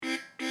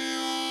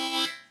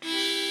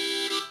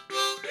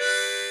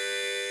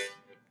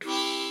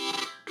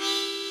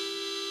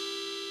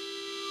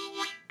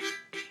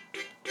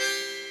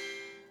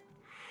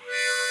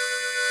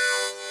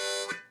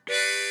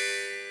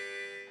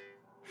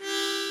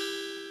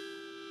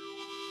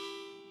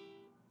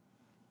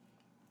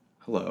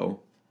Hello.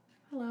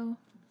 Hello.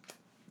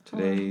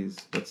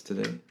 What's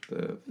today?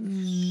 The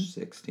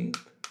 16th?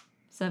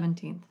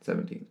 17th.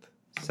 17th.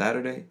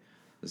 Saturday,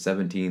 the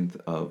 17th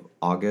of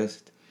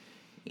August,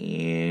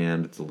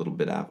 and it's a little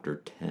bit after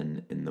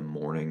 10 in the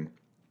morning.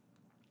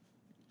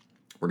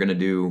 We're going to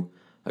do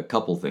a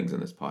couple things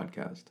in this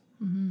podcast.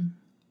 Mm-hmm.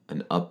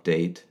 An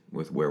update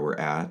with where we're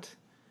at,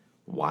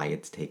 why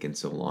it's taken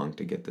so long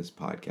to get this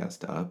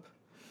podcast up,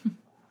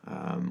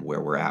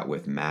 where we're at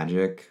with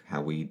Magic,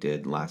 how we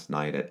did last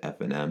night at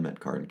F&M at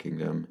Card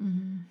Kingdom.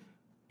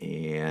 Mm-hmm.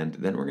 And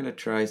then we're going to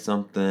try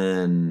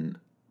something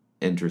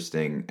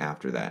interesting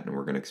after that, and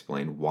we're going to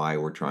explain why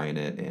we're trying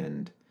it,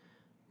 and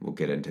we'll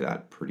get into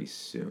that pretty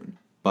soon.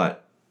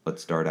 But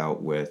let's start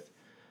out with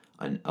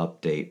an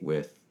update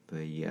with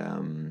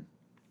the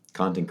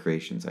content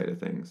creation side of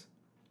things.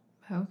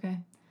 Okay.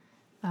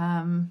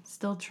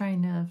 Still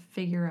trying to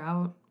figure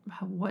out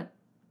what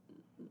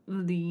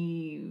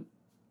the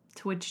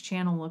Twitch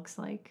channel looks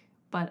like,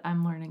 but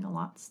I'm learning a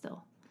lot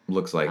still.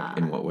 Looks like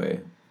in what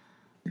way?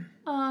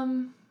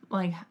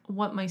 Like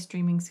what my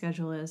streaming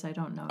schedule is, I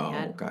don't know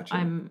yet. Oh, gotcha.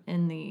 I'm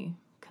in the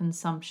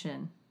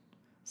consumption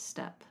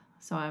step.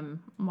 So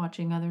I'm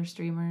watching other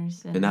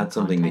streamers. And that's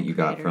something that you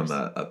creators.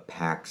 got from a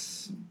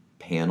PAX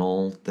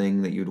panel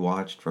thing that you'd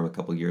watched from a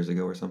couple years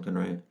ago or something,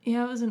 right?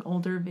 Yeah, it was an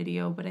older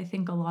video, but I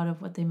think a lot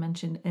of what they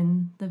mentioned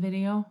in the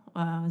video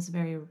was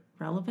very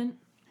relevant.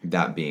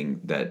 That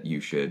being that you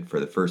should, for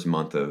the first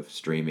month of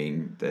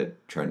streaming,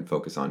 that try and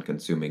focus on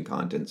consuming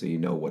content so you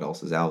know what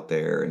else is out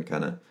there and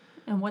kind of...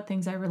 And what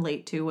things I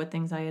relate to, what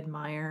things I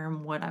admire,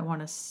 and what I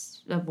want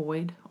to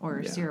avoid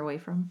or steer away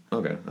from.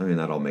 Okay, I mean,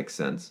 that all makes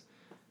sense.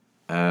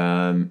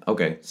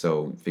 Okay,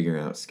 so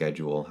figuring out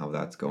schedule, how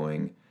that's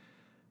going.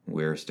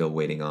 We're still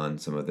waiting on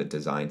some of the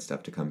design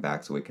stuff to come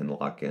back so we can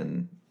lock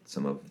in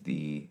some of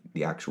the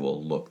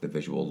actual look, the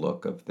visual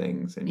look of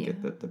things, and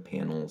get the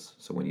panels.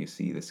 So when you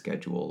see the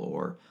schedule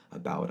or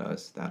about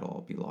us, that'll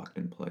all be locked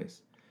in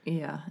place.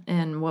 Yeah,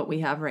 and what we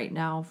have right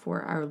now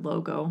for our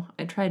logo,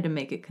 I tried to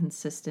make it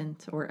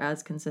consistent or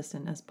as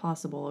consistent as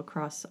possible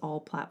across all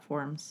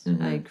platforms.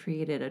 Mm-hmm. I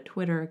created a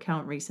Twitter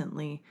account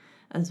recently,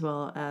 as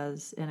well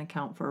as an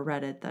account for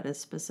Reddit that is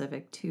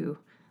specific to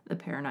the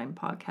Peranine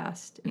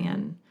podcast. Mm-hmm.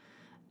 And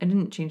I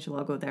didn't change the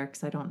logo there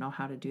because I don't know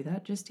how to do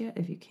that just yet.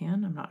 If you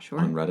can, I'm not sure.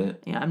 On Reddit?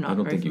 Yeah, I'm not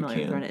very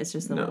familiar with Reddit. It's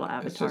just a little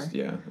avatar.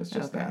 It's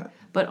just that.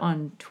 But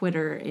on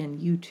Twitter and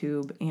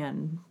YouTube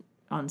and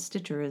on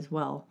Stitcher as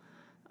well.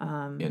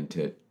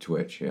 Into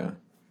Twitch, yeah.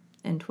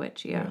 And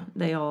Twitch, yeah.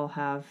 They all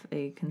have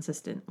a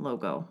consistent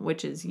logo,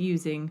 which is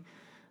using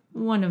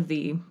one of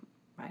the,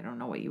 I don't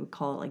know what you would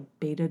call it, like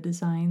beta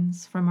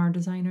designs from our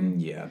designer.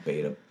 Yeah,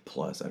 beta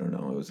plus, I don't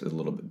know. It was a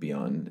little bit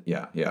beyond,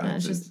 yeah.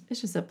 It's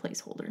just a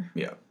placeholder.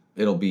 Yeah.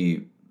 It'll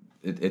be,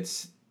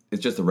 it's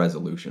just the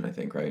resolution, I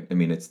think, right? I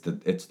mean, it's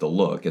the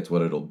look, it's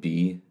what it'll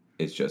be.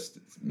 It's just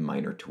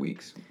minor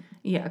tweaks.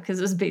 Yeah, because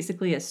it was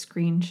basically a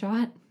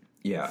screenshot.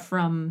 Yeah.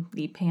 From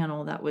the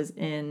panel that was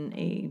in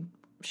a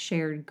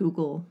shared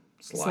Google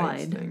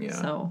slide thing,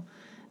 yeah. So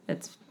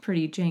it's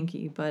pretty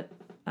janky, but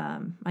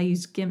I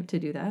used GIMP to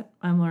do that.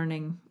 I'm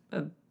learning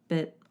a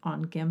bit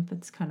on GIMP.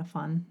 It's kind of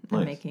fun. Nice.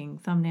 I'm making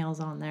thumbnails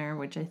on there,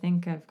 which I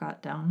think I've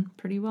got down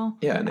pretty well.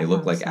 Yeah, and they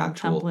look like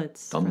actual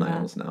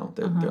thumbnails now.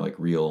 They're like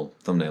real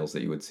thumbnails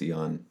that you would see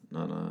on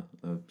a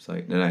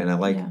site. And I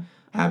like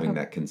having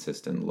that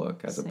consistent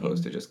look as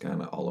opposed to just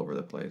kind of all over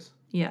the place.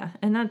 Yeah,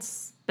 and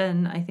that's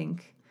been, I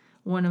think,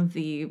 one of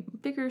the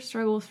bigger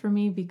struggles for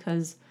me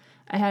because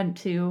I had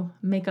to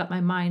make up my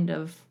mind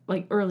of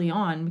like early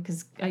on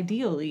because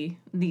ideally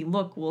the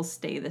look will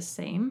stay the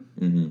same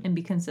and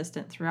be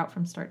consistent throughout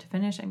from start to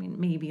finish. I mean,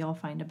 maybe I'll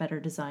find a better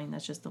design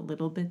that's just a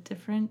little bit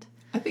different.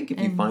 I think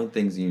if you find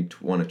things and you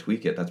want to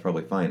tweak it, that's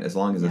probably fine. As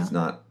long as it's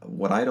not...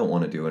 What I don't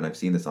want to do, and I've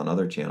seen this on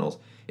other channels,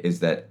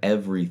 is that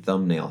every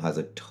thumbnail has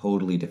a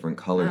totally different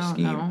color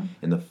scheme.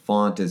 And the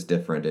font is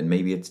different, and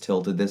maybe it's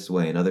tilted this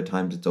way, and other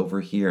times it's over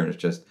here, and it's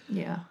just...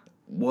 Yeah.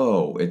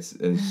 Whoa, it's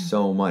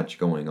so much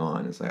going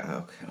on. It's like,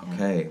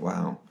 okay,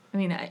 wow. I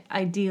mean,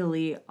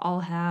 ideally,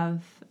 I'll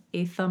have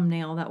a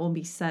thumbnail that will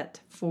be set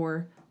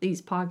for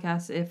these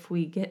podcasts if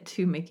we get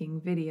to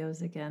making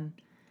videos again.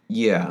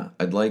 Yeah,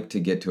 I'd like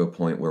to get to a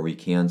point where we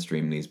can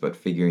stream these, but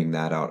figuring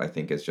that out, I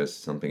think, is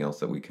just something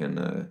else that we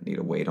can need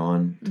to wait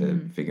on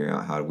to figuring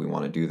out how do we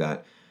want to do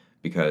that.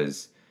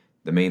 Because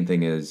the main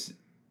thing is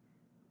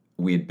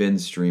we had been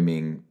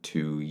streaming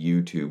to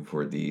YouTube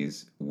for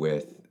these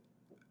with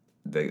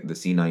the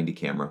C90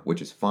 camera,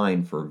 which is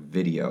fine for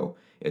video.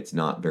 It's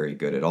not very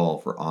good at all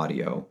for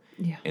audio.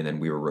 Yeah. And then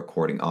we were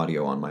recording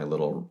audio on my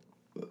little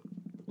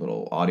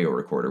audio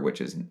recorder,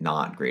 which is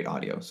not great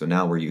audio. So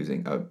now we're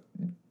using a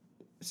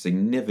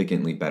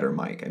significantly better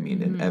mic. I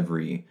mean, in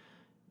every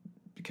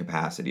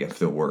capacity of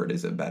the word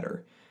is it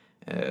better.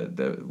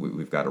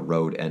 We've got a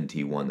Rode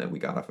NT1 that we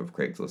got off of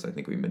Craigslist. I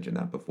think we mentioned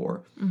that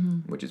before,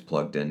 which is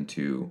plugged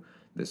into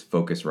this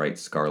Focusrite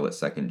Scarlett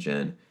 2nd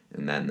Gen,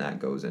 and then that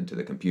goes into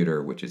the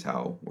computer, which is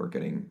how we're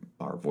getting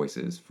our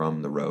voices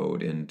from the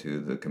Rode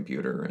into the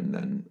computer and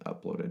then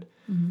uploaded.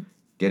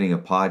 getting a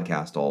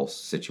podcast all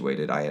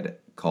situated,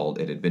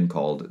 it had been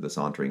called The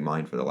Sauntering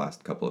Mind for the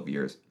last couple of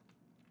years,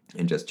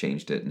 and just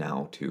changed it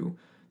now to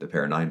the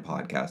Peranine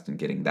podcast, and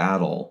getting that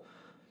all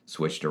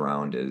switched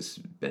around has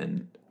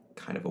been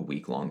kind of a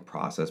week-long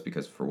process,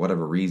 because for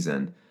whatever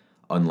reason,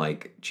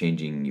 unlike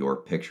changing your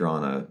picture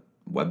on a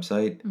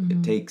website,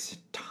 it takes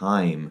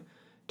time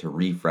to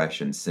refresh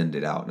and send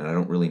it out, and I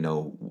don't really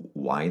know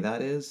why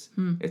that is.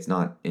 It's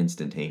not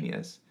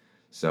instantaneous.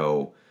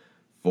 So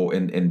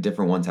and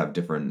different ones have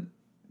different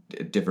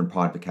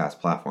podcast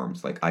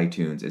platforms. Like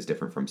iTunes is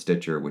different from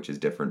Stitcher, which is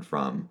different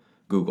from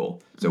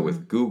Google. So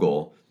with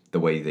Google, the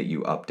way that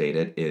you update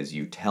it is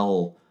you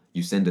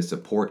send a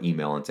support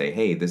email and say,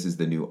 hey, this is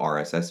the new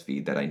RSS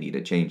feed that I need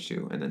to change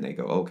to. And then they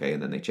go, okay,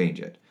 and then they change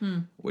it.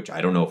 Which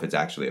I don't know if it's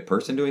actually a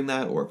person doing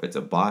that or if it's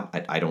a bot.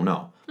 I don't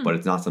know. But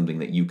it's not something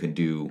that you can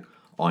do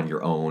on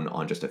your own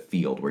on just a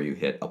field where you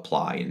hit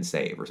apply and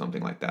save or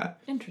something like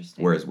that.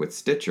 Interesting. Whereas with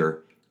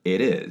Stitcher, it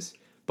is.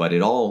 But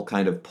it all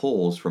kind of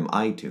pulls from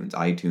iTunes.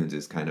 iTunes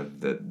is kind of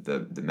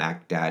the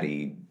Mac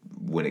Daddy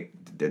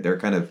they're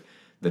kind of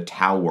the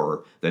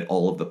tower that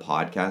all of the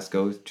podcasts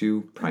go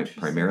to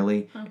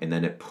primarily, and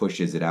then it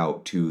pushes it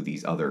out to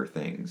these other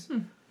things.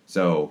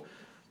 So,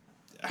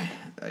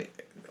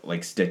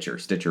 like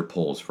Stitcher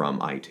pulls from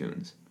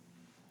iTunes.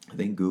 I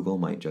think Google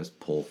might just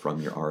pull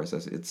from your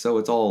RSS. It's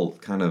all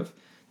kind of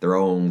their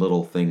own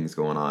little things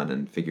going on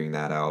and figuring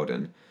that out.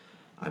 And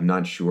I'm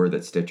not sure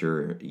that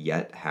Stitcher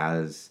yet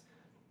has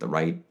the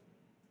right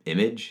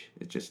image.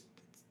 It just...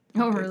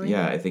 Oh, really?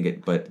 Yeah, I think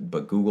it, but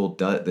Google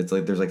does. It's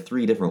like there's like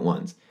 3 different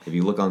ones. If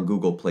you look on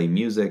Google Play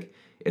Music,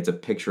 it's a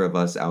picture of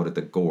us out at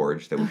the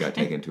gorge that we got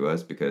taken to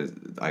us because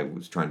I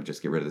was trying to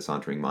just get rid of the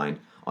Sauntering Mind.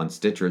 On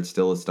Stitcher, it's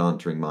still a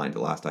Sauntering Mind,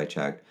 the last I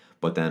checked.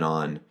 But then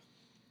on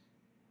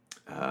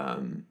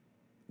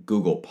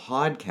Google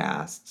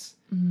Podcasts,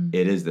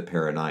 it is the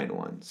Peranine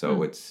one.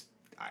 So it's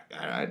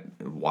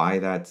why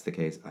that's the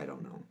case, I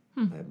don't know.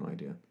 I have no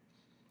idea.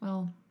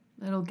 Well,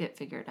 it'll get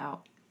figured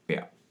out.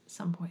 Yeah. At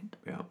some point.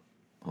 Yeah.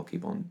 I'll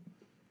keep on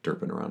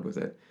derping around with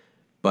it.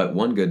 But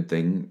one good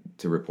thing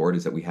to report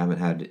is that we haven't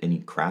had any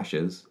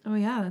crashes. Oh,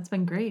 yeah, that's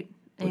been great.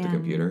 With the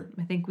computer.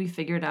 I think we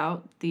figured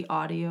out the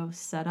audio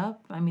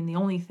setup. I mean, the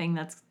only thing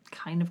that's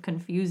kind of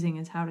confusing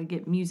is how to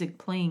get music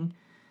playing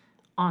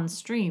on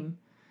stream.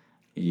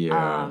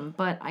 Yeah.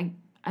 But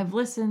I've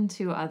listened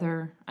to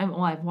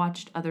I've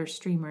watched other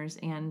streamers,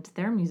 and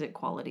their music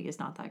quality is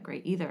not that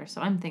great either.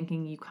 So I'm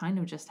thinking you kind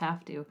of just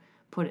have to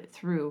put it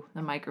through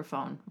the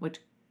microphone, which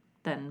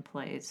then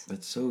plays.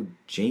 That's so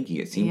janky.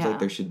 It seems like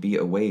there should be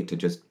a way to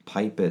just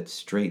pipe it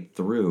straight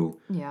through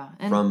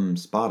from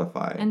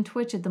Spotify. And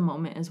Twitch at the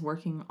moment is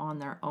working on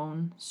their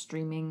own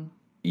streaming.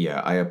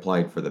 Yeah, I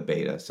applied for the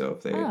beta, so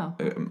if they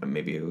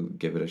maybe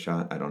give it a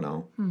shot. I don't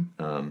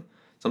know.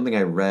 Something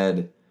I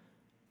read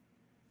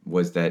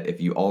was that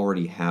if you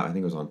already have, I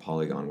think it was on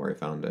Polygon where I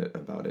found it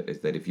about it, is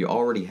that if you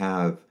already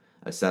have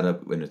a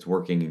setup and it's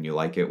working and you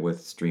like it with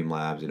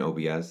Streamlabs and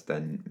OBS,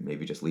 then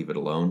maybe just leave it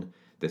alone.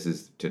 This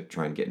is to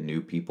try and get new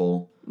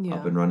people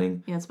up and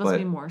running. Yeah, it's supposed to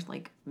be more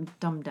like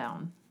dumbed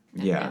down.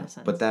 In a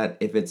sense. But that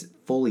if it's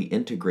fully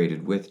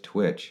integrated with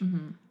Twitch,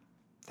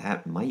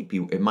 that might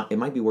be it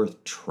might be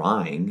worth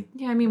trying.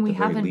 Yeah, I mean we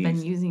haven't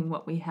been using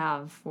what we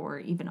have for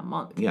even a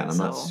month. Yeah, and I'm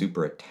not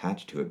super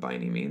attached to it by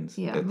any means.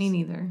 Yeah, me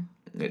neither.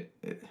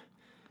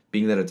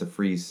 Being that it's a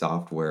free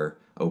software,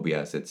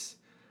 OBS, it's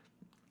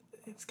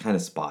kind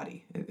of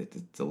spotty.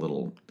 It's a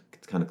little.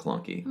 It's kind of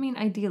clunky. I mean,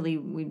 ideally,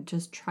 we'd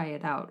just try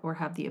it out or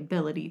have the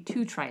ability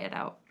to try it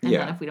out. And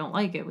then if we don't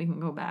like it, we can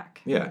go back.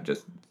 Yeah,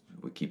 just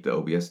we keep the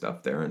OBS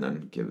stuff there and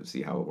then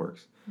see how it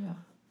works. Yeah.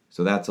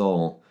 So that's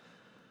all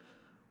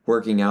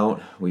working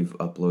out. We've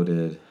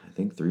uploaded, I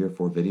think, 3 or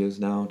 4 videos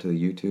now to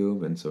the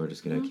YouTube. And so we're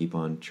just going to keep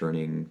on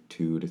churning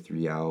 2 to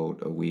 3 out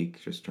a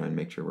week. Just try and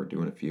make sure we're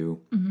doing a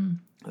few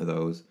of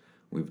those.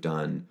 We've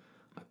done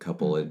a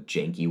couple of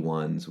janky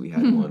ones. We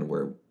had one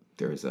where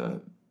there's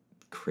a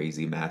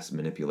crazy mass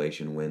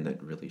manipulation win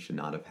that really should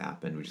not have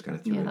happened. We just kind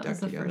of threw a deck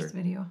together. Yeah, that was the first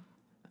video.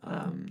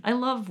 I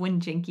love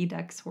when janky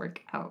decks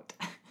work out.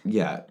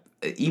 Yeah,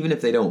 even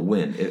if they don't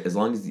win, as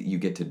long as you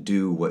get to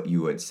do what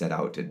you had set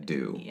out to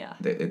do,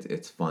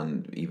 it's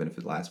fun, even if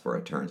it lasts for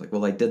a turn. It's like,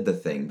 well, I did the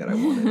thing that I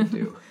wanted to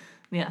do.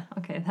 Yeah,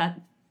 okay, that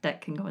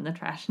deck can go in the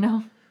trash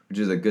now. Which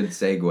is a good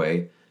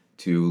segue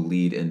to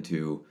lead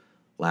into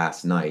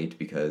last night,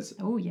 because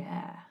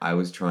I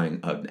was trying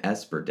an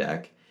Esper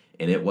deck,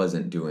 and it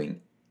wasn't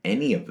doing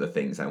any of the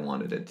things I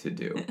wanted it to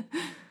do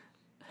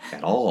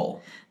at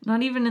all.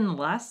 Not even in the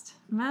last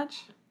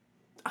match?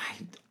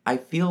 I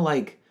feel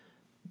like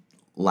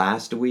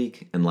last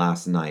week and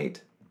last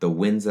night, the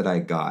wins that I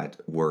got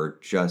were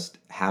just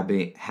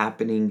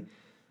happening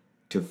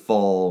to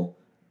fall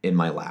in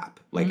my lap.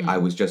 Like I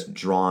was just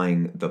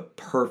drawing the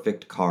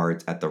perfect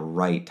cards at the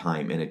right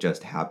time, and it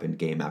just happened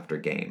game after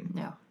game.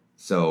 Yeah.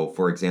 So,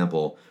 for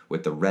example,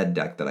 with the red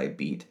deck that I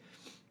beat,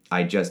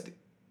 I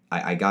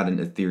got an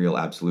Ethereal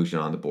Absolution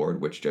on the board,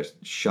 which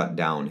just shut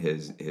down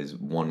his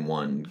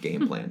 1-1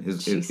 game plan.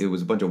 It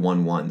was a bunch of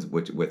 1-1s,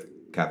 which with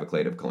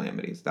Cavalcade of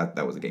Calamities.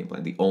 That was a game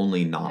plan. The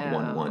only not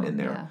 1/1 in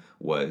there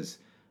was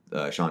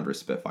Chandra's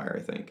Spitfire,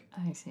 I think.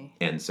 I see.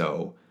 And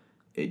so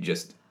it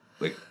just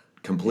like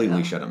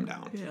completely shut him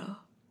down. Yeah.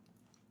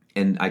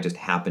 And I just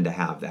happened to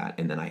have that,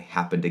 and then I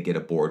happened to get a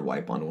board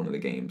wipe on one of the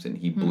games, and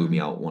he blew me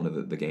out one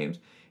of the games.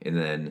 And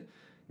then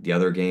the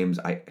other games,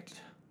 I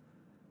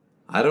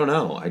don't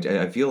know.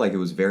 I feel like it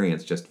was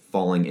variance just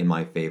falling in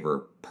my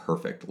favor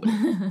perfectly.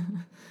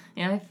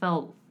 Yeah, I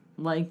felt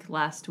like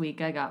last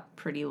week I got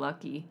pretty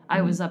lucky.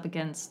 I was up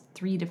against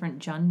 3 different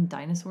Jund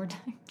dinosaur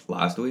decks.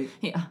 Last week?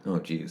 Yeah. Oh,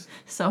 jeez.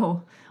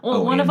 So,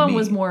 one of them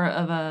was more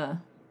of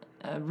a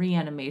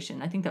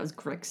reanimation. I think that was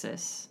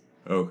Grixis.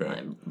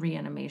 Okay.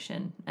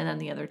 Reanimation. And then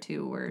the other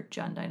 2 were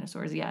Jund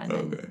dinosaurs. Yeah,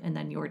 and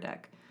then your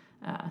deck.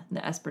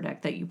 The Esper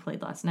deck that you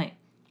played last night.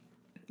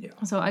 Yeah.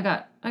 So I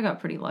got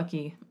pretty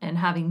lucky, and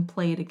having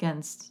played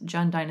against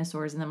Jund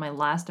dinosaurs, and then my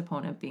last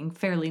opponent being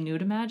fairly new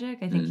to Magic,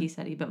 I think he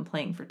said he'd been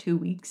playing for 2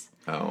 weeks.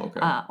 Oh, okay.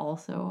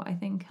 Also, I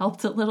think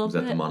helped a little bit.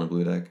 Was that the mono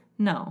blue deck?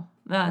 No,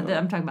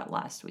 I'm talking about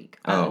last week.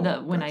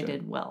 When I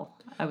did well,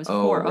 I was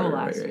 4-0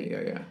 last week.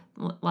 Yeah.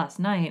 Last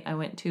night I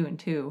went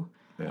 2-2.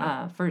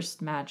 Yeah.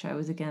 First match I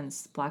was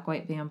against Black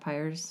White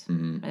Vampires.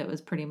 Mm-hmm. It was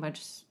pretty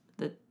much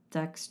the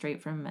deck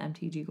straight from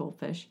MTG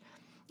Goldfish.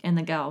 And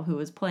the gal who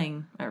was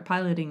playing or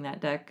piloting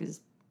that deck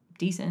is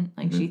decent.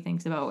 Like, she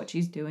thinks about what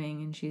she's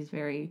doing, and she's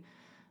very,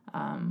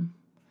 I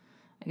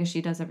guess she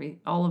does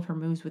all of her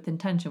moves with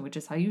intention, which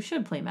is how you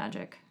should play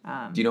Magic.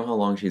 Do you know how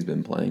long she's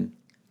been playing?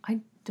 I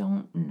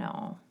don't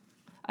know.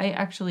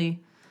 I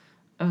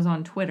was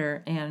on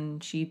Twitter,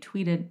 and she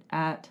tweeted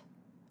I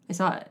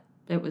saw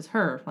it was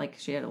her, like,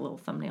 she had a little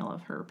thumbnail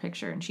of her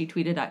picture, and she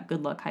tweeted at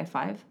Good Luck High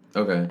Five.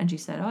 Okay. And she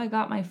said, I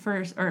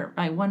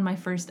won my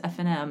first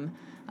F&M.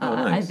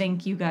 Nice. I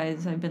think you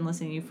guys, I've been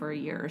listening to you for a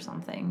year or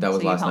something. That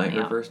was last night,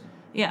 her first?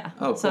 Yeah.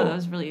 Oh, cool. So that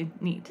was really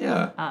neat.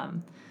 Yeah.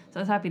 So I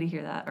was happy to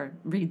hear that, or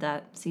read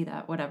that, see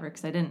that, whatever,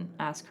 because I didn't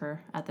ask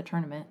her at the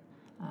tournament.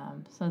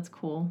 So that's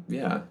cool.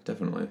 Yeah,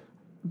 definitely.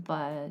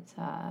 But,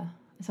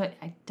 so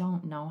I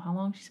don't know how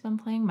long she's been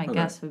playing. My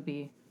guess would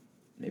be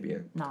maybe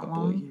a not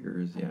couple long. of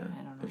years, yeah.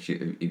 I don't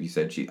know. If you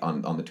said she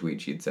on the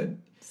tweet, she had said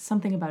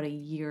something about a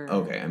year.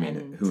 Okay, I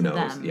mean, who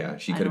knows? Yeah,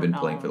 she could have been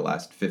playing for the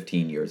last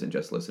 15 years and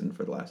just listened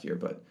for the last year,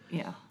 but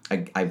yeah,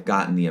 I've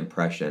gotten the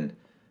impression,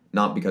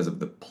 not because of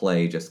the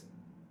play, just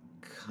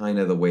kind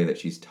of the way that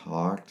she's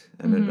talked.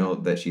 I don't know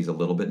that she's a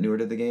little bit newer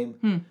to the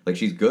game. Like,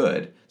 she's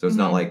good, so it's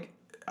not like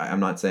I'm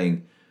not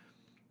saying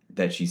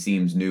that she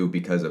seems new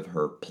because of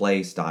her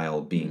play style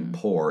being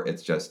poor.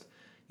 It's just,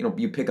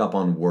 you pick up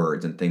on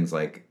words and things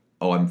like,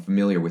 oh, I'm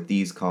familiar with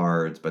these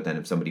cards, but then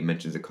if somebody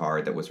mentions a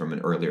card that was from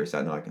an earlier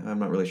set, they're like, I'm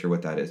not really sure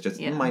what that is.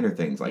 Just minor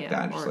things like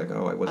that. Just like,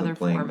 oh, I wasn't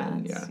playing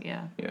formats, then.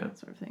 Yeah. That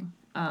sort of thing.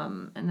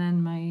 And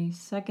then my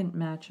second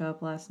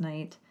matchup last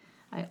night,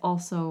 I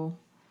also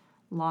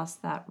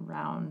lost that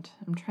round.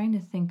 I'm trying to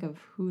think of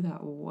who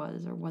that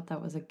was or what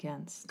that was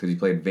against. Because you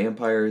played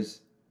Vampires,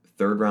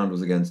 third round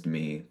was against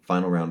me,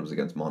 final round was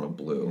against Mono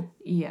Blue.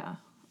 Yeah.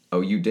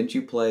 Oh, didn't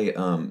you play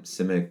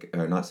Simic,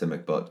 or not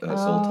Simic, but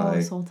Sultai?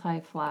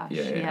 Sultai Flash.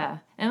 Yeah.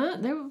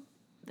 And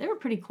they were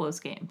pretty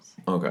close games.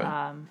 Okay.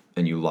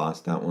 And you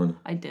lost that one?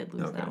 I did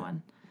lose that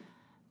one.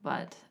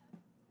 But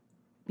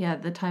yeah,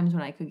 the times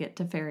when I could get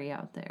Teferi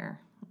out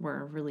there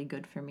were really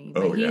good for me.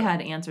 But he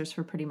had answers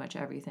for pretty much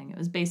everything. It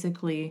was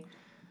basically,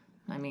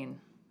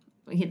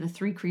 the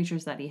 3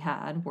 creatures that he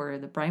had were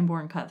the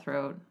Brineborn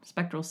Cutthroat,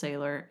 Spectral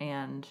Sailor,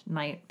 and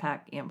Night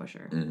Pack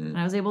Ambusher. And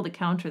I was able to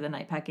counter the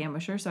Night Pack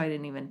Ambusher, so I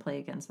didn't even play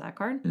against that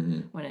card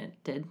when it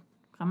did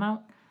come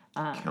out.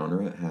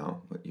 Counter it?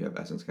 How? What, you have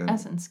Essence Scatter?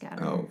 Essence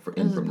Scatter. Oh,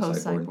 from the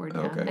sideboard.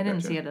 Yeah. Okay, I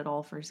didn't see it at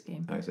all first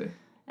game. I see.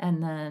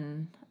 And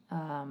then,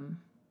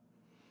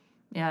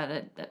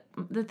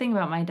 the thing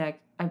about my deck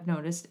I've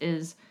noticed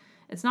is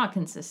it's not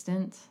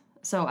consistent.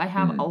 So I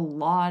have a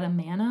lot of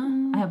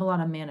mana. I have a lot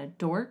of mana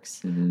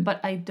dorks, but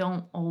I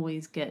don't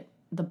always get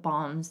the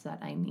bombs that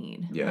I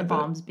need. Yeah, the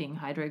bombs being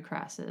Hydroid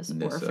Crassus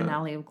Nissa. Or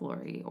Finale of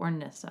Glory or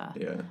Nissa.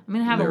 Yeah. I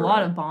mean, I have a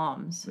lot of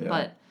bombs,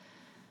 but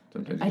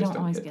sometimes I don't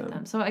always get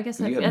them. So I guess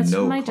that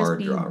might just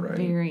be right?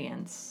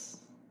 variance.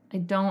 I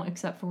don't,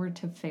 except for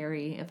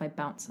Teferi if I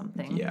bounce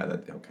something. Yeah,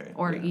 okay.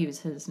 Or use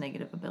his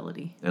negative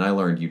ability. And I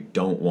learned you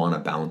don't want to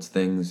bounce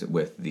things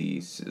with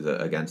the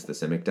against the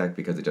Simic deck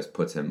because it just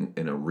puts him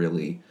in a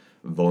really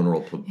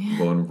vulnerable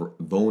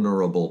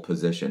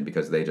position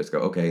because they just go,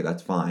 okay,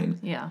 that's fine.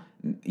 Yeah.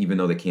 Even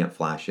though they can't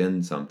flash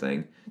in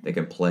something, they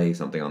can play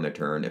something on their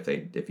turn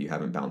if you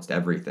haven't bounced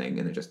everything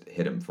and then just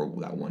hit him for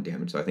that 1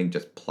 damage. So I think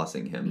just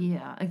plussing him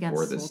against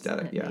for the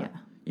static. Yeah.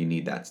 You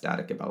need that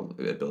static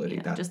ability.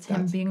 Yeah, just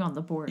him being on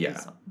the board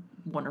is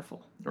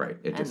wonderful.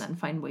 Right. Then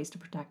find ways to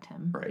protect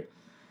him. Right.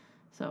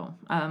 So,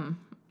 I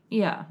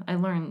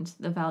learned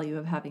the value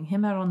of having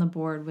him out on the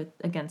board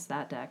against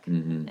that deck.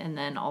 And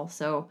then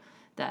also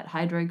that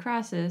Hydroid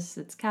Crassus,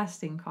 its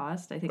casting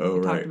cost. I think we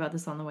talked about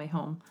this on the way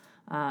home.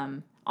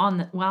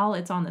 While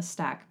it's on the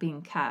stack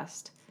being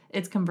cast,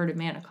 its converted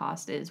mana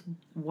cost is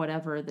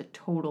whatever the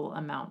total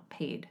amount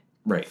paid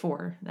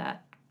for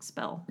that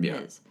spell Yeah.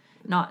 is.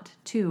 Not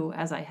 2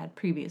 as I had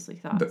previously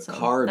thought. The so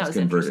cards that was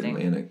converted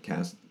interesting. mana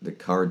cast. The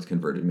cards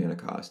converted mana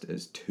cost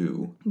is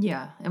 2.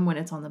 Yeah, and when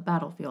it's on the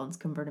battlefield, it's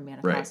converted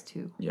mana Right. cost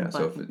 2. Yeah. But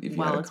So if you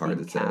while had a it's card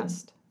being that said,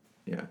 cast,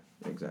 yeah,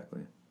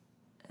 exactly.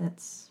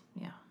 it's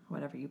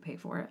whatever you pay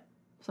for it.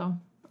 So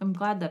I'm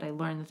glad that I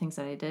learned the things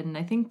that I did, and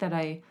I think that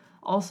I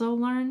also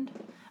learned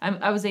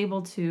I was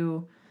able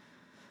to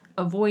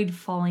avoid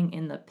falling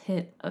in the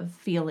pit of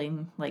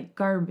feeling like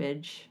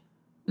garbage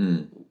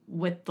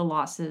with the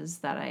losses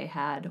that I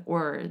had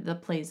or the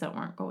plays that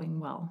weren't going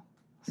well.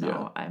 So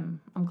Yeah. I'm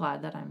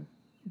glad that I'm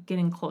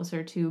getting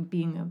closer to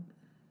being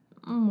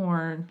a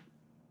more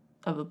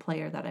of a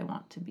player that I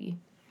want to be.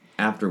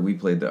 After we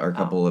played our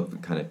couple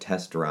of kind of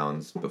test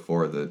rounds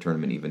before the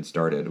tournament even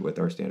started with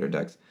our standard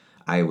decks,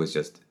 I was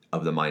just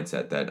of the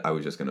mindset that I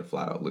was just going to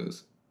flat out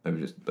lose. I was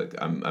just like,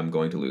 I'm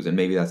going to lose. And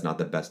maybe that's not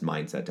the best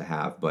mindset to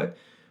have, but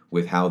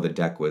with how the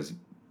deck was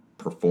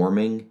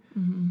performing,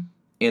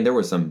 and there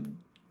were some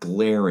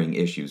glaring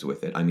issues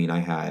with it. I mean, I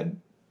had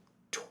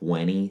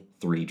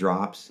 23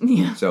 drops.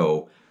 Yeah.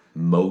 So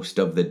most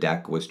of the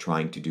deck was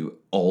trying to do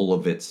all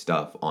of its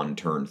stuff on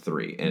turn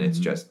 3. And it's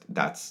just,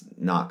 that's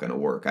not going to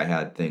work. I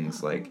had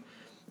things like,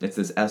 it's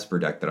this Esper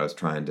deck that I was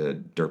trying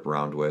to derp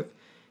around with.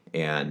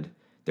 And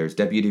there's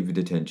Deputy of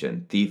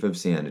Detention, Thief of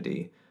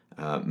Sanity,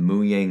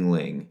 Mu Yang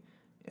Ling,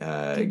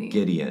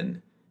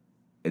 Gideon,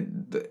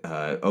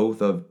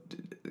 Oath of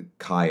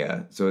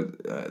Kaya. So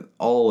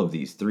all of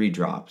these 3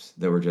 drops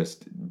that were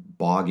just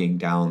bogging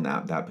down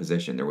that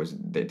position.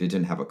 They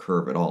didn't have a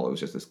curve at all. It was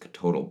just this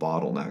total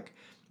bottleneck.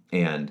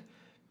 And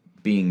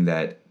being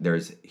that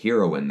there's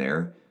hero in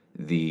there,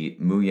 the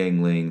Mu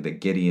Yang Ling, the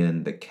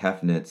Gideon, the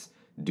Kefnitz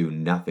do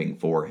nothing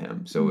for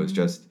him. So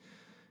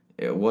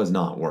it was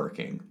not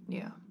working.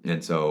 Yeah.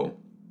 And so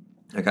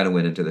I kind of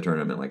went into the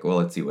tournament like, well,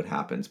 let's see what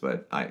happens,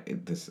 but I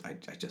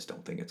just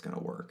don't think it's going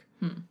to work.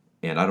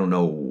 And I don't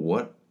know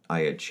what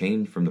I had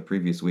changed from the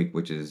previous week,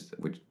 which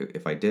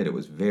if I did, it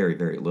was very,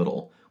 very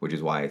little, which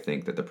is why I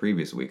think that the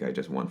previous week I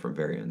just won from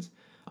variance.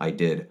 I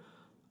did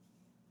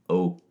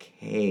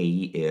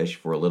okay-ish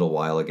for a little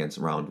while against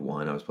round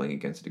 1. I was playing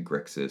against a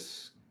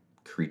Grixis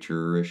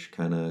creature-ish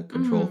kind of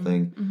control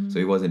thing. So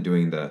he wasn't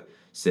doing the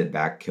sit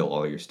back, kill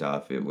all your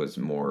stuff. It was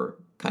more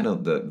kind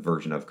of the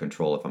version of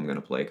control if I'm going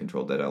to play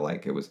control that I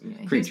like. It was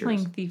creatures. He was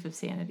playing Thief of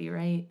Sanity,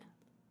 right?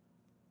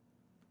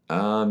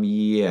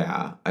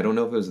 Yeah. I don't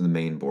know if it was the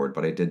main board,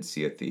 but I did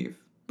see a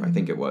thief. I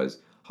think it was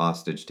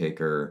Hostage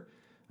Taker,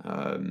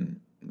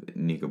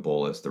 Nika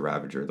Bolas, the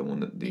Ravager, the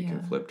one that you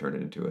can flip, turn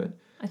it into it.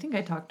 I think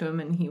I talked to him,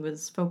 and he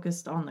was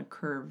focused on the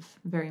curve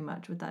very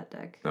much with that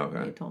deck.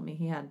 Okay. He told me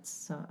he had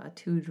a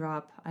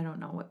 2-drop. I don't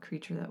know what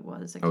creature that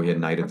was. He had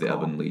Knight of the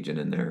Ebon Legion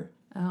in there.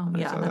 Oh,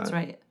 yeah, that's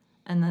right.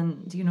 And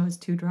then, do you know his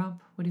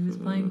 2-drop? What he was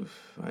playing?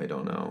 I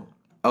don't know.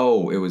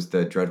 Oh, it was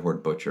the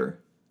Dreadhorde Butcher.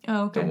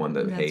 Oh, okay. The one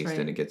that that's haste right.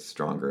 and it gets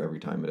stronger every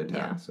time it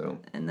attacks. Yeah. So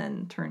and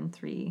then turn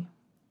 3.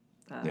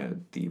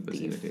 Thief of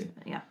Sanity.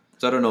 Yeah.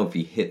 So I don't know if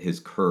he hit his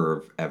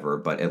curve ever,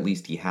 but at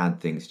least he had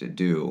things to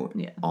do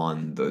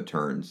on the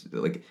turns.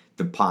 Like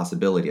the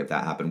possibility of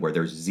that happened where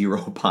there's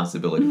zero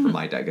possibility for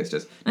my deck. It's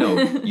just, no,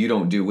 you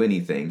don't do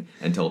anything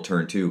until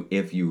turn 2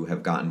 if you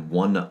have gotten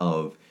one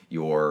of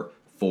your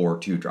 4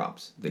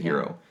 2-drops, the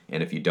hero.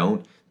 And if you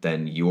don't,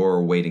 then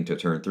you're waiting to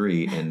turn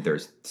 3 and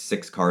there's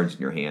 6 cards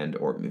in your hand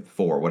or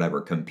 4, whatever,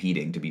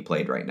 competing to be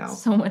played right now.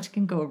 So much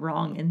can go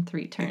wrong in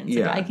 3 turns.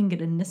 Yeah. Like I can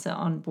get a Nissa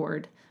on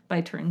board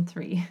by turn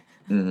 3.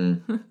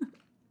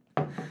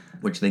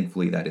 Which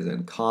thankfully that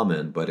isn't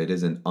common, but it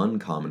isn't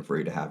uncommon for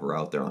you to have her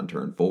out there on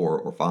turn 4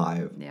 or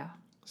 5. Yeah.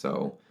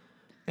 So,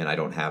 and I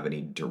don't have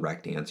any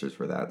direct answers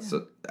for that. Yeah.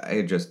 So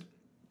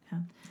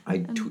I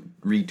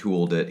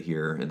retooled it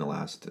here in the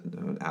last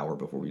hour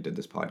before we did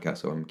this podcast,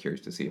 so I'm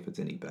curious to see if it's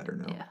any better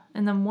now. Yeah.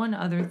 And then one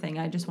other thing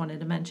I just wanted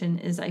to mention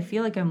is I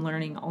feel like I'm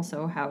learning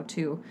also how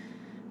to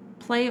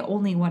play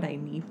only what I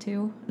need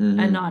to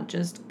and not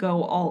just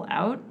go all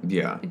out.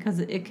 Yeah. Because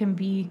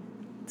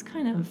it's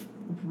kind of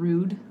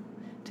rude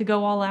to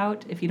go all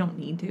out if you don't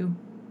need to.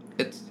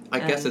 I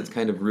guess it's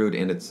kind of rude,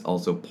 and it's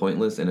also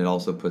pointless, and it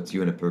also puts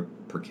you in a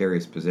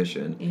precarious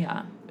position.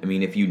 Yeah. I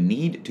mean, if you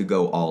need to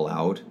go all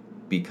out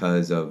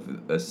because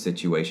of a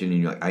situation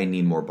and you're like, I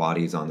need more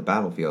bodies on the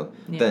battlefield,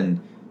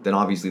 then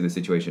obviously the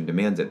situation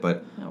demands it.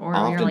 But or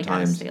oftentimes you're like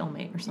at a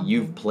stalemate or something.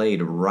 You've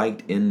played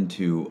right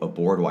into a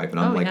board wipe, and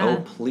I'm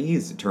oh,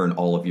 please turn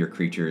all of your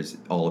creatures,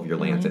 all of your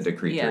lands into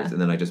creatures, and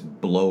then I just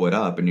blow it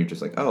up, and you're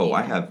just like,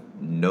 I have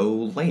no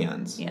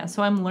lands. Yeah,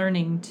 so I'm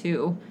learning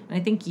to, and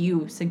I think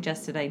you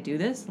suggested I do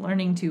this,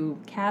 learning to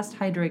cast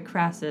Hydroid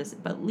Crassus,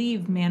 but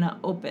leave mana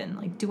open.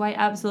 Like, do I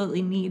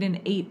absolutely need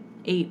an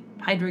 8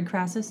 Hydroid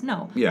Crassus?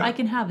 No. Yeah. I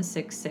can have a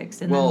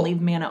 6/6 and then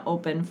leave mana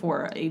open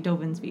for a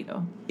Dovin's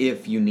Veto.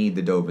 If you need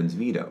the Dovin's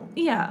Veto.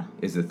 Yeah.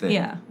 Is the thing.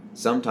 Yeah.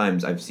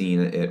 Sometimes I've seen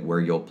it where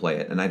you'll play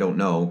it, and I don't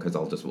know, because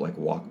I'll just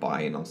walk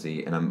by and I'll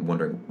see, and I'm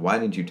wondering, why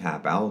didn't you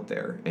tap out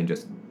there and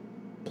just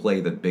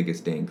play the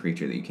biggest dang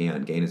creature that you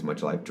can, gain as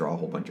much life, draw a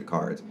whole bunch of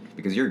cards,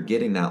 because you're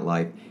getting that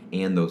life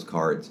and those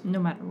cards no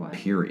matter what.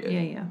 Period.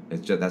 Yeah.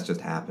 That's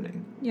just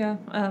happening. Yeah.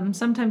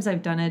 Sometimes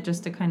I've done it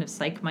just to kind of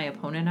psych my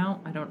opponent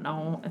out. I don't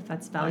know if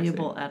that's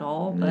valuable at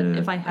all, but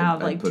if I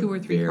have I'd 2 or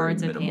 3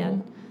 cards in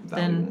hand,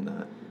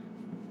 then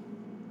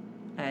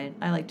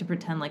I like to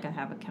pretend like I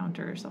have a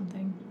counter or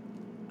something.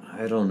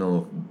 I don't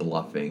know if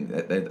bluffing.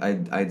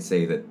 I'd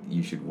say that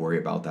you should worry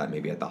about that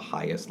maybe at the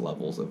highest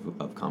levels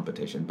of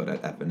competition, but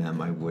at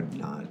F&M I would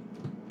not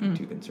be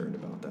too concerned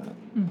about that.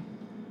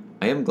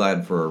 I am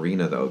glad for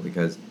Arena, though,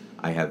 because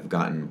I have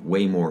gotten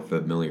way more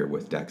familiar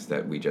with decks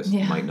that we just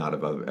might not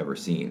have ever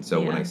seen.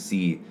 So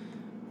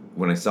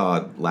when I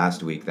saw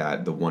last week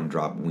that the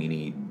 1-drop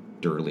weenie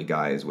dirtly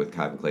guys with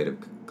Cavalcade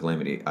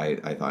Calamity,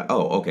 I thought,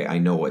 oh, okay, I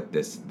know what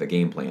the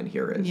game plan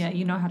here is. Yeah,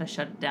 you know how to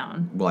shut it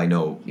down. Well, I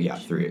know,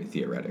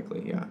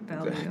 theoretically, yeah.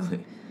 Value.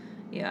 Exactly.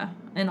 Yeah,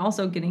 and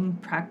also getting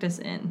practice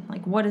in.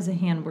 Like, what is a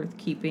hand worth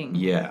keeping?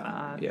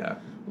 Yeah.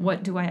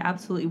 What do I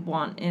absolutely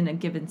want in a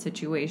given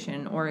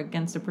situation or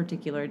against a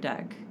particular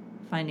deck?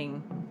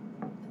 Finding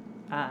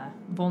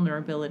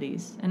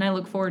vulnerabilities. And I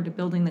look forward to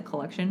building the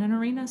collection in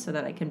Arena so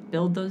that I can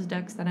build those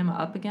decks that I'm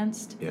up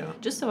against. Yeah.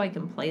 Just so I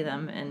can play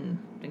them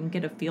and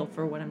get a feel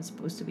for what I'm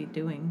supposed to be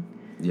doing.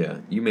 Yeah,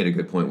 you made a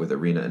good point with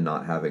Arena and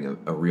not having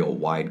a real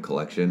wide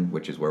collection,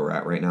 which is where we're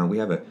at right now. We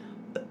have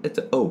it's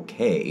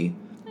okay.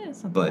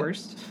 It's not the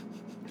worst.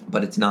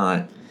 But it's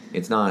not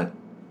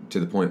to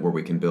the point where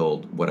we can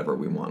build whatever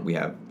we want. We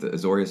have the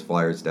Azorius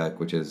Flyers deck,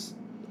 which is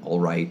all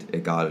right.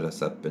 It got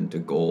us up into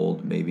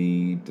gold,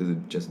 maybe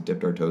just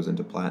dipped our toes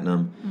into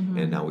platinum,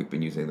 and now we've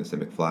been using the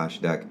Simic Flash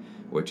deck,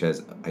 which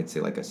has, I'd say,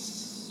 like a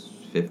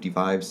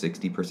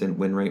 55-60%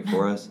 win rate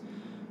for us,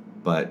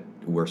 but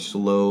we're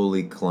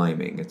slowly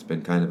climbing. It's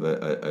been kind of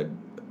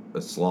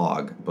a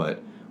slog,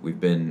 but we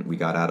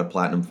got out of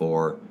Platinum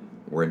 4,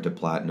 we're into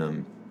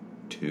Platinum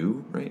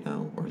 2 right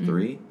now, or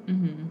 3?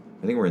 Mm-hmm.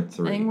 I think we're in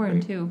 3. I think we're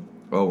in 2.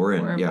 Oh, we're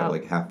in,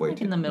 like halfway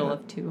to. In the middle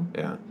of 2.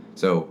 Yeah.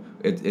 So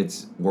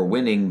we're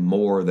winning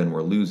more than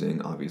we're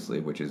losing, obviously,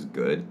 which is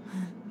good.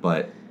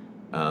 But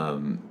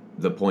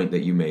the point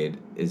that you made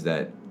is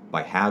that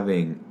by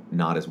having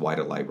not as wide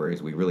a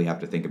libraries, we really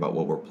have to think about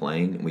what we're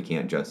playing, and we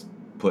can't just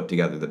put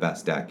together the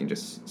best deck and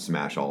just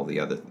smash all the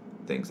other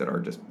things that are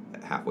just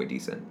halfway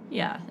decent.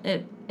 Yeah,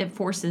 it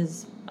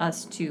forces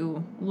us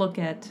to look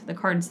at the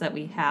cards that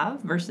we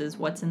have versus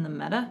what's in the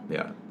meta.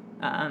 Yeah.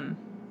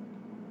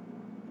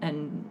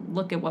 And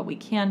look at what we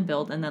can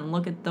build, and then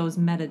look at those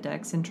meta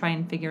decks and try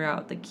and figure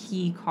out the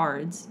key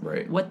cards,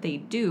 right, what they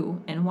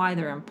do and why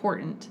they're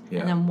important,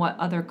 yeah, and then what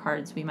other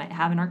cards we might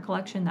have in our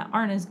collection that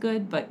aren't as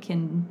good but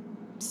can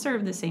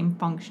serve the same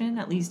function,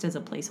 at least as a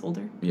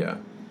placeholder. Yeah.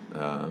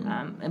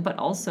 But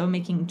also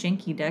making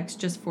janky decks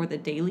just for the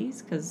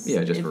dailies, because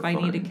if I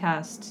need to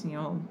cast,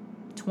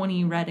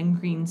 20 red and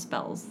green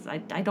spells, I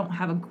don't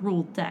have a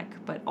Gruul deck,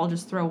 but I'll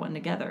just throw one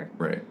together.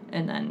 Right.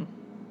 And then,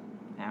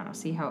 I don't know,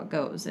 see how it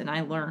goes. And I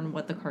learn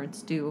what the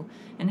cards do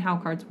and how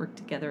cards work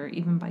together,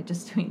 even by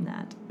just doing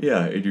that.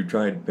 Yeah, I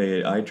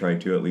try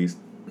to, at least,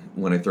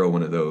 when I throw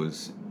one of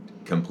those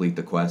complete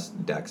the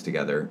quest decks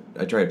together,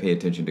 I try to pay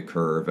attention to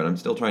curve, and I'm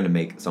still trying to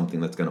make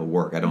something that's going to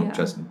work. I don't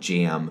just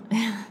jam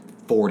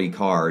 40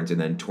 cards and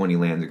then 20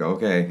 lands and go,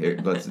 okay,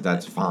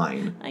 that's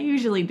fine. I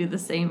usually do the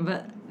same,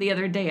 but the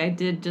other day I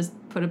did just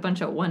put a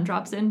bunch of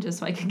 1-drops in just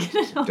so I could get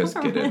it over Just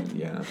get with. it,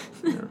 yeah.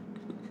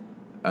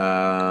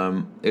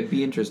 It'd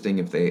be interesting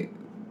if they...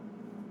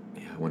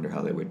 Yeah, I wonder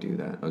how they would do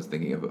that. I was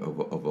thinking of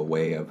a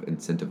way of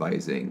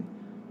incentivizing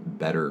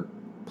better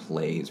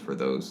plays for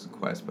those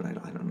quests, but I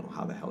don't know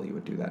how the hell you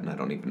would do that, and I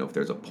don't even know if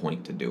there's a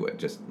point to do it.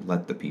 Just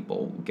let the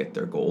people get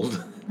their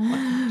gold.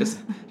 just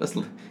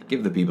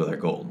give the people their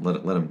gold.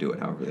 Let them do it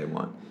however they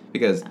want.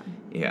 Because,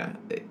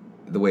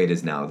 the way it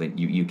is now, that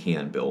you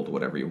can build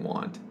whatever you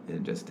want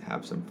and just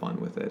have some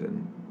fun with it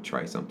and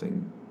try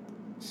something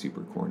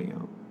super corny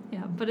out.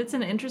 Yeah, but it's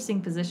an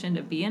interesting position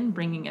to be in,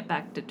 bringing it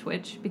back to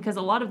Twitch, because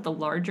a lot of the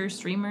larger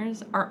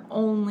streamers are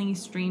only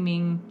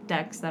streaming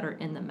decks that are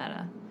in the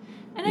meta.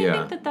 And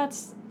I think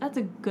that's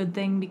a good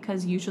thing,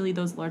 because usually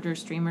those larger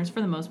streamers,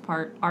 for the most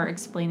part, are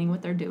explaining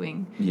what they're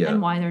doing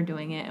and why they're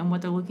doing it and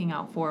what they're looking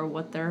out for,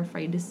 what they're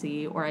afraid to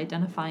see, or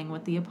identifying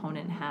what the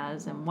opponent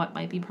has and what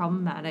might be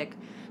problematic.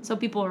 So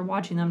people are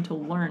watching them to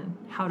learn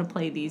how to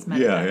play these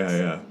meta decks.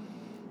 Yeah.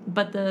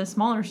 But the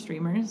smaller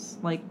streamers,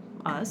 like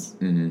us,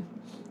 we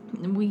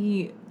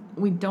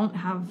don't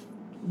have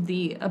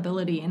the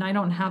ability, and I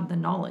don't have the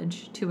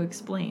knowledge to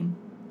explain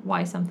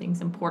why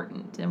something's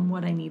important and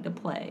what I need to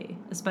play,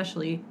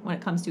 especially when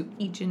it comes to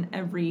each and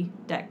every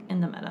deck in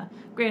the meta.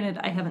 Granted,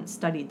 I haven't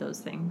studied those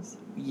things.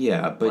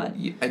 Yeah, but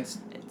it's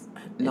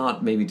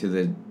not maybe to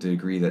the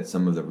degree that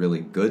some of the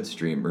really good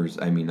streamers,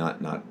 I mean,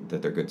 not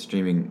that they're good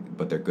streaming,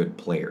 but they're good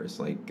players,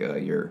 like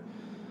your,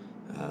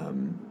 I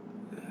don't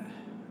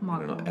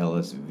know,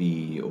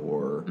 LSV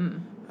or,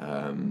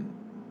 I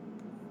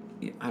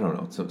don't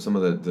know, some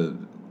of the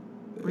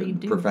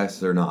Reed Duke.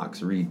 Professor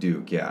Knox, Reed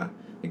Duke, yeah.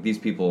 Like, these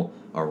people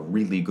are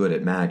really good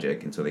at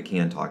Magic, and so they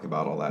can talk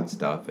about all that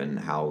stuff and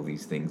how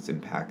these things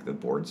impact the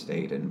board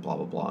state and blah,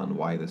 blah, blah, and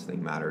why this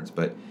thing matters.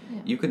 But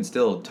you can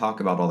still talk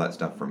about all that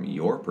stuff from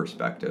your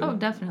perspective. Oh,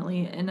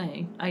 definitely. And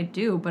I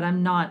do, but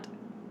I'm not,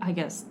 I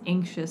guess,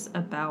 anxious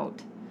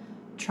about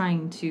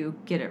trying to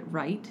get it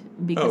right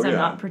because I'm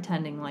not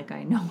pretending like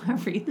I know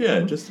everything. Yeah,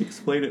 just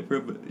explain it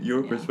from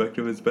your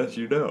perspective as best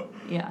you know.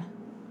 Yeah.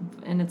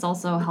 And it's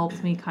also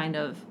helped me kind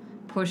of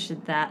push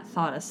that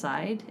thought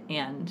aside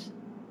and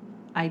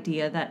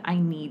idea that I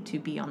need to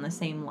be on the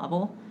same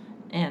level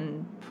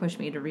and push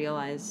me to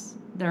realize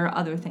there are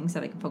other things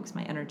that I can focus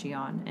my energy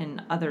on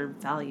and other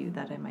value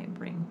that I might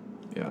bring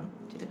to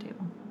the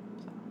table.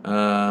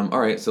 So. All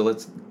right, so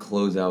let's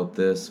close out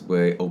this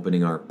by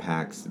opening our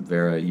packs.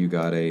 Vera, you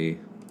got a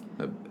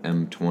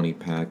M20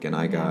 pack, and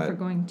I got for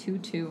going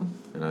 2-2.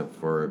 And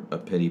for a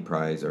pity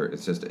prize, or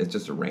it's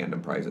just a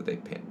random prize that they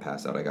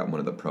pass out. I got one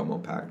of the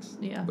promo packs,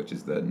 which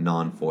is the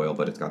non-foil,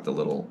 but it's got the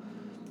little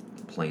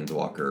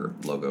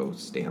Planeswalker logo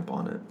stamp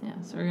on it.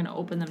 Yeah, so we're gonna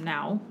open them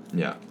now.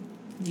 Yeah.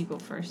 You go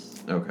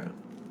first. Okay.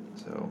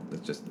 So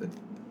it's just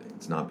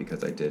it's not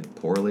because I did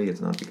poorly.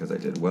 It's not because I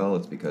did well.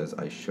 It's because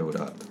I showed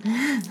up.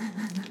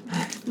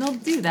 They'll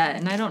do that,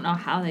 and I don't know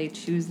how they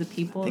choose the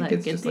people that get these.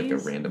 I think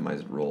it's just like a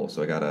randomized roll.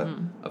 So I got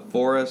a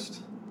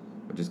forest,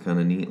 which is kind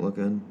of neat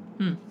looking.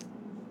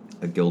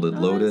 A gilded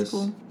lotus.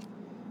 That's cool.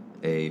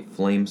 A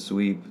flame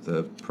sweep,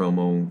 the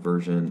promo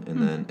version,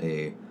 and then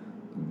a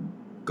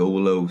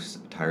Golos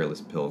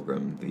Tireless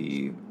Pilgrim,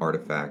 the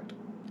artifact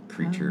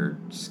creature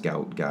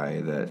scout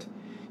guy that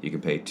you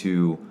can pay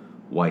 2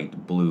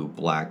 white, blue,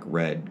 black,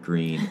 red,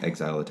 green,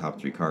 exile the top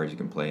 3 cards, you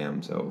can play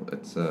him. So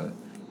it's that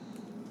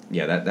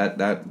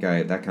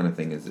guy, that kind of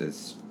thing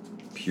is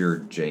pure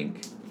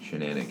jank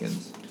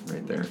shenanigans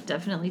right there.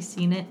 Definitely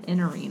seen it in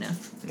Arena.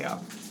 Yeah.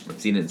 I've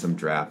seen it in some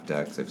draft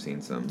decks. I've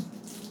seen some,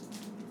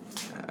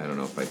 I don't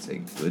know if I'd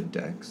say good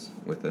decks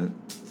with it,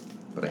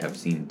 but I have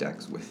seen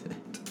decks with it.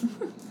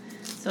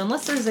 So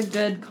unless there's a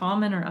good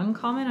common or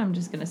uncommon, I'm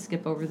just gonna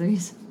skip over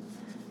those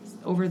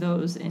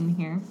in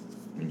here.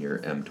 In your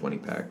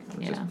M20 pack,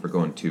 we're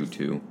going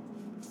 2-2.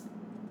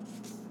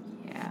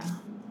 Yeah,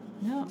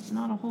 no,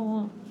 not a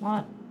whole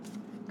lot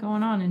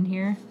going on in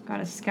here. Got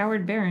a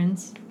Scoured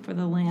Barrens for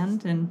the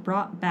land and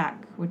Brought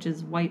Back, which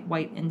is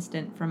white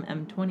instant from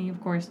M20,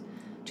 of course.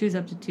 Choose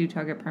up to 2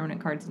 target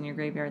permanent cards in your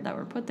graveyard that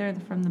were put there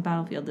from the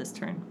battlefield this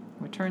turn.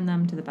 Return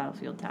them to the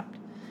battlefield tapped.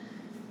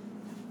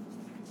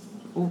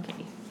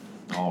 Okay.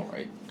 All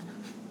right.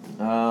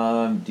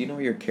 Do you know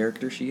where your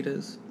character sheet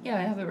is? Yeah,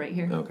 I have it right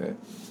here. Okay.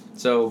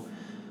 So,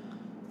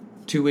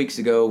 2 weeks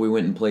ago, we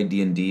went and played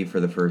D&D for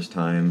the first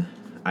time.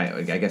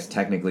 I guess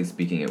technically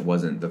speaking, it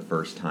wasn't the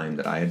first time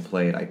that I had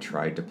played. I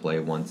tried to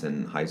play once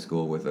in high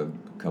school with a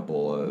couple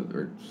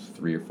or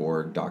 3 or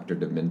 4 Dr.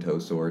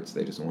 Demento sorts.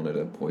 They just wanted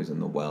to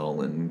poison the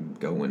well and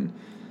go and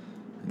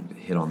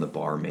hit on the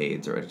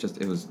barmaids, or it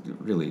was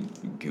really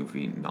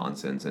goofy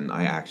nonsense. And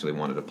I actually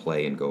wanted to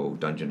play and go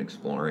dungeon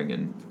exploring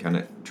and kind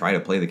of try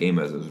to play the game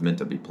as it was meant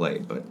to be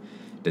played, but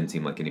it didn't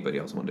seem like anybody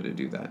else wanted to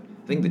do that.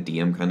 I think the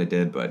DM kind of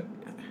did, but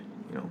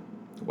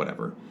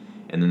whatever.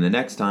 And then the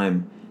next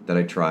time that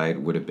I tried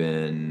would have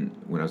been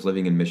when I was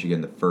living in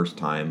Michigan. The first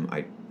time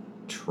I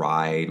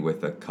tried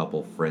with a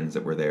couple friends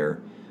that were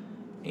there,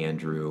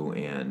 Andrew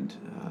and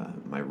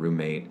my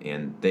roommate,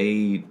 and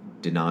they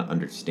did not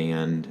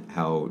understand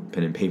how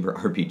pen and paper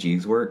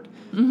RPGs worked.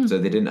 So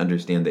they didn't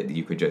understand that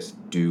you could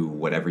just do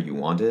whatever you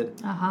wanted.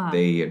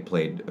 They had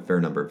played a fair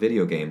number of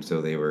video games,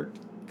 so they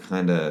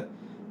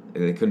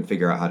couldn't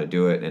figure out how to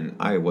do it, and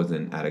I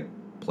wasn't at a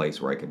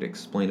place where I could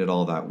explain it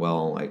all that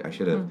well. I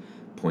should have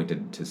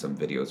pointed to some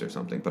videos or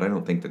something, but I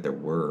don't think that there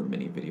were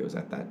many videos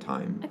at that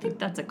time. I think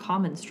that's a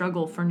common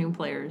struggle for new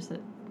players,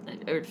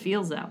 or it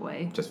feels that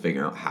way. Just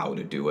figuring out how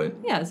to do it.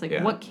 Yeah, it's like,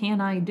 what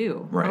can I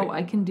do? Right. Oh,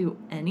 I can do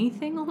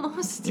anything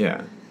almost?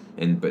 Yeah.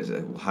 But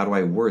how do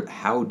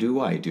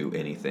I do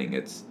anything?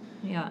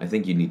 I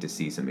think you need to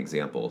see some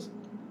examples.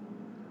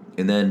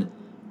 And then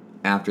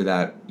after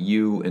that,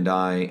 you and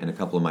I and a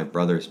couple of my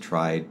brothers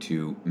tried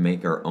to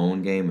make our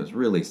own game. It was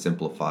really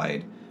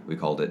simplified. We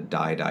called it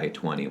Die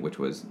 20, which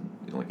was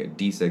like a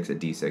D6, a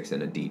D6,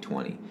 and a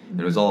D20. And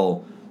it was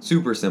all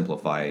super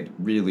simplified,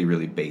 really,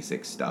 really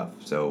basic stuff.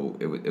 So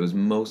it was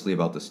mostly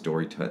about the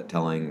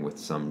storytelling with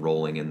some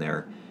rolling in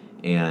there.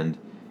 And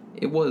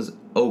it was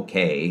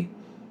okay.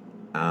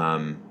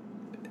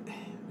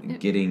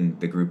 Getting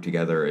the group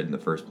together in the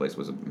first place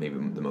was maybe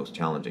the most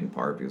challenging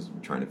part, because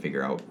trying to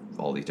figure out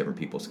all these different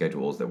people's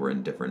schedules that were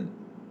in different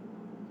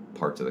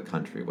parts of the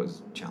country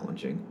was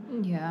challenging.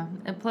 Yeah,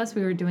 and plus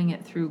we were doing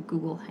it through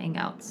Google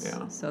Hangouts.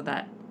 Yeah. So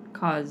that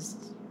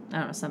caused, I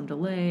don't know, some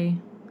delay.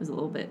 It was a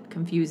little bit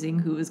confusing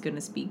who was going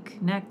to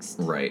speak next.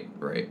 Right.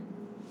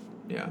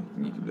 Yeah.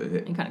 You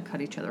kind of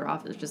cut each other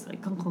off. It was just like...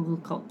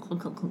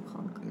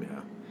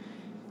 Yeah.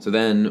 So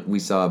then we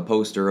saw a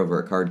poster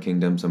over at Card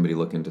Kingdom, somebody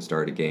looking to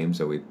start a game,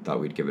 so we thought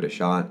we'd give it a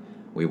shot.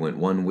 We went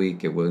 1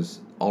 week, it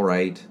was all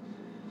right.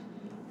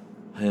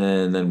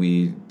 And then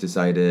we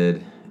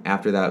decided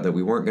after that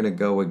we weren't going to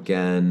go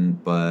again,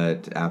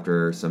 but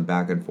after some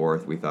back and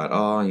forth, we thought,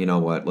 oh, you know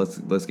what,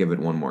 let's give it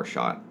one more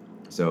shot.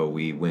 So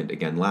we went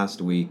again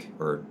last week,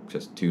 or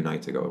just 2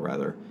 nights ago,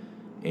 rather,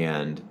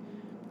 and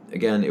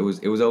again, it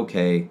was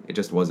okay. It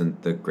just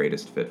wasn't the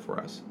greatest fit for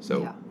us.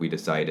 So we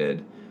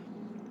decided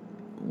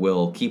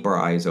we'll keep our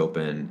eyes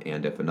open,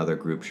 and if another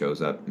group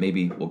shows up,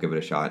 maybe we'll give it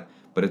a shot.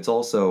 But it's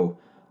also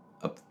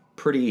a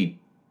pretty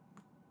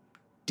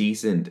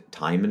decent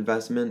time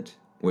investment,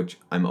 which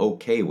I'm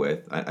okay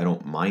with. I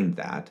don't mind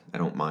that. I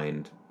don't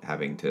mind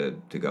having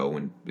to go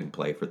and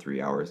play for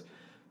 3 hours.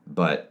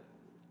 But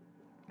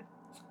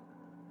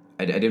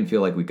I didn't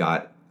feel like we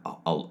got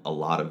a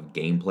lot of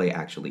gameplay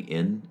actually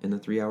in the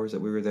 3 hours that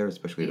we were there,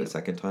 especially the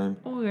second time.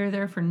 Well, we were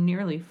there for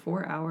nearly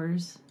 4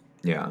 hours.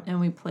 Yeah. And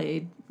we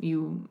played,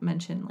 you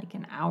mentioned, like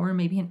an hour,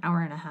 maybe an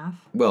hour and a half.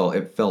 Well,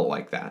 it felt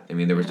like that. I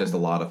mean, there was just a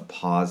lot of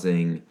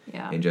pausing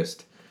and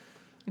just...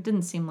 It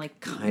didn't seem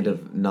like... Kind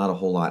of not a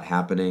whole lot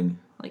happening.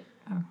 Like...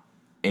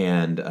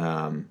 And,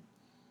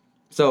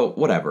 so,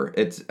 whatever.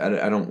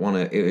 I don't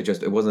want to...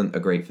 It wasn't a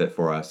great fit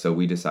for us, so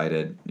we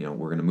decided,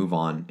 we're going to move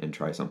on and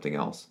try something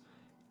else.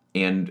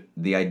 And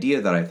the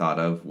idea that I thought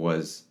of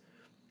was,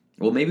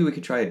 well, maybe we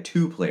could try a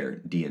 2-player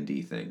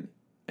D&D thing.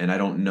 And I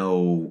don't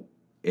know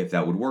if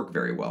that would work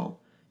very well.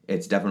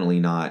 It's definitely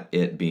not,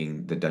 it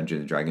being the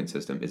Dungeons & Dragons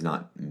system is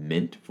not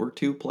meant for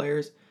 2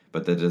 players,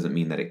 but that doesn't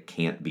mean that it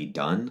can't be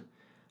done.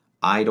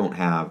 We don't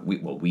have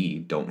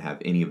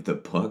any of the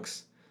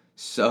books.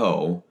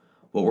 So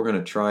what we're going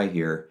to try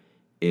here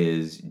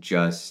is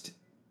just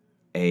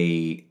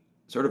a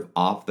sort of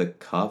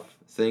off-the-cuff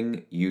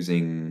thing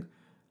using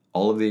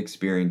all of the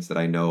experience that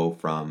I know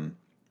from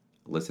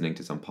listening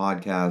to some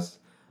podcasts,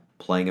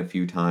 playing a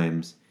few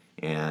times,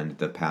 and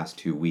the past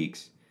 2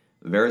 weeks.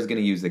 Vera's going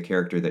to use the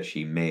character that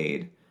she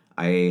made.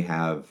 I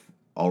have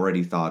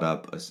already thought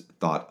up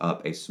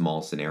a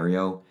small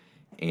scenario,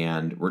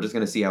 and we're just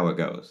going to see how it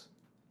goes.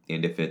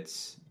 And if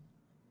it's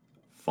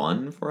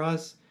fun for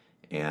us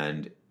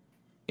and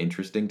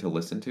interesting to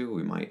listen to,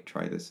 we might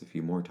try this a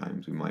few more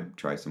times. We might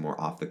try some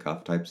more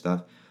off-the-cuff type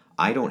stuff.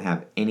 I don't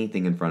have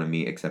anything in front of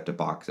me except a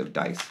box of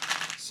dice.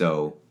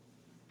 So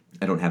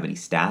I don't have any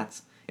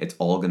stats. It's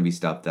all going to be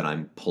stuff that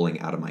I'm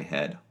pulling out of my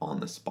head on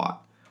the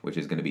spot, which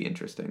is going to be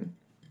interesting.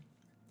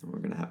 And we're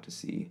going to have to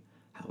see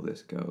how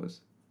this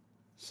goes.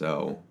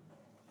 So,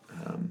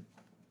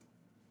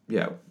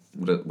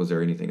 was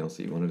there anything else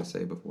that you wanted to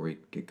say before we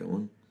get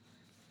going?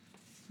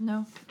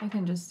 No, I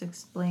can just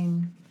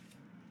explain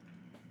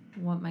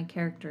what my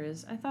character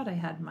is. I thought I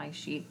had my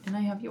sheet, and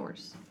I have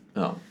yours.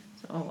 Oh.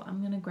 So I'm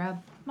going to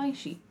grab my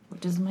sheet,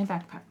 which is in my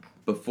backpack.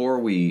 Before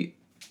we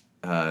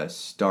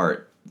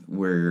start,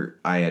 where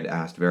I had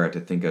asked Vera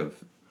to think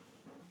of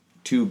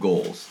 2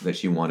 goals that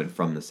she wanted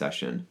from the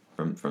session,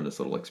 from this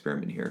little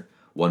experiment here.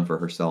 One for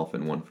herself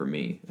and one for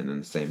me, and then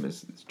the same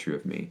is true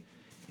of me.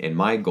 And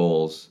my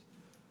goals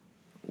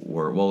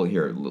were, well,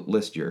 here,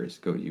 list yours.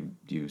 Go,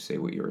 you say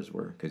what yours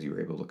were, because you were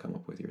able to come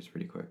up with yours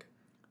pretty quick.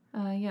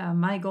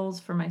 My goals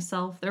for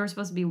myself, there were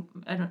supposed to be,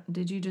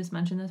 did you just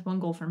mention this? 1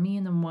 goal for me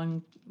and then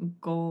 1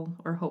 goal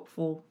or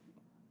hopeful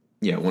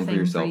one for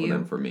yourself and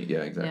then for me.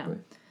 Yeah, exactly.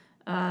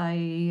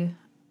 Yeah.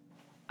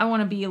 I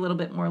want to be a little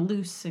bit more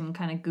loose and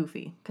kind of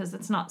goofy, because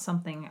it's not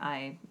something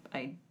I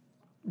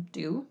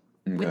do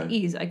with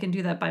ease. I can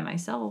do that by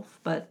myself,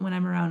 but when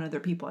I'm around other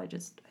people,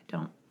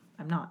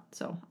 I'm not.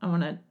 So I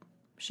want to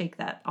shake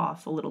that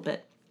off a little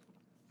bit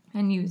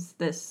and use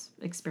this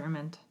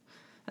experiment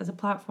as a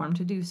platform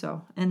to do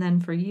so. And then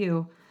for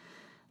you,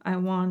 I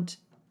want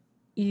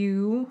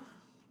you...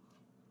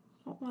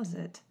 What was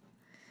it?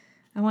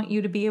 I want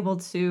you to be able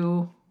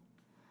to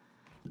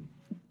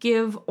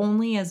give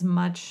only as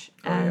much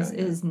as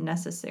is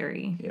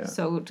necessary. Yeah.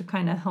 So to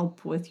kind of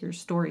help with your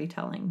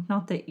storytelling.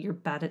 Not that you're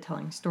bad at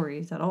telling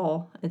stories at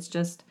all. It's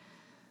just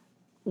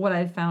what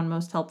I've found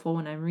most helpful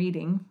when I'm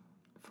reading,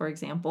 for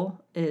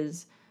example,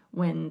 is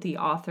when the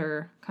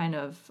author kind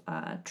of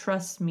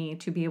trusts me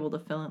to be able to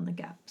fill in the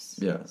gaps.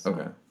 Yeah, so.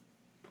 Okay.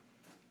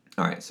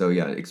 All right, so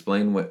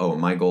explain what... Oh,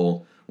 my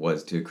goal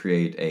was to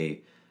create a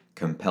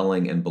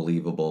compelling and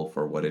believable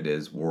for what it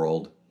is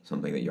world,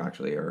 something that you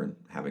actually are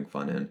having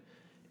fun in.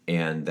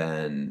 And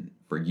then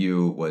for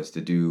you was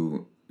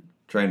to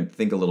try and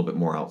think a little bit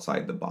more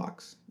outside the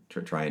box,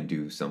 to try and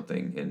do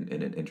something in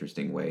an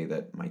interesting way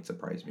that might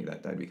surprise me.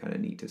 That'd be kind of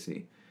neat to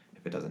see.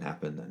 If it doesn't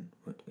happen, then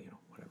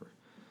whatever.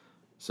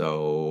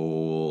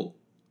 So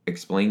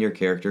explain your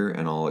character,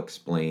 and I'll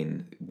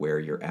explain where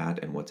you're at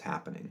and what's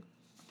happening.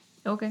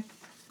 Okay.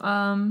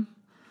 I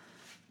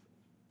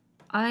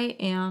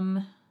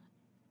am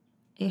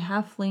a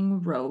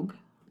halfling rogue.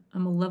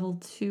 I'm a level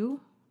 2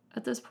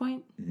 at this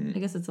point. Mm-hmm. I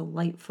guess it's a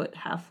Lightfoot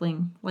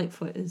halfling.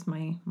 Lightfoot is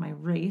my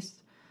race.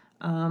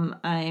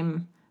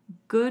 I'm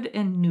good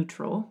and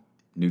neutral.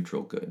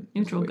 Neutral good.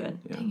 Neutral good.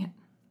 Yeah. Dang it.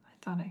 I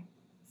thought I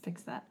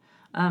fixed that.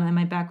 In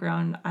my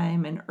background,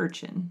 I'm an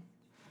urchin.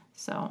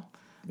 So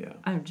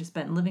I've just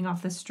been living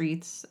off the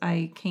streets.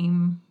 I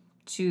came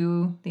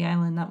to the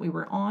island that we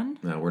were on.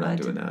 No, we're not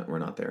doing that. We're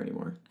not there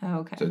anymore. Oh,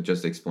 okay. So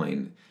just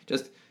explain.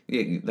 Just,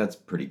 Yeah, that's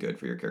pretty good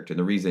for your character. And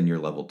the reason you're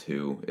level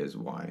 2 is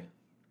why?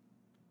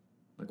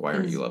 Like, why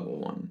aren't you level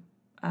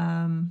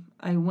 1?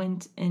 I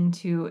went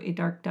into a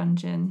dark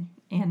dungeon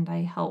and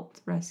I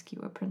helped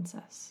rescue a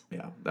princess.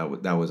 Yeah, that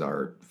was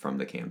our from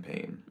the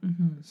campaign.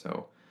 Mm-hmm.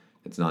 So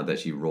it's not that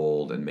she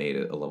rolled and made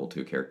it a level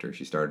 2 character.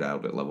 She started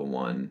out at level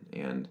 1,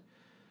 and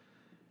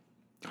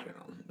I don't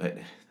know.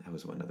 That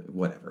was one other...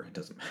 Whatever, it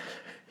doesn't matter.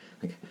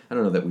 Like, I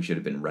don't know that we should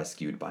have been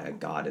rescued by a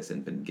goddess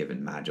and been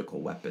given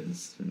magical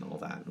weapons and all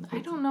that. I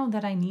don't know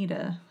that I need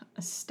a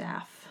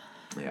staff.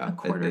 Yeah, a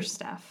quarter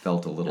staff.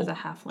 Felt a little... As a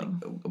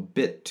halfling. A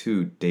bit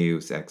too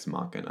Deus Ex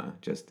Machina.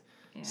 Just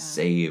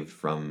saved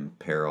from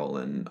peril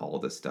and all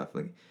this stuff.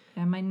 Like,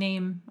 yeah, my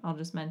name, I'll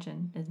just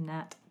mention, is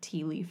Nat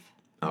Tea Leaf.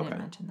 I didn't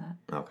mention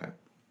that. Okay.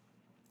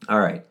 All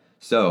right.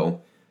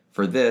 So...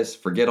 For this,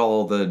 forget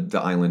all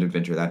the island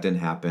adventure. That didn't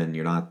happen.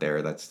 You're not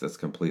there. That's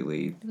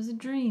completely... It was a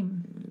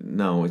dream.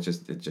 No, it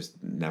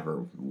just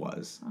never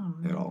was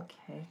at all.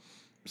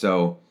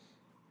 So,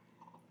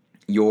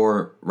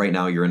 right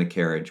now you're in a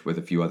carriage with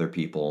a few other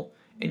people,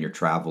 and you're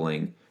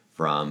traveling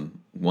from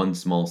one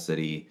small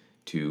city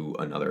to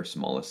another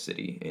smallest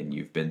city. And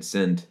you've been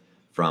sent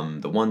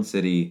from the one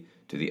city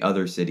to the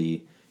other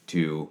city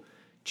to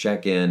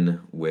check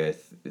in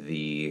with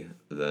the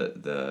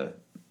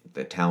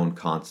town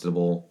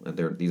constable.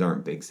 These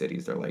aren't big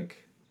cities. They're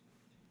like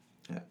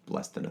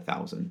less than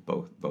 1,000,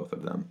 both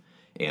of them.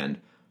 And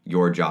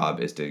your job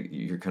is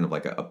you're kind of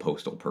like a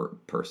postal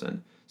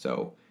person.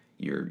 So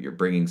you're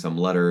bringing some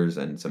letters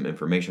and some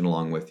information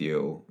along with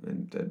you,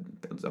 and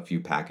there's a few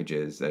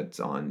packages that's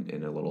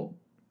in a little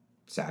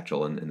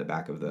satchel in the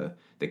back of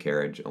the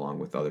carriage, along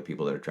with other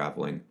people that are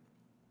traveling.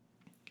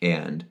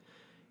 And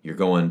you're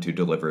going to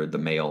deliver the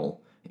mail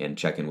and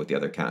check in with the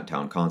other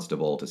town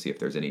constable to see if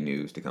there's any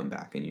news to come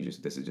back. And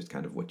this is just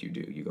kind of what you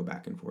do. You go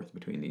back and forth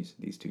between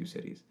these two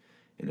cities,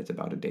 and it's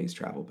about a day's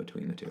travel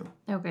between the two.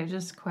 Okay,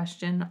 just a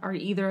question. Are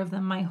either of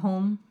them my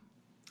home?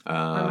 Or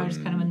am I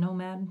just kind of a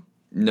nomad?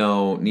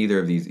 No, neither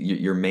of these.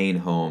 Your main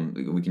home,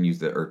 we can use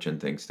the urchin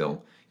thing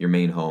still. Your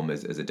main home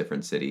is a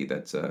different city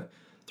that's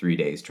 3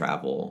 days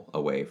travel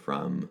away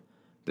from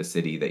the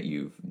city that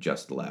you've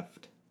just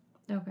left.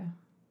 Okay.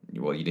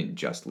 Well, you didn't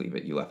just leave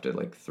it. You left it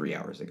like 3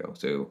 hours ago.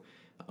 So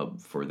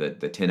for the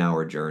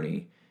 10-hour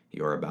journey,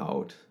 you're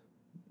about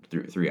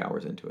 3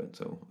 hours into it.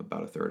 So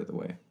about a third of the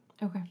way.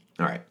 Okay.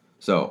 All right.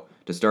 So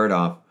to start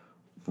off,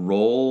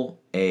 roll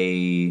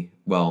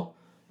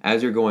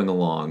as you're going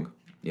along,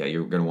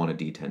 you're going to want a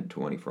D10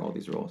 20 for all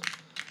these rolls.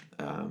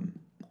 I'm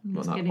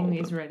just getting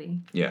these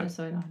ready. Yeah. Just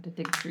so I don't have to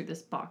dig through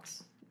this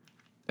box.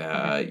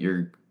 Okay.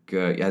 You're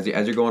good. As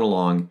you're going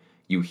along,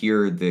 you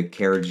hear the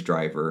carriage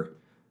driver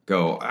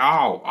go,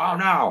 "Oh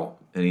no!"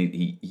 And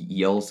he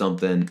yells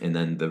something, and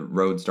then the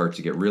road starts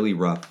to get really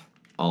rough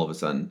all of a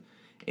sudden.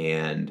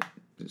 And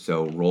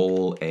so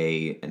roll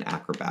an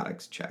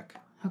acrobatics check.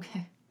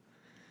 Okay.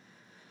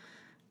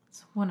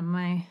 It's one of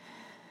my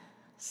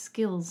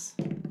skills.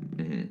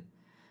 Mm-hmm.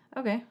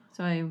 Okay,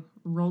 so I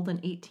rolled an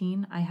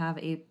 18. I have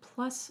a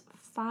plus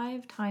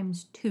 5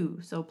 times 2,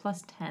 so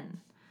plus 10.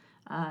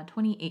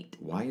 28.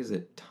 Why is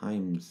it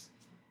times?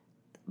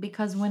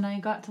 Because when I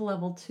got to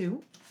level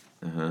 2,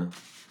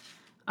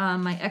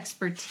 my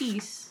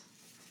expertise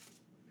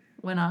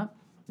went up.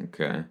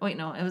 Okay. Wait,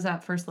 no, it was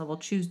at first level.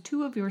 Choose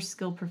 2 of your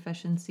skill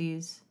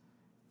proficiencies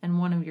and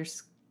one of your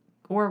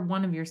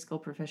skill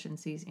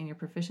proficiencies and your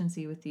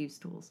proficiency with these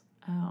tools.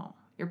 Oh,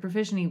 your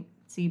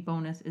proficiency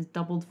bonus is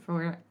doubled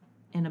for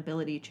an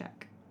ability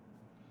check.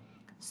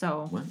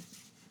 So what?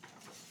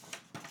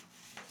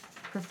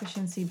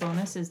 Proficiency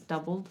bonus is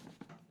doubled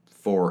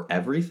for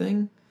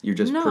everything. You're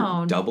just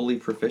doubly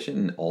proficient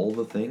in all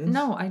the things.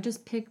 No, I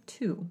just picked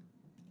 2.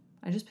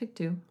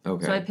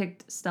 Okay. So I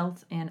picked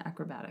stealth and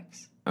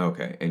acrobatics.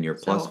 Okay, and you're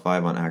plus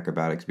 5 on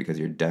acrobatics because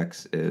your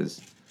dex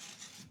is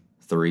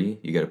 3.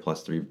 You get a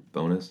plus 3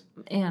 bonus?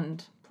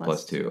 And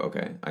plus 2.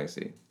 Okay, I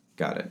see.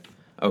 Got it.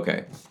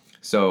 Okay,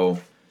 so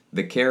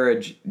the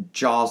carriage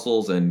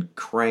jostles and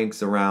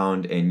cranks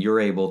around, and you're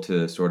able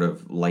to sort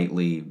of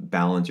lightly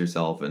balance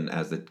yourself, and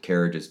as the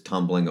carriage is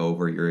tumbling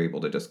over, you're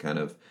able to just kind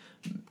of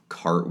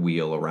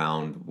cartwheel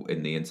around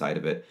in the inside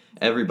of it.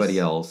 Everybody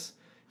else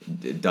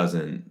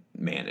doesn't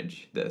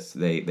manage this.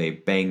 They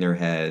bang their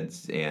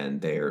heads, and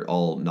they're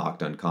all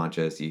knocked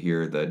unconscious. You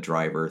hear the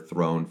driver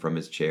thrown from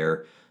his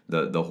chair.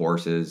 The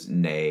horses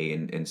neigh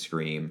and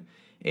scream,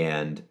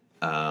 and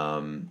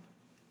so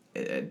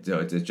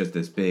it's just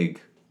this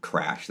big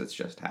crash that's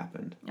just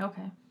happened.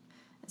 Okay.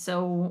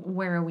 So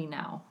where are we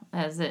now?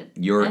 Has it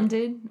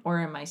ended, or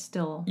am I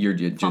still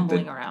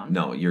fumbling around?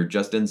 No, you're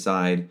just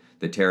inside.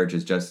 The carriage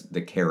has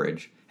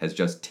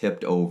just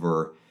tipped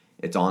over.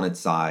 It's on its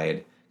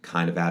side,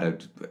 kind of at a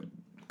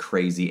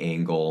crazy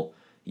angle.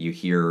 You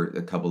hear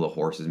a couple of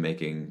horses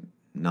making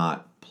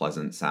not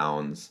pleasant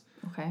sounds.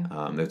 Okay.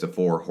 There's a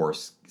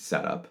 4-horse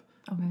setup.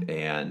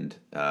 Okay. And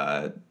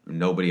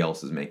nobody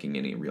else is making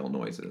any real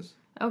noises.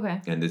 Okay.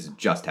 And this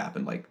just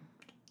happened like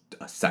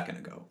a second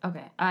ago.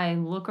 Okay. I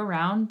look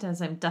around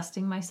as I'm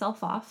dusting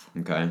myself off.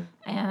 Okay.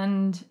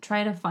 And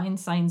try to find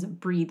signs of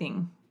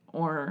breathing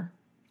or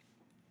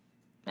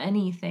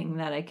anything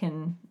that I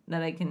can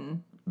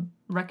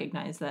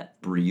recognize that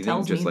breathing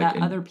tells just me like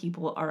that other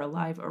people are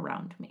alive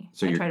around me.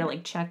 So I try to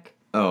like check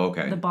Oh,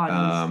 okay. the bodies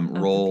of the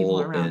roll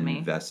people around me.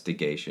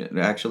 investigation.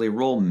 Actually,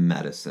 roll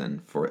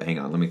medicine for. Hang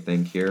on, let me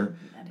think here.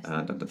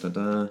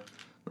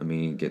 Let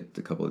me get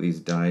a couple of these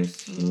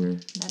dice here.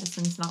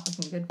 Medicine's not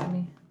looking good for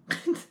me.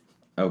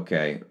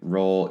 Okay,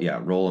 roll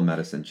a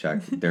medicine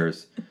check.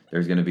 There's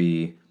gonna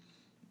be.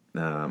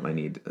 I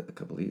need a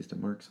couple of these to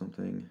mark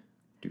something.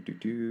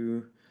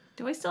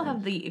 Do I still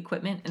have the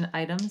equipment and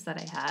items that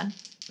I had?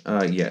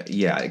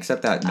 Yeah.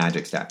 Except that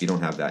magic staff. You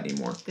don't have that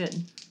anymore.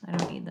 Good. I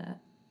don't need that.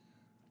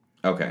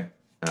 Okay.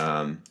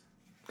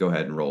 Go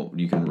ahead and roll.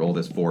 You can roll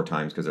this 4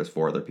 times because there's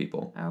 4 other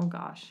people. Oh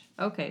gosh.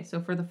 Okay, so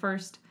for the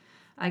first,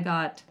 I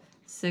got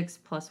 6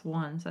 plus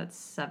 1, so that's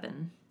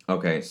 7.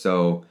 Okay,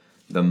 so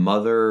the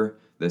mother,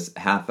 this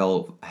half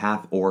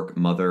orc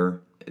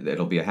mother,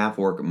 it'll be a half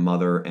orc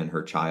mother and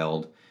her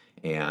child,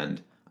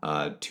 and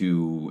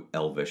 2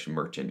 elvish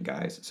merchant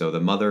guys. So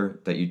the mother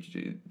that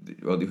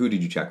who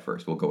did you check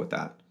first? We'll go with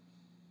that.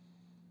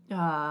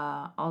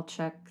 I'll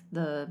check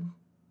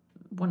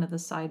one of the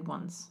side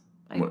ones.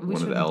 We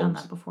should have done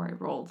that before I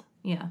rolled.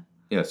 Yeah.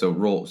 Yeah. So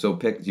roll. So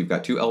pick. You've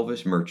got 2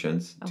 elvish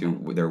merchants. Okay.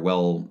 They're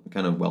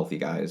kind of wealthy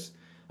guys.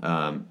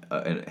 A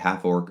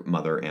half orc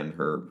mother and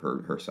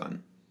her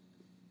son.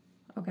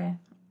 Okay.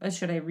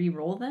 Should I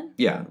re-roll then?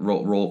 Yeah.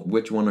 Roll.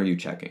 Which one are you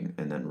checking,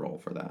 and then roll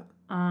for that.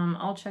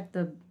 I'll check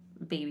the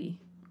baby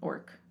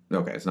orc.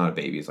 Okay, it's not a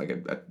baby. It's like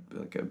a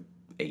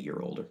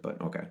 8-year-old. But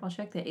okay. I'll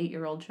check the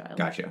 8-year-old child.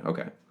 Gotcha.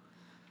 Okay.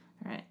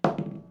 All right.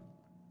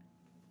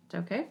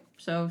 Okay.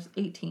 So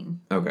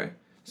 18. Okay.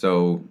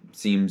 So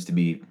seems to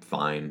be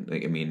fine.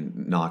 Like, I mean,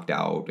 knocked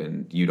out,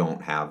 and you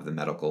don't have the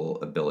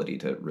medical ability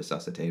to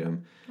resuscitate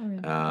him.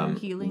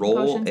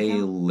 Roll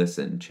a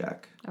listen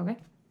check. Okay.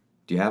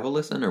 Do you have a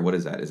listen, or what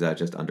is that? Is that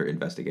just under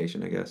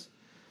investigation, I guess?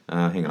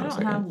 Hang on a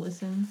second. I don't have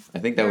listen. I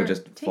think that would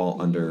just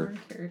fall under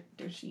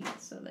character sheet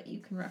so that you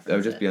can reference. That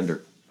would just be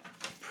under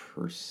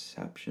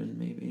perception,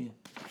 maybe.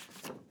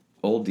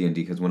 Old D&D,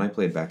 because when I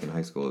played back in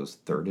high school, it was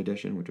 3rd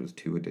edition, which was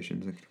 2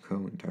 editions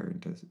ago,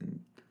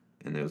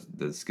 and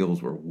the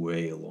skills were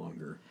way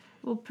longer.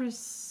 Well,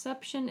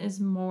 perception is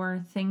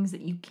more things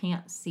that you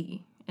can't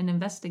see, and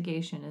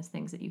investigation is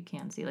things that you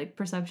can see. Like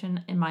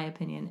perception, in my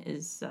opinion,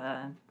 is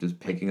just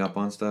picking up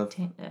on stuff.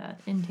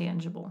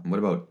 Intangible. What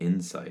about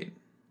insight?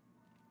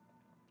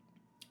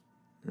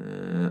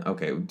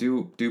 Okay,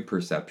 do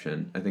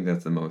perception. I think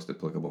that's the most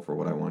applicable for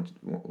what I want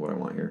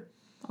here.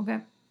 Okay.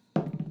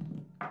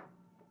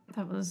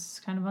 That was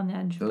kind of on the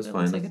edge. That was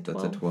fine.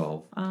 That's a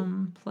 12.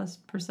 Plus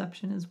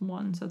perception is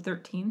 1, so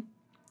 13.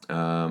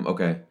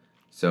 Okay.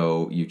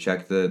 So you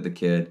check the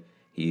kid.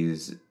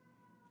 He's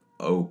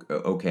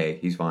okay.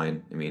 He's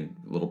fine. I mean,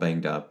 a little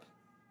banged up.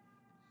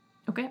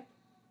 Okay.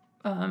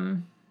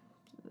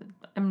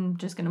 I'm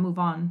just gonna move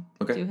on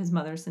to his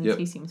mother since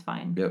he seems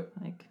fine. Yep.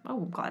 Like,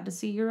 oh, glad to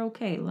see you're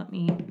okay. Let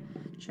me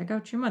check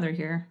out your mother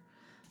here.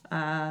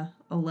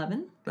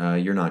 11.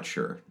 You're not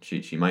sure.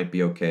 She might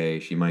be okay.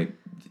 She might.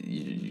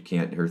 You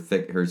can't.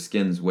 Her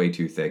skin's way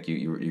too thick.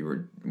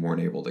 You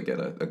weren't able to get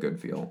a good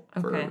feel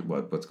for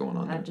what's going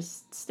on there.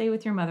 Just stay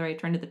with your mother. I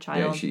turned to the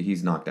child. Yeah,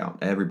 he's knocked out.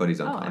 Everybody's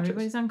unconscious. Oh,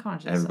 everybody's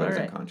unconscious. Everybody's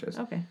unconscious.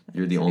 Okay.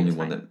 You're the only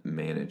one that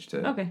managed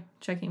to. Okay,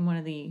 checking one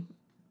of the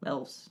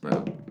elves.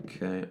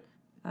 Okay.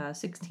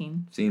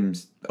 16.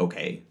 Seems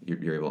okay.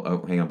 You're able.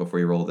 Oh, hang on. Before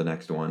you roll the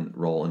next one,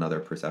 roll another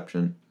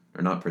perception.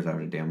 Or not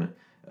perception, damn it.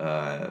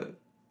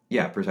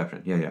 Yeah,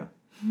 perception. Yeah.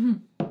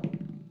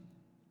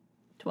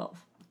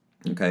 12.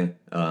 Okay.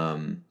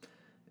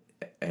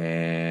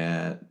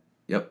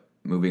 Yep.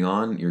 Moving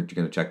on. You're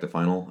going to check the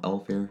final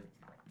elf here.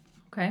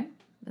 Okay.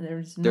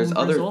 There's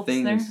other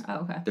things. There?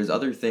 Oh, okay. There's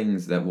other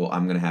things that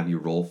I'm going to have you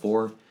roll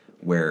for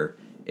where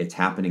it's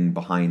happening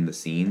behind the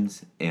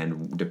scenes,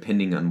 and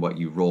depending on what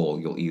you roll,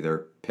 you'll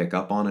either pick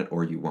up on it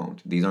or you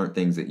won't. These aren't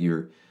things that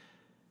you're...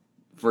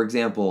 For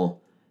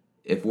example,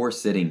 if we're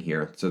sitting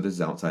here... So this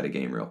is outside a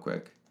game real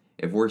quick.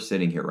 If we're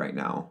sitting here right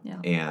now,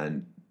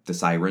 and the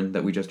siren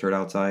that we just heard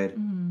outside,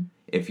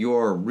 if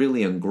you're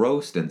really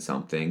engrossed in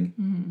something,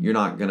 you're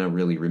not going to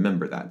really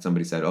remember that.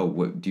 Somebody said,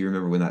 oh, do you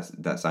remember when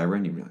that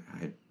siren? You'd be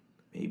like,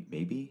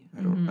 maybe?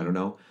 I don't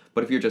know.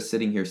 But if you're just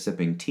sitting here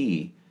sipping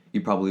tea,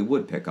 you probably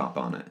would pick up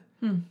on it.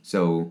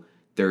 So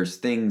there's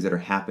things that are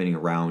happening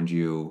around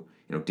you.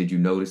 You know, did you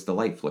notice the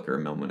light flicker a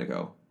moment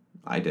ago?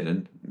 I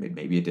didn't.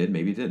 Maybe it did.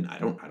 Maybe it didn't. I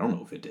don't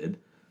know if it did.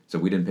 So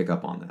we didn't pick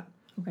up on that.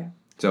 Okay.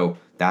 So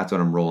that's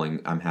what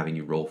I'm having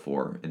you roll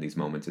for in these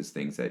moments, is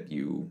things that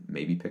you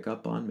maybe pick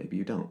up on, maybe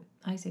you don't.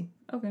 I see.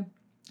 Okay.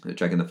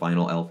 Checking the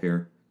final elf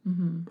here.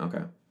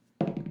 Okay.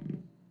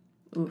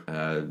 Ooh.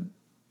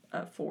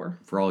 4.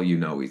 For all you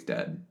know, he's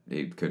dead.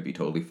 He could be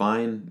totally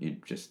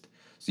fine.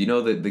 So you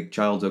know that the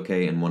child's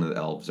okay and one of the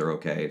elves are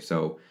okay.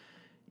 So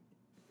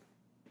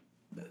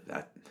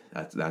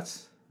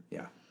that's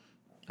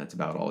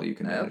about all you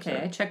can manage.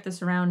 Okay, I checked the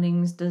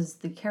surroundings. Does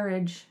the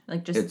carriage,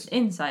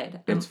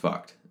 inside? It's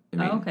fucked.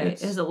 Okay.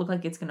 Does it look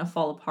like it's going to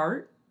fall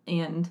apart?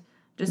 And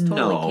just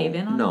totally cave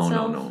in on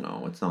itself?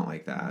 No. It's not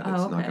like that. Oh,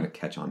 It's okay. not going to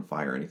catch on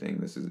fire or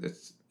anything. Okay.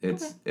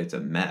 It's a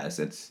mess.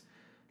 It's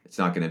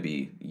not going to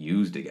be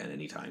used again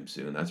anytime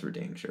soon. That's for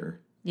dang sure.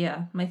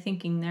 Yeah, my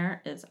thinking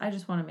there is I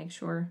just want to make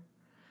sure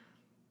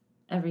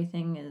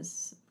everything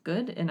is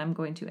good, and I'm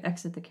going to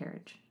exit the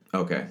carriage.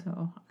 Okay.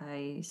 So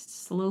I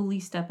slowly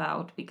step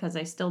out because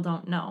I still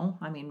don't know.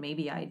 I mean,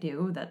 maybe I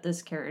do, that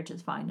this carriage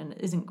is fine and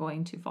it isn't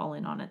going to fall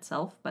in on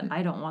itself, but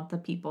I don't want the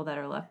people that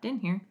are left in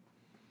here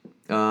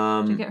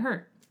to get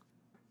hurt.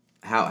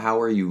 How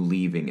are you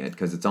leaving it?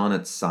 Because it's on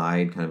its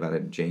side, kind of at a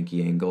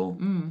janky angle.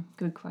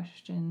 Good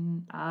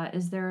question.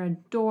 Is there a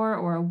door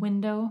or a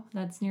window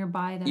that's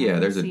nearby that I can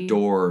There's see? a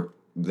door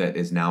that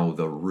is now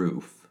the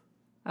roof.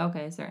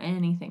 Okay, is there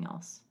anything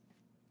else?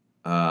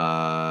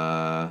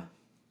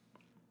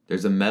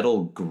 There's a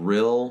metal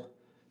grill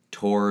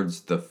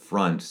towards the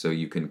front so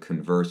you can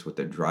converse with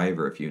the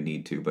driver if you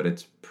need to, but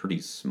it's pretty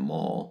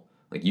small.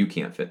 Like, you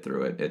can't fit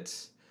through it.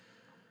 It's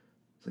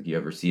like you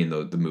ever see in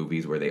the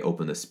movies where they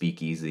open the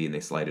speakeasy and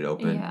they slide it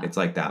open. Yeah. It's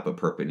like that, but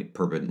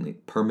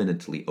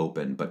permanently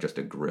open, but just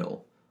a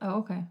grill. Oh,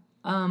 okay.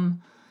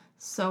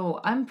 So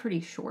I'm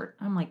pretty short.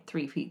 I'm like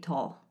 3 feet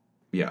tall.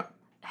 Yeah.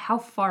 How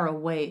far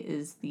away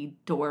is the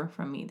door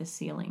from me, the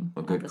ceiling?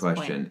 Well, good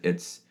question. Point?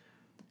 It's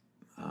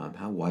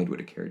how wide would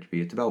a carriage be?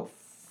 It's about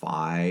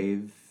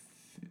 5,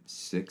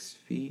 6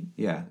 feet.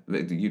 Yeah,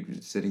 you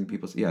sitting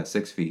people. Yeah,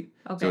 6 feet.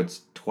 Okay. So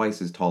it's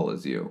twice as tall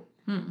as you.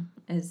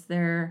 Is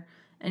there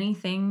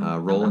anything?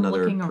 Roll I'm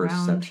another looking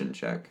perception around.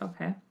 check.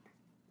 Okay.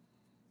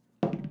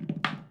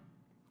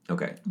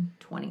 Okay.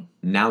 20.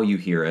 Now you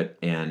hear it,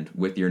 and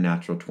with your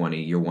natural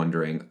 20, you're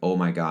wondering, oh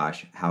my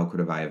gosh, how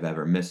could I have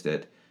ever missed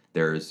it?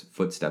 There's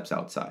footsteps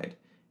outside,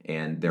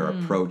 and they're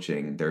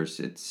approaching.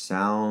 It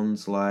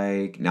sounds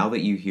like, now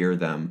that you hear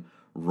them,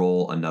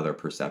 roll another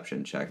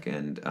perception check,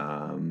 and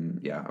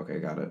okay,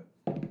 got it.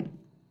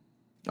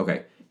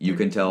 Okay, you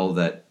can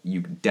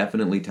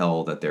definitely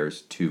tell that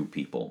there's 2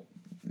 people.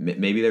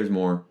 Maybe there's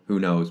more, who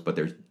knows, but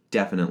there's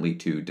definitely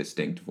 2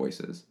 distinct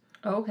voices.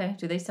 Oh, okay.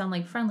 Do they sound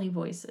like friendly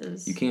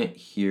voices? You can't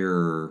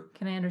hear...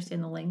 Can I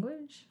understand the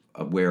language?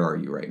 Where are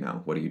you right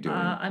now? What are you doing?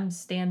 I'm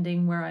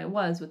standing where I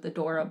was with the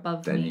door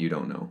above me. Then you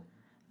don't know.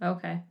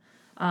 Okay.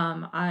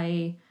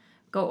 I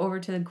go over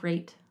to the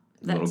grate.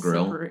 Little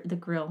grill? The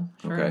grill,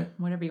 sure. Okay.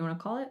 Whatever you want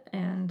to call it.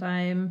 And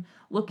I'm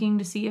looking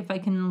to see if I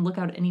can look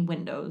out any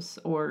windows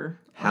or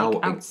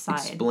outside.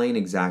 Explain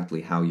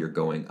exactly how you're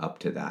going up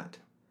to that.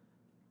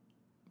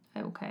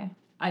 Okay.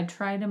 I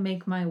try to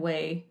make my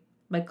way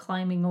by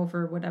climbing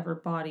over whatever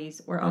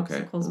bodies or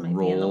obstacles might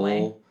be in the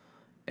way.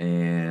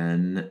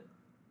 And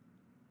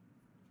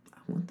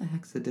what the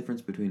heck's the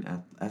difference between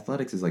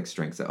athletics is like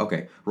strength.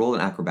 Okay, roll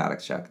an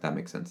acrobatics check. That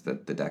makes sense. The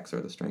dex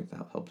or the strength.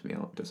 That helps me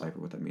out decipher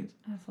what that means.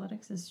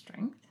 Athletics is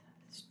strength?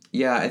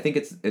 Yeah, I think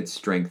it's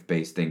strength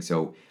based thing.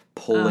 So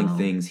pulling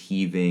things,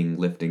 heaving,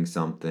 lifting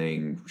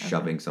something,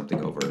 shoving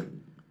something over.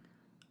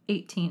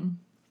 18.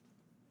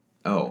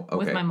 Oh, okay.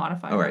 With my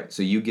modifier. All right,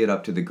 so you get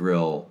up to the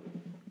grill.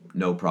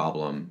 No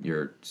problem.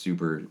 You're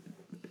super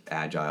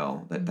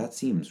agile. That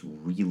seems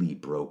really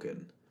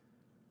broken.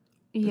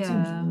 That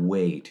seems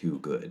way too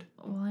good.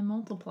 Well, I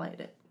multiplied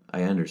it.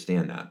 I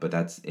understand that, but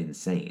that's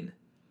insane.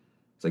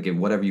 It's like, if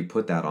whatever you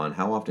put that on,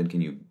 how often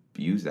can you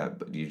use that?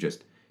 But you're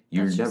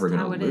never going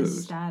to lose. How it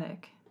is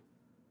static.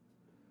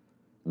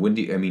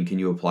 Can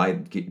you apply,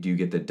 do you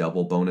get the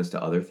double bonus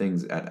to other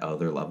things at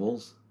other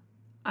levels?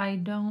 I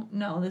don't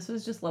know. This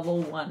was just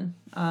level 1.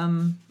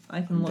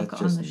 I can look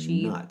That's on just the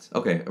sheet. Nuts.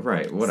 Okay,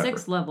 right, whatever.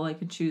 6th level, I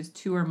could choose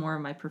 2 or more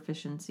of my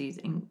proficiencies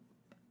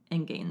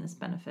and gain this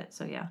benefit.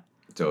 So yeah.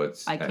 So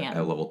it's at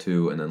level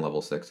 2 and then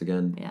level 6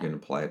 again. Yeah. You can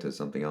apply it to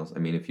something else. I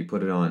mean, if you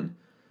put it on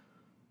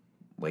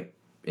like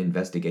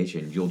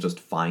investigation, you'll just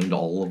find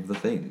all of the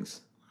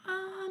things.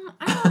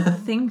 I don't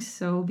think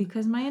so,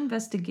 because my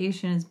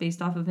investigation is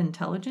based off of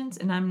intelligence,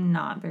 and I'm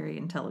not very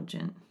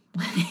intelligent.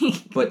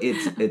 But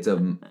it's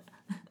a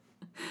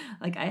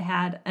like, I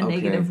had a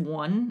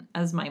 -1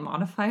 as my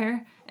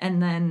modifier,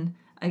 and then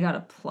I got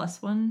a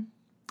 +1.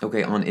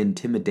 Okay, on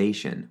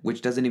intimidation,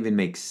 which doesn't even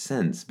make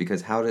sense,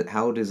 because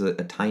how does a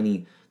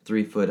tiny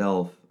 3-foot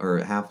elf or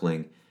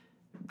halfling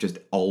just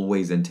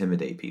always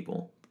intimidate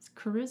people? It's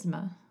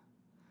charisma.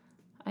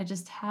 I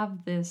just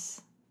have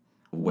this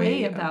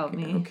way about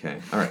me. Okay,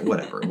 all right,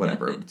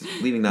 whatever.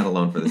 Just leaving that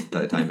alone for this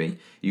time being.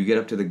 You get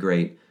up to the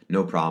grate,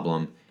 no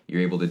problem.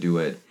 You're able to do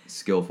it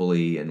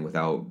skillfully and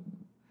without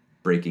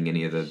breaking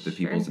any of the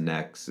people's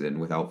necks and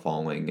without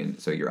falling, and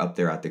so you're up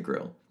there at the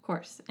grill. Of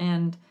course,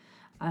 and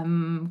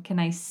can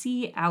I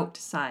see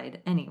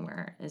outside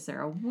anywhere? Is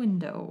there a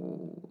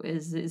window?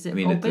 Is it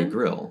open? It's a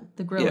grill.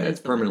 The grill it's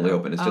permanently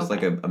open. It's just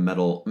like a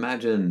metal.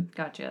 Imagine.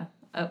 Gotcha.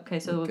 Okay,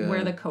 so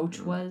where the coach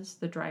was,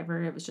 the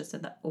driver, it was just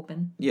at the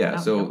open. Yeah,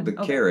 so the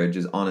carriage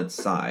is on its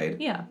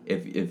side. Yeah.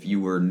 If you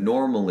were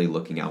normally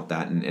looking out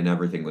that and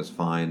everything was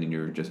fine and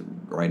you were just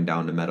riding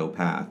down the meadow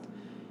path,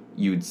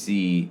 you'd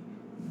see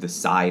the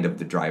side of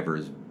the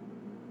driver's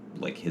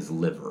like his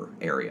liver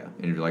area,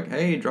 and you're like,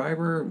 "Hey,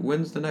 driver,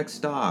 when's the next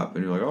stop?"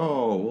 And you're like,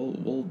 "Oh,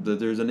 well,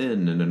 there's an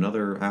inn in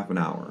another half an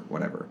hour,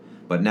 whatever."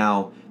 But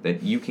now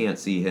that you can't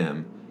see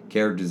him,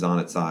 carriage is on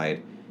its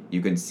side.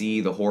 You can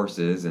see the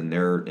horses, and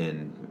they're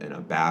in a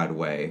bad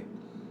way,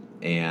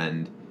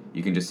 and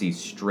you can just see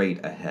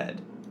straight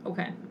ahead.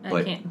 Okay.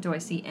 But, Do I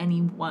see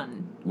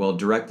anyone? Well,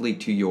 directly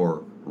to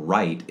your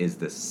right is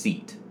the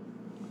seat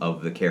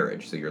of the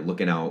carriage. So you're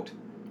looking out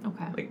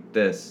like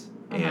this,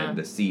 and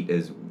the seat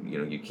is,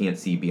 you can't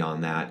see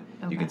beyond that.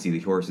 Okay. You can see the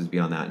horses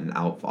beyond that, and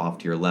off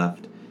to your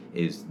left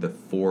is the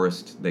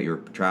forest that you're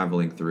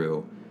traveling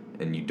through,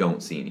 and you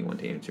don't see anyone,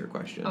 to answer your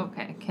question.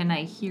 Okay. Can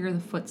I hear the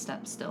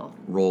footsteps still?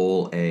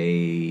 Roll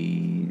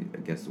I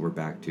guess we're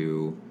back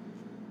to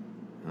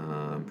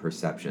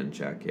perception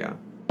check, yeah.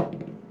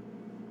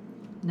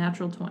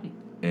 Natural 20.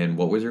 And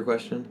what was your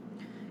question?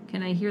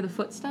 Can I hear the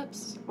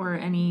footsteps or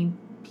any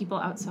people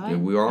outside? Yeah,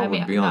 we are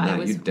beyond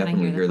that. You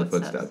definitely hear the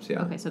footsteps,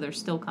 yeah. Okay, so they're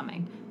still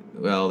coming.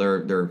 Well,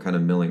 they're kind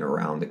of milling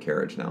around the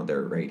carriage now.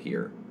 They're right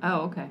here.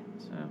 Oh, okay.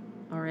 So,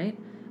 all right.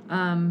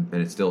 And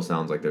it still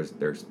sounds like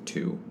there's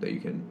two that you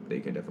can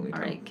definitely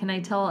tell. All right. Can I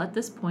tell at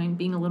this point,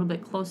 being a little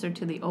bit closer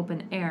to the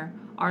open air,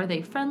 are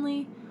they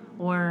friendly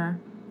or?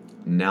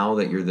 Now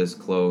that you're this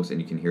close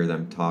and you can hear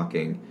them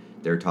talking,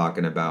 they're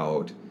talking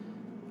about,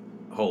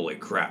 "Holy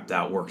crap,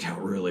 that worked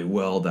out really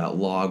well. That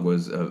log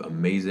was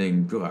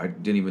amazing. I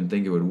didn't even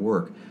think it would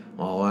work.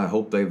 Oh, I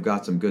hope they've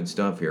got some good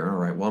stuff here. All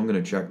right, well, I'm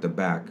going to check the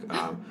back.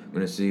 I'm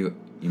going to see."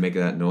 You make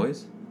that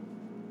noise?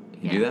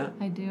 You do that?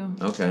 I do.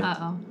 Okay.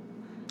 Uh-oh.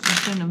 I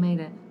shouldn't have made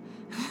it.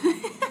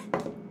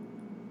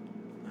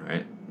 All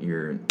right.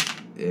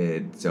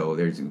 So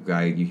there's a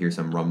guy, you hear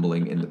some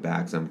rumbling in the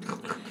back,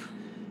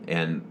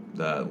 and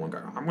the one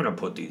guy, "I'm going to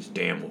put these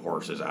damn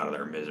horses out of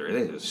their misery.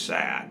 This is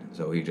sad."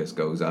 So he just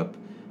goes up,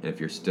 and if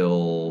you're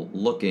still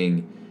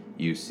looking,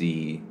 you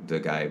see the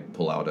guy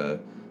pull out a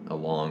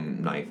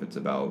long knife. It's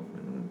about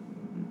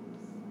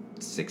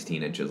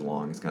 16 inches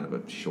long. It's kind of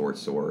a short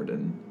sword,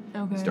 and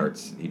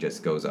he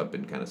just goes up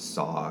and kind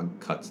of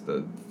cuts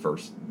the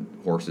first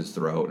horse's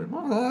throat,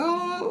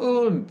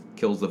 and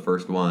kills the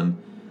first one,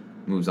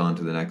 moves on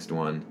to the next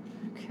one.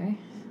 Okay.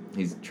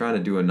 He's trying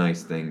to do a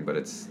nice thing, but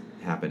it's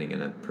happening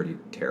in a pretty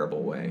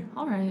terrible way.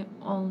 All right.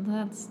 Well,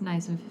 that's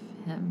nice of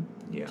him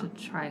to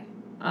try.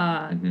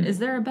 Is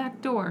there a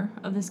back door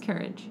of this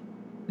carriage?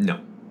 No.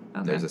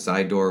 Okay. There's a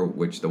side door,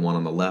 which the one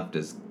on the left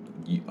is,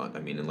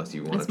 unless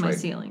you want to try my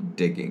ceiling.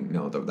 Digging.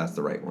 No, that's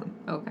the right one.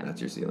 Okay. That's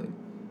your ceiling.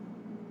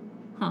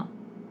 Huh.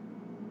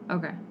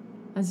 Okay.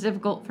 It's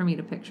difficult for me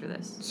to picture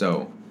this.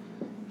 So,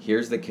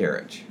 here's the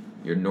carriage.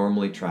 You're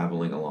normally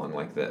traveling along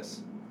like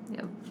this.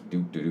 Yep.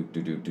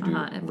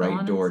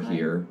 Right door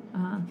here.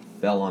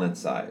 Fell on its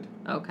side.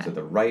 Okay. So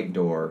the right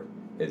door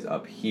is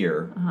up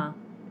here.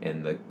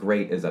 And the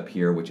grate is up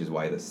here, which is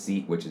why the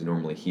seat, which is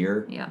normally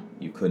here,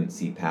 you couldn't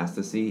see past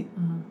the seat.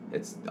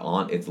 It's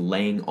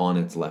laying on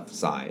its left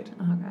side.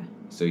 Okay.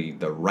 So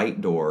the right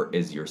door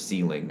is your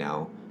ceiling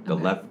now. The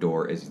left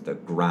door is the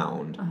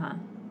ground.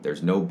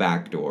 There's no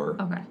back door.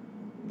 Okay.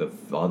 The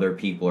other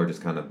people are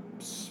just kind of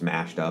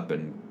smashed up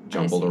and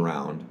jumbled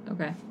around.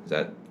 Okay.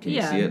 Can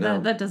you see it now?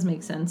 That does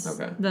make sense.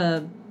 Okay.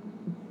 The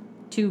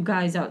two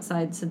guys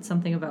outside said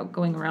something about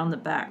going around the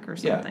back or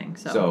something.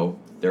 Yeah. So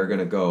they're going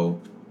to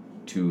go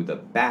to the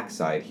back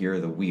side. Here are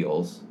the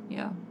wheels.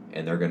 Yeah.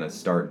 And they're going to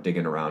start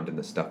digging around in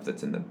the stuff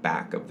that's in the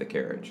back of the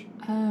carriage.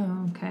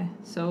 Oh, okay.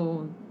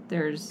 So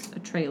there's a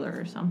trailer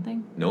or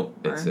something? Nope.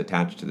 It's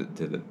attached to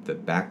the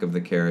back of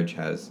the carriage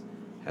has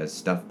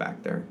stuff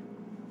back there.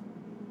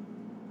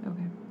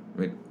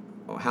 Okay.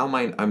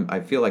 I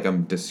feel like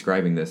I'm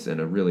describing this in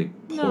a really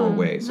poor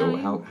way. So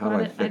how do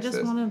I fix this? I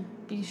just want to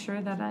be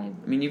sure that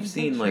you've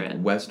seen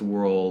like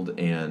Westworld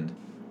and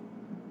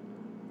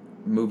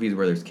movies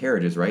where there's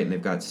carriages, right? And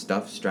they've got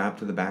stuff strapped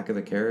to the back of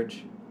the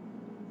carriage.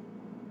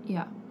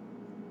 Yeah.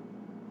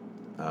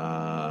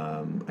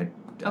 I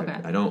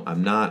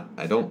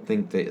don't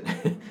think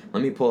that.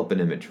 Let me pull up an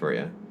image for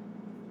you.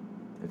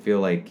 I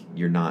feel like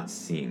you're not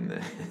seeing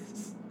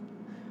this.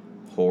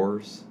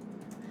 Horse.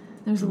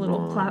 There's a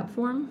little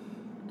platform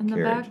in the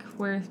carriage. back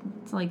where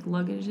it's like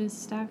luggage is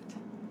stacked.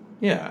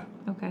 Yeah.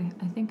 Okay,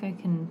 I think I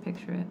can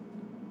picture it.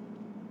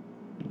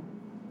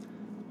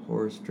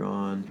 Horse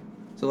drawn.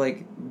 So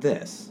like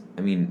this.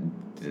 A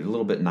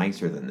little bit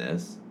nicer than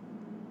this.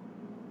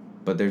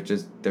 But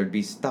there'd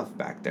be stuff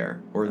back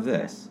there. Or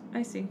this.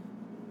 I see.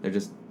 They're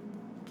just,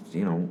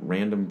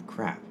 random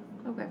crap.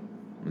 Okay.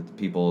 It's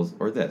people's,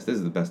 or this. This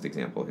is the best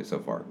example here so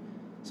far.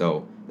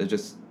 So there's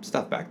just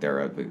stuff back there.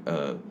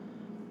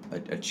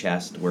 A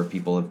chest where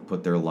people have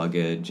put their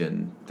luggage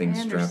and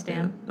things strapped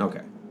in.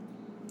 Okay.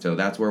 So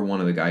that's where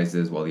one of the guys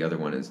is, while the other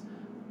one is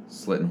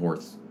slitting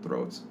horse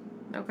throats.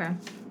 Okay.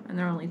 And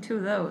there are only 2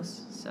 of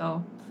those,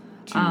 so...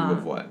 2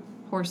 of what?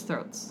 Horse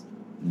throats.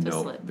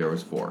 No, there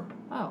was 4.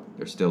 Oh.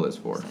 There still is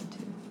 4. Said 2.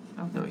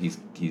 Okay. No,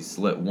 he's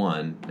slit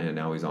one, and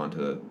now he's on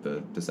to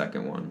the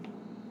second one.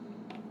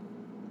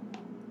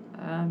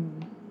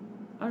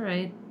 All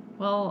right.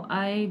 Well,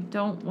 I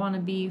don't want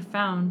to be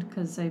found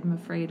because I'm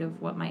afraid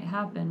of what might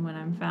happen when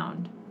I'm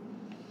found.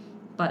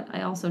 But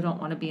I also don't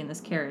want to be in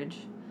this carriage.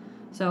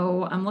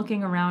 So I'm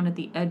looking around at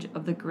the edge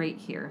of the grate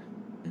here.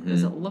 Mm-hmm.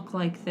 Does it look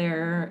like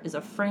there is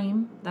a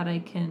frame that I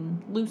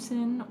can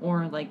loosen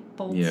or like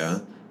bolts?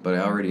 Yeah, but I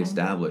already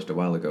established a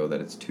while ago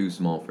that it's too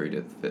small for you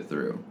to fit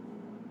through.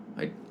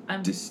 I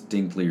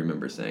distinctly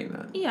remember saying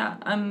that. Yeah,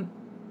 I'm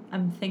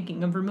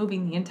thinking of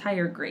removing the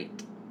entire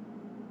grate.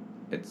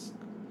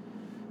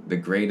 The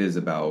grate is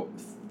about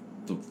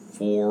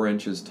 4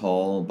 inches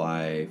tall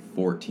by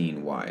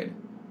 14 wide.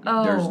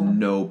 Oh. There's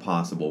no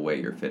possible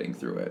way you're fitting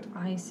through it.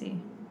 I see.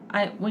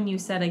 When you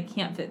said I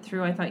can't fit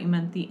through, I thought you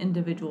meant the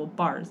individual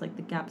bars, like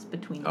the gaps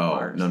between the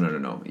bars.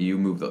 No. You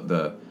move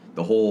the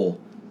whole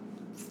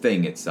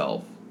thing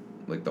itself,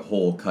 like the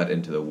hole cut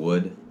into the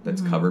wood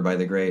that's covered by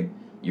the grate.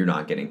 You're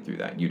not getting through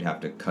that. You'd have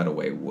to cut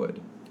away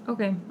wood.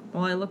 Okay.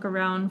 Well, I look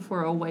around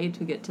for a way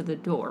to get to the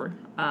door.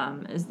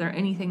 Is there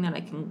anything that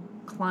I can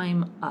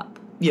climb up?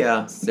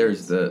 Yeah,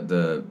 there's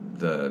the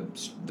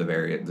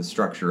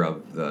structure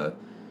of the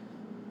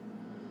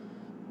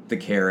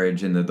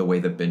carriage and the way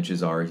the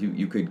benches are.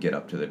 You could get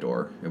up to the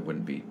door. It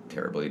wouldn't be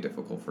terribly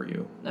difficult for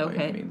you. Okay.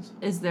 By any means.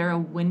 Is there a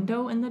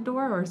window in the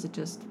door, or is it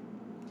just?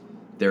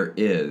 There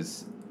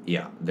is.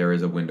 Yeah, there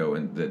is a window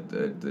in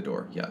the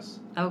door. Yes.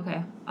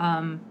 Okay.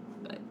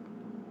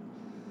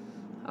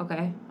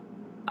 Okay.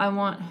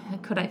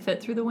 Could I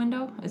fit through the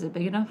window? Is it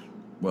big enough?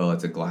 Well,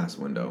 it's a glass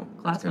window.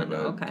 Glass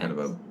window, okay. Kind of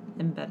a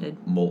embedded.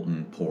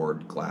 Molten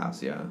poured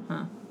glass, yeah.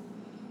 Huh.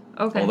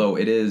 Okay. Although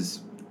it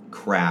is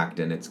cracked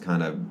and it's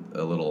kind of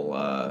a little,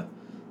 let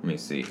me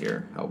see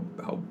here how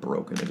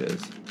broken it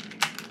is.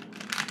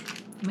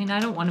 I mean, I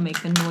don't want to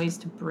make the noise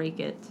to break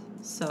it,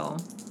 so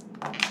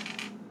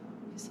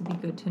this would be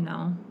good to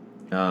know.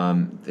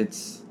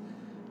 It's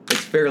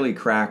fairly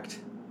cracked.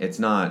 It's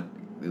not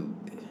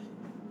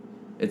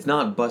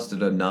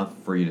busted enough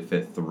for you to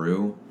fit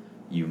through.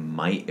 You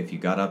might, if you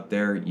got up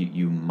there,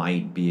 you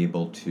might be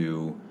able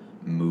to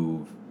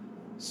move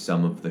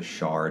some of the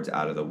shards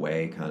out of the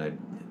way. Kind of,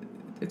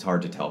 it's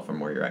hard to tell from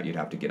where you're at. You'd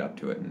have to get up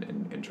to it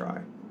and try.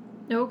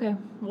 Okay.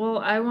 Well,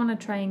 I want to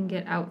try and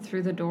get out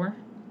through the door.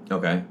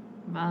 Okay.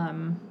 I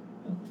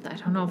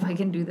don't know if I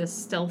can do this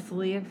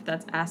stealthily, if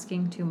that's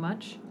asking too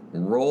much.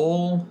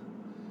 Roll,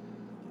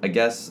 I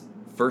guess,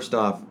 first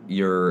off,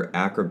 your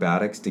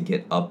acrobatics to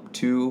get up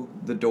to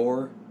the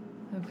door.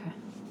 Okay.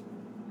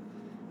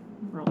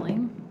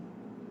 Rolling.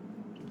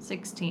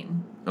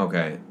 16.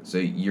 Okay, so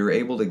you're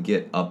able to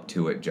get up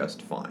to it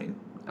just fine.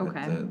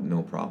 Okay.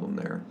 No problem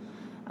there.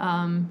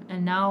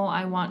 And now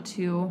I want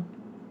to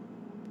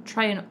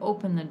try and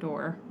open the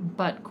door,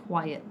 but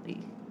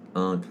quietly.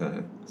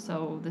 Okay.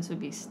 So this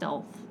would be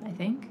stealth, I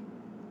think.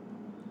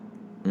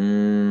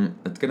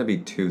 It's gonna be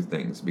two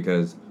things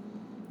because,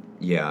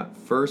 yeah.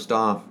 First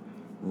off,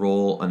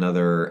 roll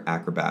another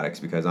acrobatics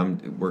because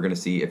we're gonna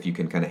see if you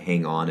can kind of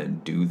hang on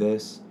and do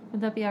this. Would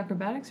that be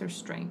acrobatics or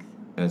strength?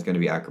 And it's gonna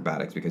be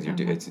acrobatics because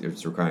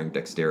it's requiring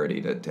dexterity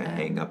to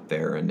hang up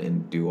there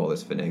and do all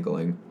this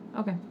finagling.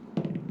 Okay.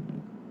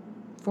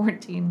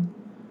 14.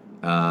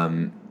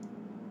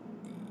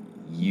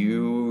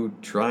 You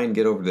try and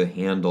get over the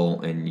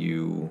handle, and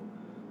you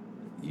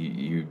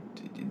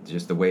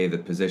just the way the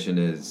position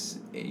is,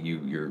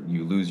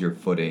 you lose your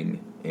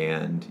footing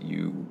and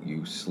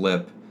you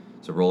slip.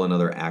 So roll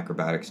another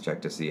acrobatics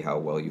check to see how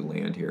well you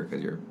land here,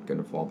 because you're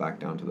gonna fall back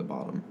down to the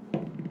bottom.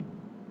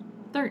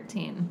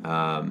 13.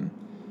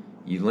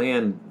 You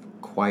land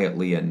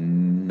quietly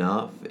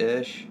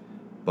enough-ish,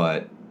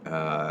 but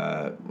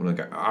hang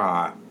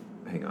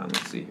on,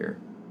 let's see here.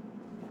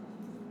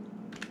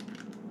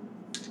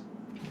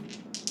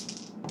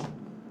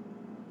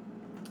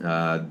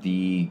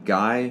 The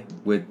guy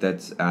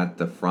that's at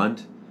the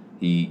front,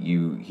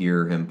 you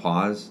hear him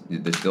pause.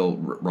 They're still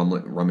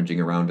rummaging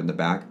around in the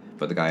back,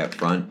 but the guy up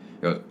front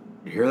goes,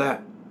 "You hear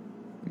that?"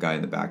 The guy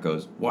in the back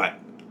goes, "What?"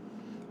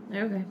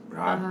 Okay.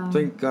 I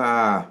think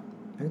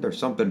there's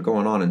something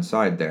going on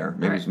inside there.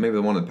 Maybe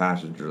one of the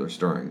passengers are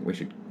stirring. We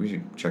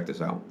should check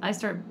this out. I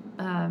start.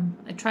 I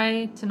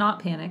try to not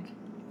panic.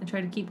 I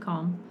try to keep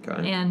calm.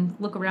 Okay. And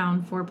look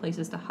around for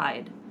places to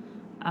hide.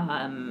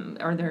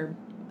 Are there?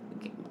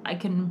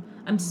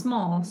 I'm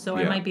small, so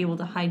I might be able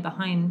to hide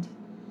behind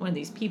one of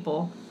these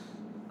people.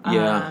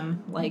 Yeah.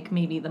 Like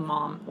maybe the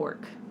mom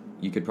orc.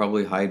 You could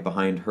probably hide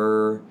behind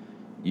her.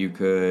 You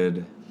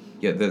could.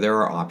 Yeah, there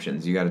are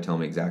options. You got to tell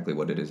me exactly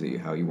what it is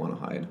how you want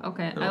to hide.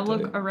 Okay, I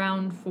look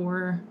around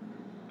for.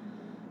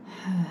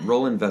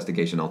 Roll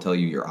investigation. I'll tell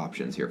you your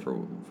options here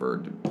for.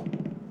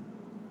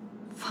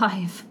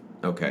 5.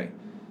 Okay,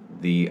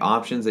 the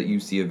options that you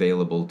see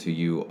available to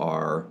you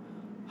are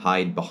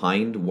hide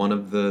behind one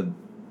of the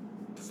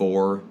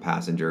 4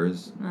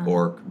 passengers,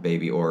 orc,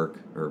 baby orc,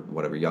 or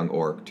whatever, young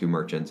orc, 2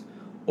 merchants,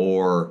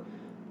 or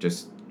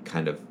just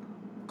kind of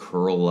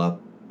curl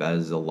up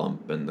as a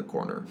lump in the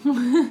corner.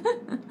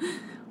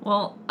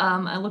 Well,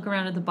 I look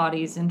around at the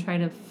bodies and try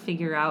to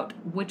figure out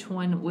which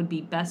one would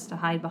be best to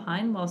hide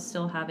behind while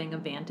still having a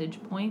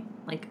vantage point,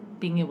 like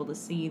being able to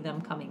see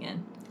them coming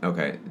in.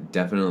 Okay,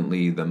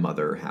 definitely the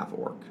mother half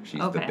orc.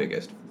 She's the Okay.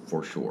 biggest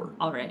for sure.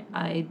 All right.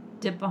 I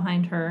dip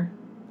behind her.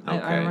 I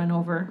Okay. run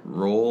over.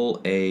 Roll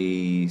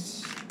a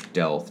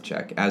stealth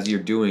check. As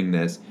you're doing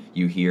this,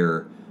 you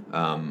hear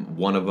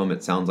one of them.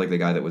 It sounds like the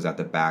guy that was at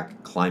the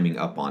back climbing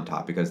up on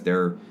top because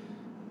they're.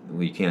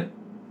 Well, you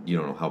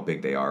don't know how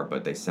big they are,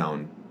 but they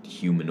sound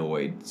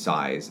humanoid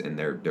size, and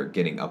they're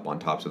getting up on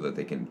top so that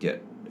they can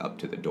get up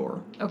to the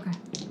door. Okay.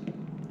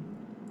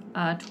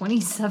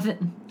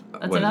 27.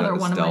 That's What is another that,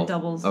 one stealth? of my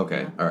doubles.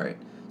 Okay, Yeah. all right.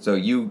 So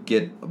you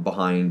get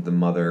behind the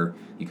mother.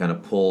 You kind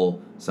of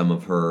pull some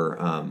of her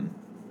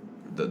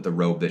the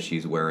robe that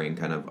she's wearing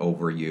kind of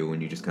over you,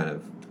 and you just kind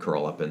of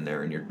curl up in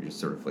there, and you're just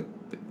sort of like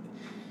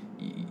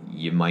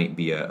you might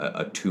be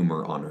a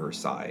tumor on her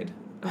side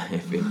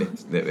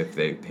if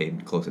they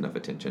paid close enough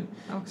attention.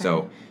 Okay.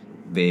 So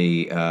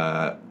they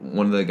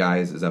one of the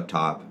guys is up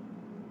top,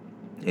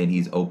 and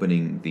he's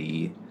opening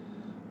the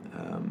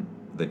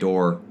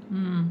door,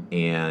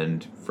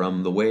 and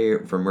from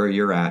where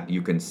you're at,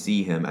 you can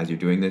see him as you're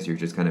doing this. You're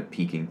just kind of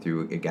peeking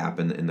through a gap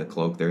in the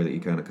cloak there that you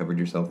kind of covered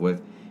yourself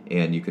with,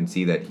 and you can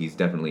see that he's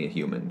definitely a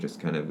human. Just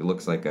kind of, it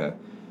looks like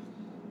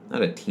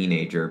not a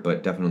teenager,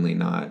 but definitely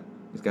not.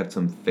 He's got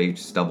some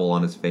face stubble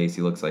on his face.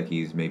 He looks like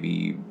he's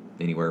maybe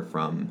anywhere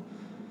from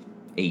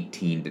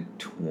 18 to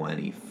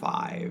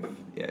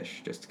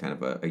 25-ish, just kind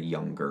of a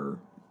younger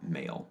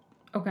male.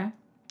 Okay.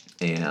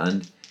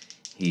 And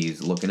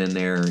he's looking in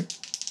there.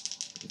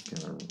 He's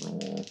gonna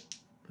roll.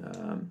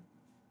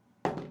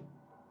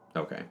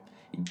 Okay.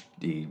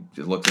 He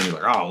just looks in. He's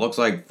like, "Oh, looks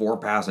like 4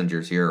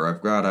 passengers here.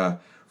 I've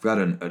got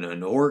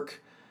an orc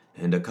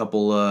and a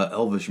couple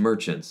elvish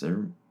merchants.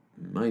 There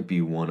might be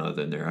one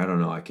other in there. I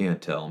don't know. I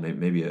can't tell.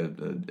 Maybe a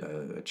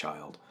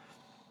child."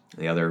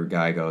 The other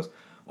guy goes,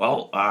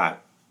 "Well, I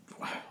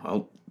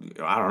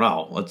don't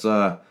know. Let's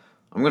I'm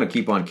gonna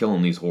keep on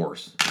killing these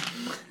horse."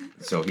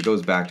 So he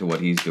goes back to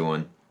what he's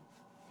doing,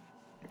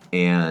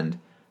 and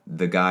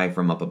the guy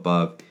from up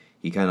above,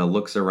 he kind of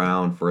looks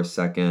around for a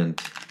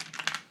second,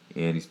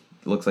 and he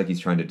looks like he's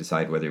trying to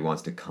decide whether he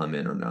wants to come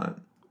in or not.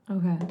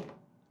 Okay.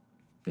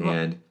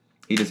 And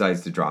he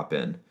decides to drop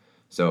in.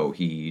 So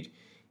he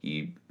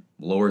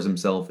lowers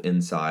himself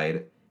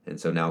inside, and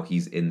so now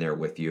he's in there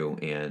with you,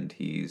 and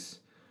he's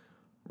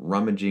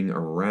rummaging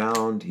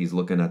around. He's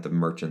looking at the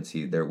merchants.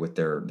 They're with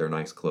their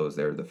nice clothes.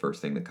 They're the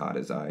first thing that caught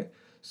his eye.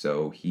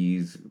 So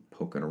he's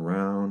poking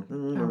around.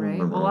 All right.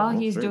 Well, while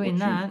he's doing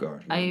that,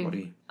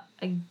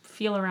 I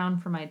feel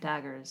around for my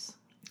daggers.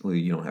 Well,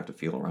 you don't have to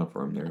feel around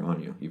for them. They're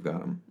on you. You've got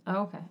them.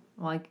 Oh, okay.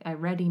 Well, I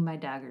ready my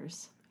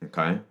daggers.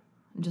 Okay.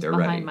 Just They're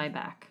behind ready. my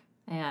back.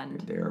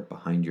 And they're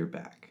behind your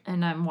back.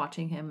 And I'm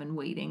watching him and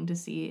waiting to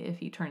see if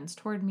he turns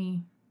toward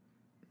me.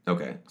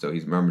 Okay. So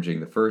he's rummaging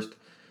the first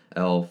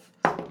elf,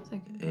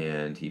 Like,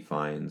 and he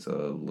finds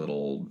a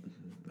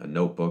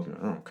notebook.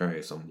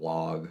 Okay, some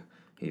log.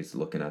 He's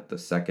looking at the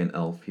second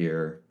elf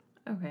here.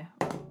 okay.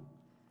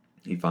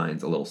 He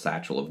finds a little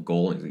satchel of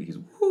gold, and he's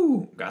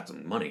whoo, got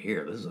some money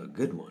here. This is a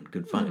good one.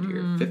 Good find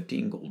here.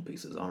 15 gold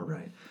pieces. All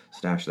right.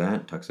 Stash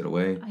that, tucks it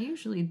away. I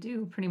usually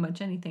do pretty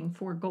much anything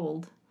for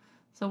gold.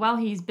 So while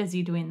he's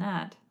busy doing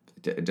that.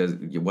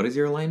 What is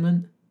your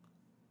alignment?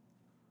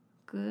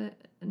 Good.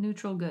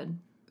 Neutral good.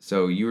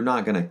 So you're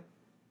not going to...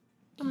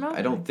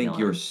 I don't think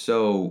you're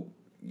so...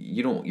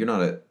 You're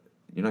not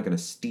going to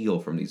steal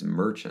from these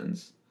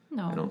merchants.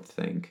 No. I don't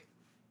think.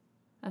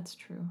 That's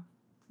true.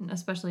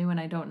 Especially when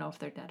I don't know if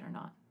they're dead or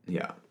not.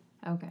 Yeah.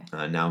 Okay.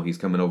 Now he's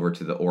coming over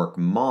to the orc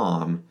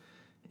mom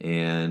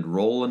and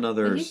roll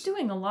another... But he's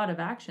doing a lot of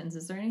actions.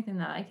 Is there anything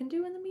that I can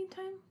do in the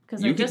meantime?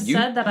 Because I just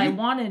said that I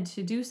wanted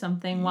to do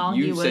something while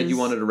he was... You said you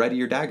wanted to ready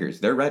your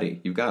daggers. They're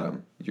ready. You've got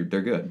them.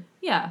 They're good.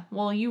 Yeah.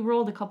 Well, you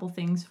rolled a couple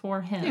things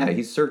for him. Yeah,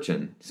 he's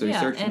searching. So he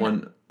searched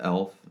one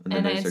elf.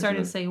 And I started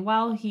to say,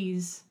 while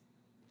he's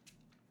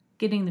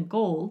getting the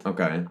gold,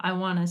 okay, I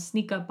want to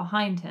sneak up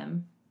behind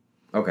him.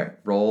 Okay,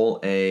 roll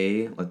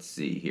a... Let's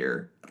see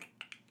here.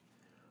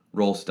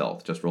 Roll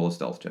stealth. Just roll a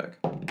stealth check.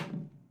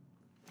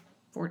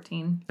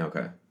 14.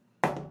 Okay.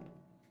 All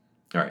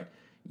right.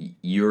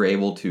 You're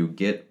able to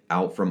get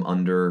out from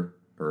under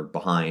or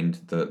behind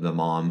the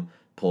mom,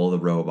 pull the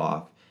robe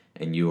off,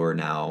 and you are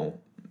now,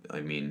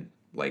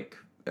 like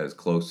as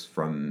close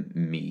from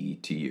me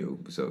to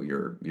you. So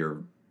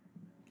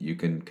you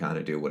can kind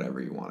of do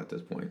whatever you want at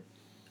this point.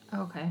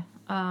 Okay.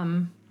 I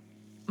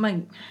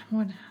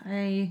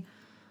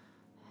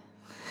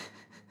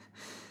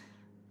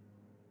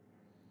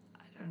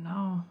don't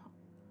know.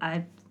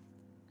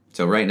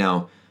 So right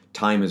now,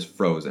 time is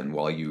frozen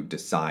while you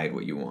decide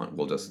what you want.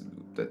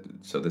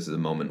 So this is a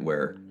moment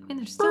where...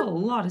 there's still a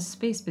lot of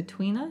space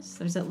between us.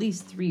 There's at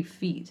least 3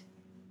 feet.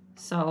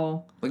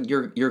 So...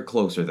 You're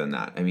closer than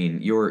that.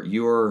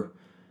 You're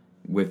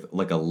with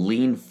like a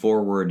lean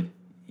forward,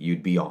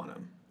 you'd be on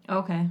him.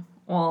 Okay.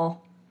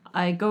 Well,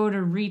 I go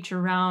to reach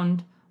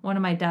around one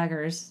of my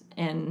daggers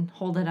and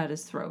hold it at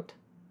his throat.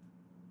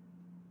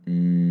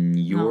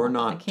 You're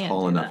not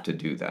tall enough to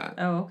do that.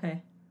 Oh,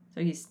 okay.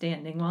 So he's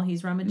standing while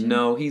he's rummaging?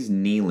 No, he's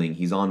kneeling.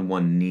 He's on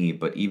one knee,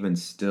 but even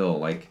still,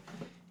 like,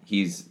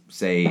 he's,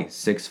 say,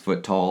 6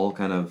 foot tall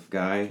kind of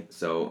guy.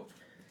 So,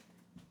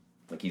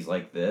 like, he's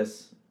like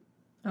this.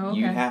 Oh, okay.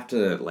 You have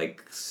to,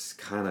 like,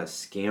 kind of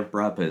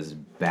scamper up his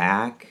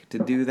back to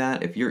do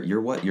that. If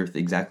you're what? You're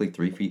exactly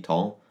 3 feet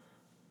tall?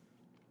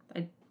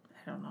 I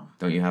don't know.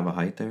 Don't you have a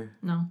height there?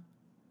 No.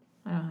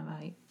 I don't have a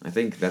height. I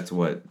think that's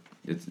what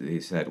he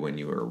said when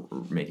you were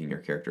making your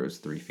character was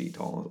 3 feet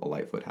tall, a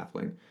Lightfoot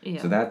halfling.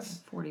 Yeah. So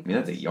that's 40 I mean,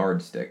 that's a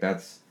yardstick.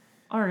 That's...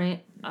 All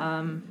right.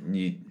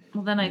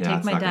 Well, then I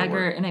take my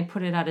dagger and I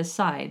put it at his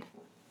side.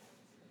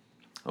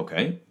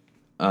 Okay.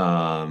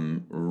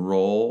 Roll...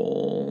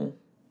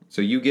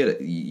 So you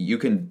get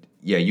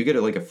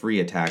like a free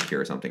attack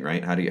here or something,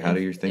 right? How do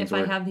your things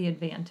work? If I have the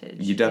advantage.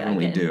 You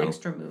definitely I get do. An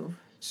extra move.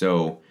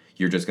 So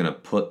you're just going to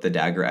put the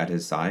dagger at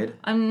his side?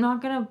 I'm not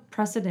going to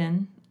press it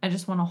in. I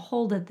just want to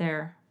hold it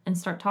there and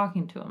start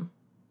talking to him.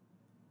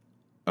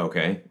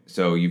 Okay.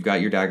 So you've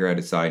got your dagger at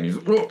his side and he's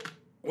like,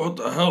 what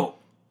the hell?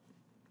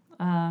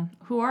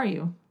 Who are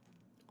you?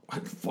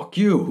 Fuck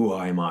you. Who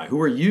am I?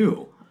 Who are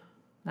you?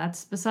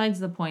 That's besides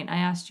the point. I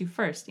asked you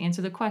first.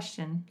 Answer the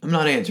question. I'm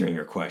not answering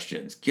your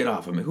questions. Get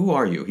off of me. Who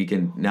are you? He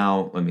can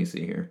now... Let me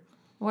see here.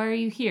 Why are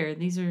you here?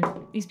 These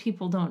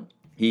people don't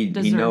He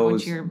deserve knows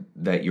what you're...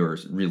 that you're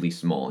really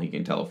small. He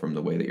can tell from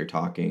the way that you're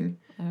talking.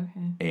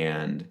 Okay.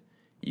 And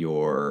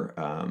your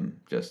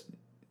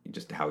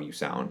just how you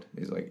sound.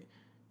 He's like,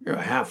 you're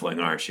a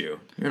halfling, aren't you?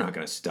 You're not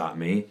going to stop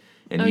me.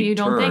 And you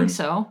don't think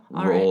so?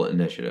 All roll right.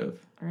 initiative.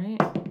 All right.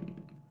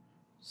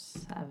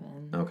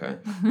 7. Okay.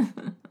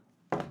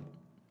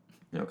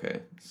 Okay,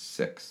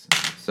 6.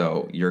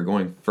 So you're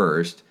going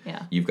first.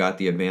 Yeah. You've got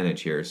the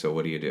advantage here, so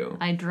what do you do?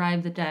 I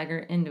drive the dagger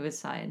into his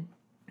side.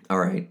 All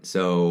right,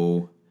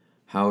 so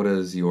how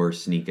does your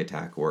sneak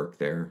attack work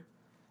there?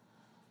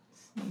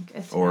 Sneak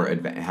attack. Or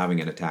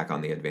having an attack on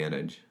the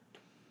advantage?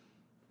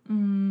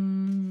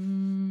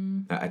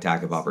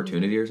 Attack of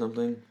opportunity or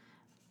something?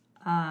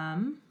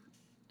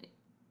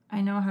 I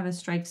know how to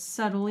strike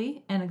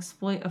subtly and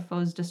exploit a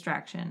foe's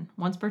distraction.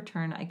 Once per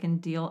turn, I can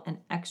deal an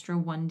extra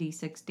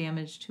 1d6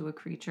 damage to a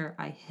creature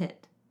I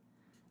hit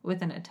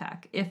with an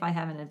attack, if I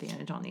have an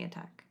advantage on the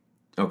attack.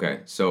 Okay,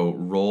 so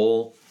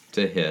roll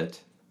to hit.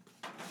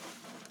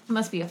 It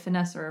must be a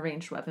finesse or a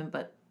ranged weapon,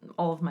 but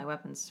all of my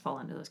weapons fall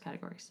into those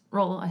categories.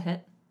 Roll a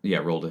hit.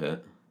 Yeah, roll to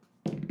hit.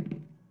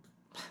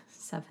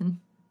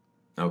 7.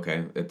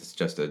 Okay, it's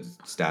just a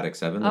static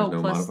 7. There's no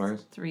plus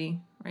modifiers? 3,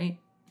 right?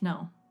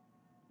 No.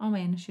 Oh, my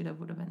initiative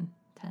would have been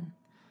 10.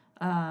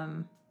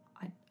 I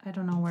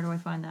don't know. Where do I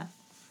find that?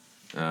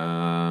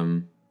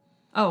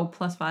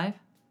 Plus 5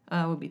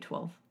 would be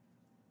 12.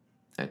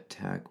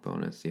 Attack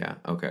bonus, yeah.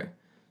 Okay.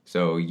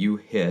 So you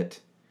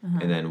hit,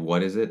 and then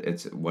what is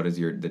it? What is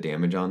the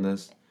damage on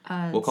this?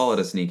 We'll call it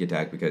a sneak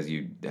attack because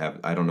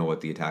I don't know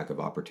what the attack of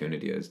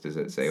opportunity is. Does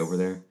it say over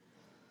there?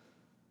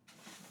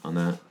 On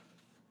that?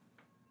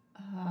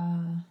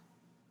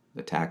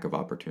 Attack of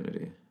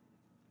opportunity.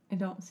 I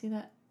don't see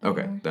that.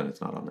 Okay, then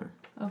it's not on there.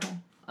 Okay.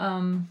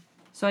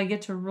 So I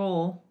get to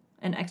roll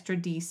an extra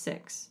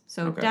d6.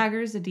 So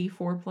dagger's a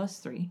d4 plus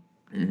 3.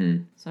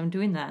 Mm-hmm. So I'm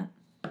doing that.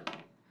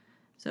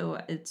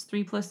 So it's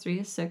 3 plus 3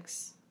 is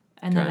 6.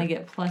 And then I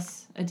get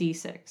plus a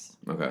d6.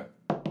 Okay.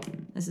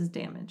 This is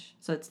damage.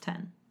 So it's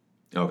 10.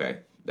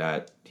 Okay.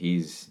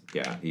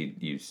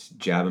 You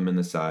jab him in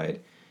the side.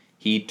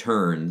 He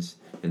turns,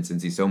 and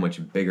since he's so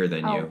much bigger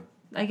than you...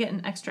 I get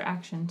an extra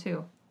action,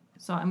 too.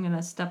 So I'm going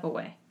to step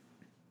away.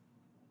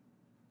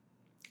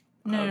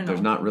 No. There's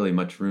not really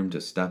much room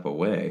to step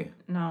away.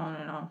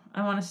 No.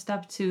 I want to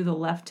step to the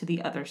left to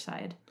the other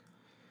side.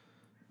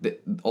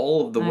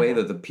 All of the way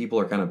that the people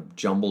are kind of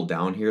jumbled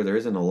down here, there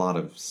isn't a lot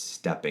of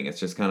stepping.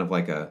 It's just kind of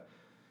like a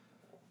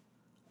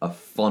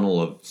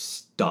funnel of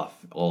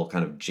stuff all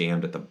kind of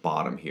jammed at the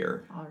bottom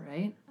here. All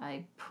right.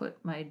 I put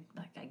I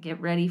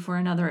get ready for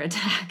another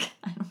attack.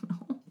 I don't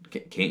know.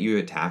 Can't you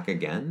attack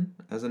again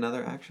as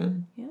another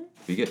action? Yeah.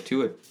 If you get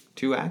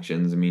two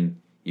actions, I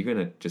mean, you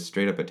can just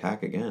straight up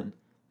attack again.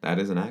 That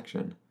is an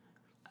action.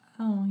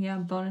 Oh, yeah,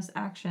 bonus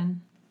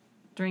action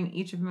during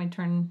each of my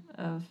turn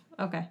of...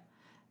 Okay.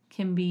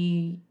 Can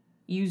be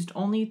used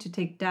only to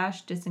take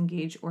dash,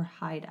 disengage, or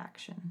hide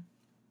action.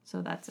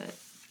 So that's it.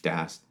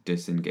 Dash,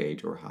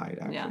 disengage, or hide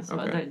action. Yeah, so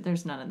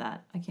there's none of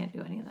that. I can't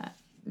do any of that.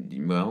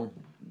 Well,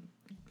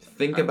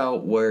 think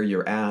about where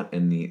you're at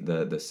in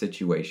the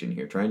situation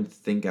here. Try and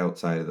think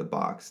outside of the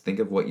box. Think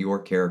of what your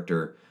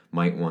character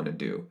might want to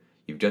do.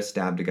 You've just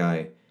stabbed a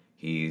guy.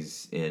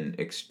 He's in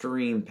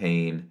extreme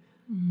pain.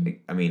 Mm-hmm.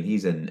 I mean,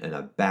 he's in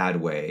a bad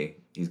way.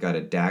 He's got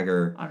a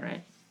dagger. All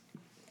right.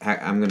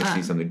 I'm going to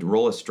see something.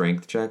 Roll a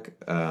strength check.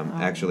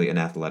 Actually, an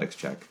athletics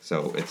check.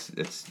 So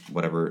it's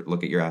whatever.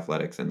 Look at your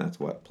athletics, and that's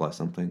what? Plus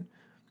something?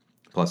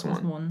 Plus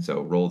 1. So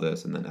roll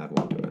this and then add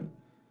 1 to it.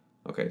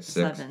 Okay,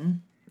 6.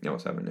 7. No,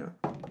 7,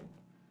 yeah.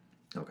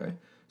 Okay.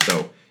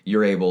 So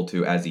you're able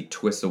to, as he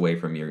twists away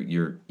from you,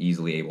 you're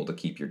easily able to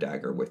keep your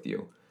dagger with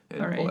you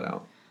and pull it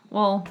out.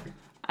 Well...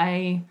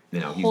 I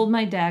hold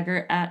my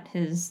dagger at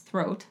his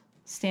throat,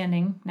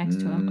 standing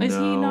next to him. Is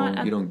he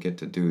not? You don't get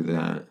to do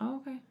that. Oh,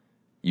 okay.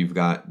 You've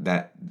got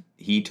that.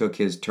 he took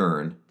his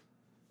turn.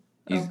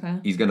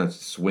 He's going to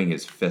swing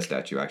his fist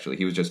at you, actually.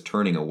 He was just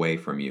turning away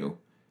from you.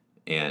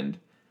 And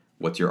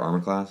what's your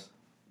armor class?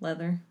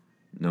 Leather.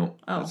 No,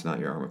 that's not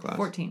your armor class.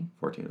 14.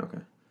 14, okay.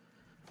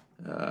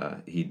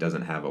 He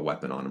doesn't have a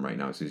weapon on him right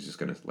now, so he's just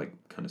going to, like,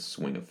 kind of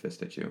swing a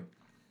fist at you.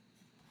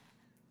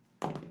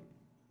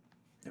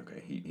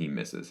 Okay, he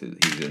misses.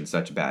 He's in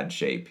such bad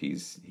shape. He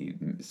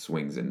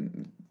swings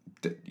and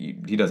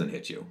he doesn't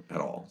hit you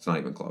at all. It's not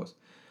even close.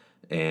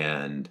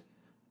 And,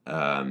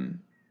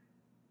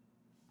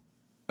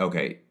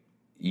 okay,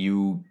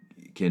 you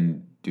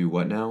can do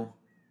what now?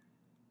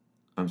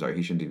 I'm sorry,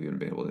 he shouldn't have even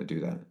been able to do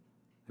that.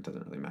 It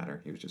doesn't really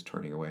matter. He was just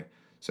turning away.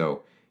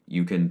 So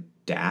you can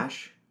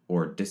dash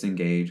or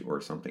disengage or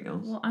something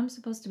else. Well, I'm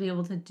supposed to be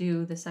able to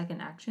do the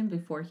second action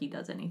before he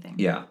does anything.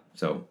 Yeah,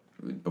 so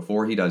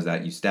before he does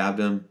that, you stabbed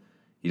him.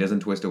 He doesn't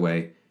twist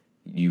away.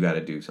 You got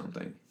to do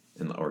something.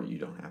 Or you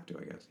don't have to,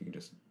 I guess. You can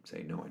just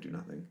say, no, I do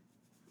nothing.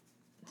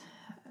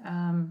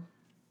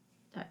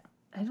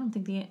 I don't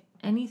think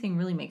anything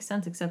really makes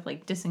sense except,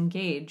 like,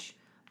 disengage.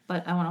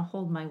 But I want to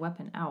hold my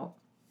weapon out.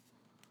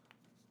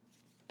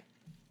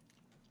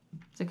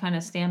 To kind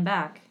of stand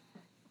back.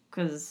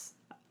 Because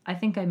I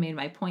think I made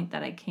my point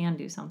that I can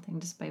do something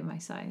despite my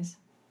size.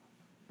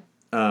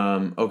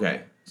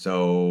 Okay,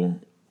 so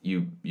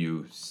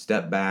you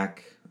step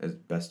back as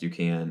best you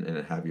can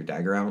and have your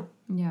dagger out?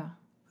 Yeah.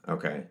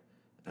 Okay.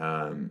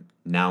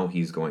 Now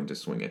he's going to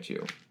swing at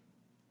you.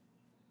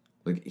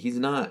 Like, he's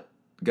not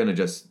going to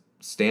just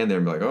stand there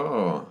and be like,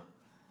 oh.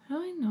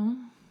 I know.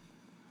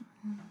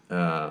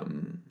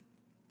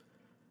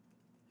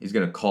 He's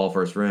going to call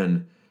first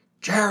friend,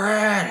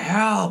 Jared,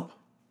 help!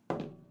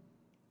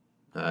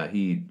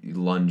 He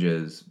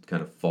lunges,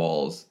 kind of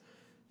falls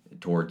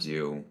towards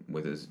you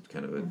with his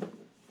kind of a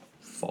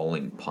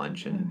falling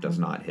punch and does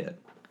not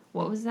hit.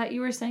 What was that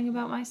you were saying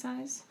about my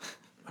size?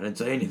 I didn't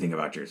say anything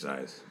about your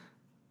size.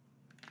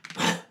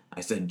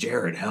 I said,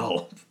 Jared,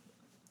 help.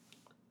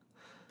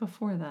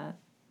 Before that.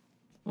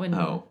 When?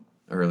 Oh,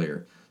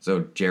 earlier.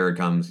 So Jared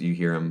comes, you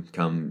hear him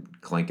come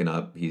clanking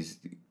up. He's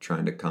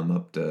trying to come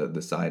up to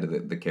the side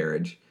of the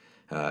carriage.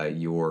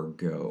 Your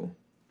go.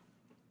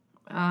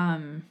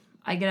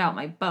 I get out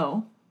my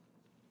bow.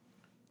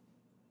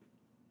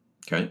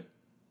 Okay.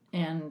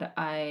 And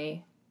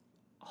I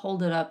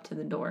hold it up to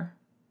the door.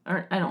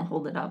 Or I don't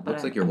hold it up, but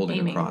Looks like you're holding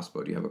aiming. a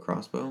crossbow. Do you have a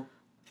crossbow?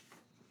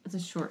 It's a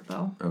short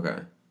bow. Okay.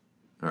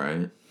 All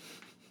right.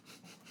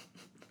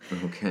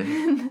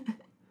 Okay.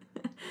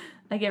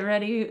 I get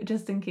ready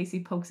just in case he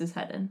pokes his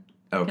head in.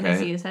 Okay. Can I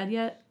see his head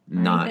yet?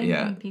 Not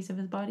yet. Any piece of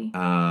his body?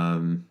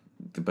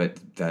 But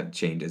that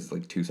changes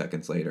like 2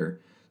 seconds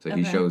later. So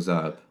he shows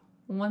up.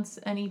 Once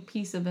any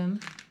piece of him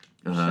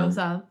shows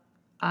up,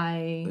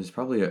 There's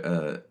probably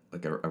a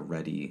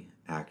ready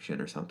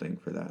action or something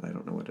for that. I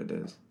don't know what it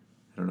is.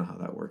 I don't know how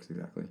that works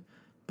exactly.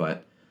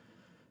 But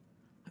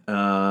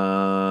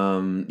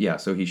yeah,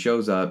 so he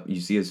shows up,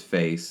 you see his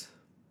face.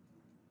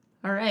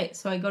 All right,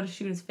 so I go to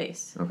shoot his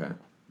face. Okay.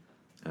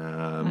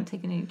 I'm not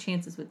taking any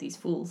chances with these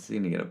fools. He's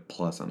going to get a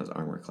plus on his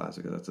armor class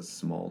because that's a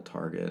small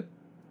target.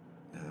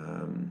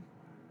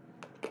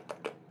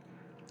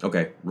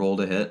 Okay, roll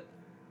to hit.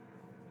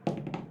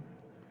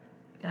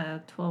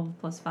 12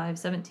 plus 5,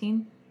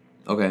 17.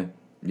 Okay,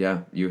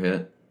 yeah, you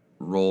hit.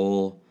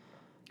 Roll.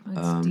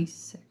 That's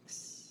D6.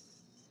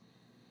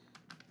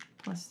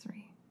 Plus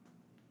 3.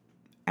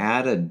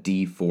 Add a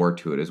D4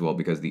 to it as well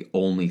because the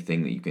only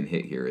thing that you can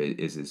hit here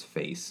is his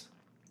face.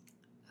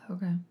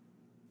 Okay.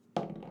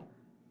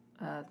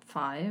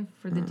 5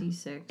 for the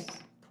D6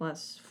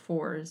 plus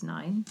 4 is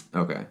 9.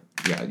 Okay.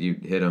 Yeah, you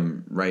hit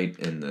him right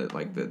in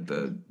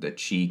the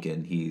cheek,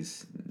 and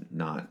he's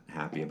not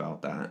happy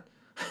about that.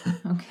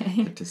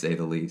 Okay. To say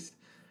the least.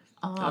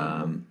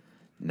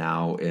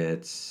 Now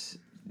it's.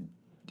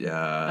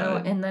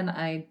 And then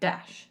I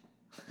dash.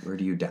 Where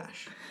do you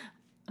dash?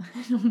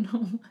 I don't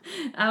know.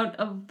 Out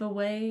of the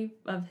way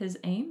of his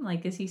aim?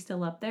 Like, is he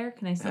still up there?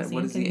 Can I still see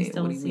him? Can he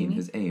still what do you see mean, me?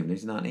 his aim?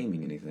 He's not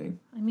aiming anything.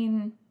 I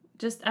mean,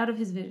 just out of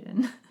his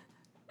vision.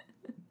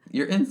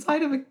 You're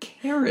inside of a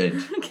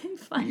carriage. Okay,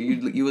 fine.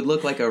 You would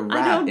look like a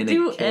rat in a cage. I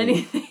don't do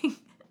anything.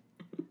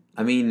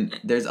 I mean,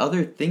 there's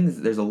other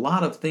things. There's a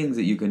lot of things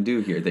that you can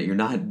do here that you're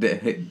not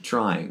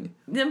trying.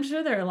 I'm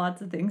sure there are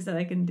lots of things that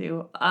I can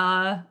do.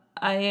 I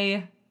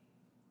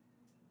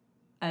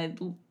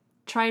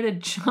try to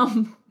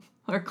jump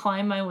or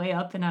climb my way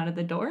up and out of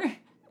the door.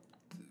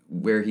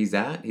 Where he's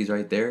at? He's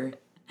right there?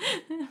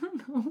 I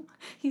don't know.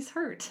 He's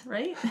hurt,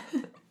 right?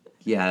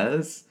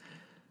 Yes.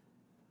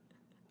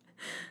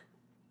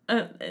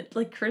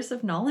 Like curse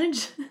of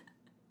knowledge?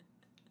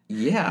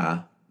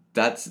 Yeah.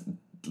 That's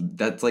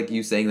like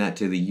you saying that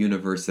to the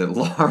universe at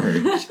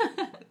large.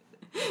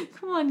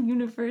 Come on,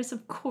 universe,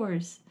 of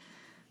course.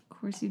 Of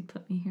course you'd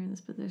put me here in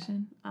this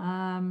position.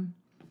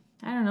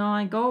 I don't know,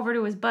 I go over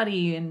to his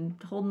buddy and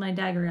hold my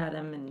dagger at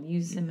him and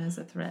use him as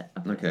a threat.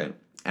 Okay.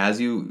 As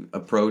you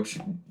approach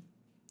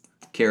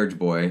Carriage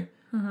Boy,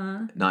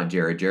 not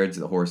Jared. Jared's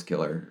the horse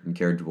killer, and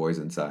Carriage Boy's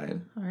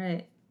inside. All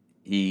right.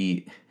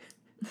 He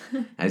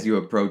As you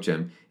approach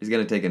him, he's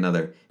going to take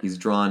another. He's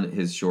drawn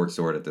his short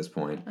sword at this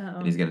point, Uh-oh.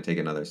 and he's going to take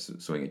another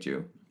swing at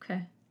you.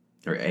 Okay.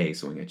 Or a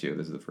swing at you.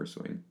 This is the first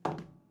swing.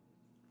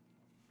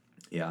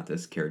 Yeah,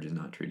 this carriage is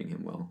not treating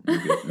him well.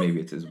 Maybe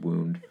it's his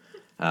wound.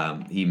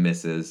 He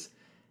misses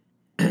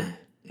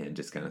and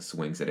just kind of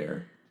swings at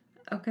air.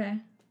 Okay.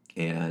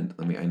 And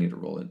I need to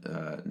roll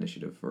an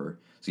initiative for.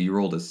 So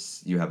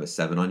you have a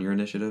 7 on your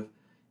initiative.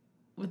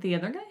 With the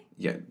other guy?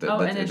 Yeah,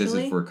 initially? This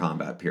is for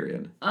combat.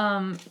 Period. I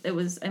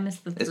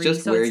missed the 3, it's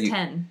just so where it's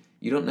 10.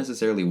 You don't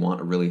necessarily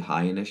want a really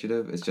high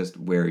initiative. It's just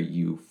where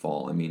you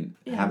fall. I mean,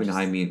 having a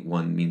high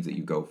one means that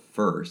you go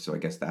first, so I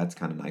guess that's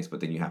kind of nice,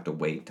 but then you have to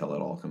wait till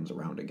it all comes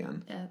around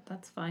again. Yeah,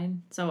 that's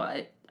fine. So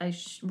I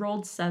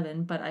rolled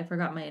 7, but I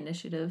forgot my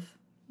initiative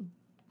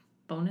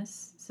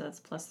bonus, so that's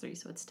 +3,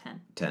 so it's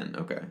 10. 10,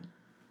 okay.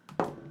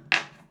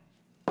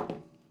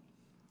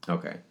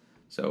 Okay,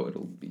 so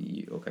it'll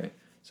be, okay.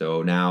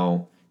 So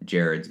now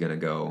Jared's going to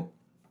go,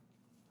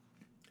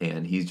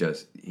 and he's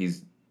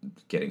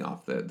getting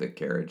off the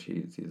carriage. He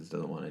just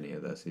doesn't want any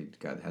of this.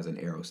 Has an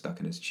arrow stuck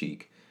in his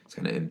cheek. It's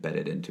kind of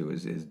embedded into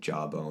his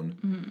jawbone.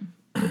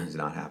 Mm-hmm. He's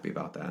not happy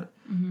about that.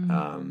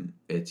 Mm-hmm.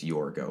 It's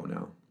your go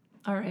now.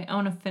 All right, I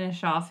want to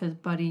finish off his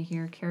buddy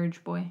here,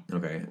 Carriage Boy.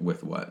 Okay,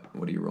 with what?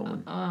 What are you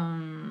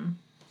rolling?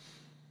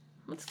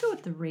 Let's go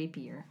with the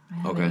rapier. I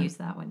haven't used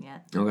that one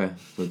yet. Okay,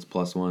 so it's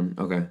 +1.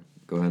 Okay,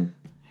 go ahead.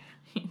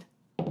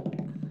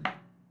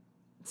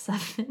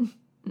 7.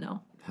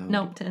 No.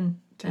 Nope, 10.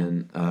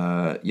 10.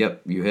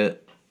 Yep, you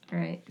hit. All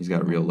right. He's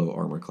got a real low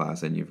armor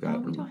class, and you've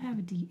got... we don't have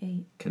a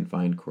D8.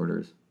 Confined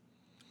quarters.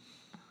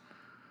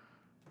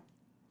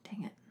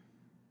 Dang it.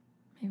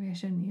 Maybe I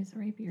shouldn't use the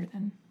rapier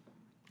then.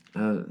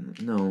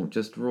 No,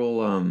 just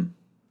roll, the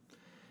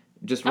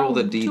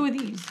D... 2 of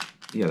these.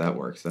 Yeah, that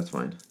works. That's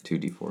fine.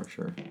 2d4,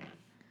 sure.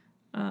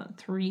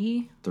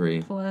 3.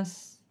 3.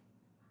 Plus...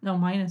 No,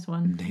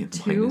 -1. Damn,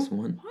 2?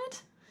 -1?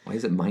 What? Why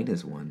is it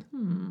 -1?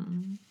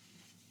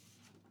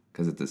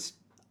 Because it's a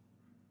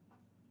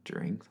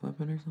strength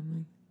weapon or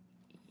something?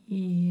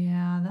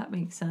 Yeah, that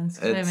makes sense.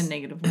 Because I have a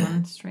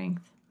 -1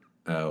 strength.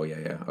 Oh,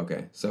 yeah.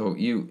 Okay. So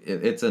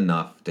it's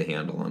enough to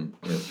handle him.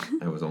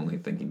 I was only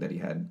thinking that he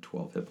had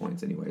 12 hit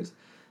points anyways.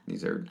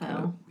 These are kind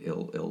of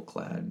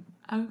ill-clad,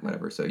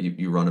 whatever. So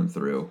you run him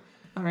through.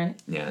 All right.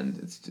 And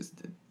it's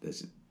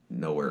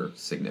nowhere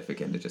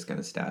significant. It just kind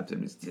of stabs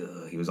him.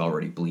 He was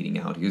already bleeding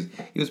out. He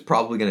was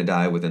probably going to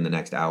die within the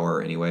next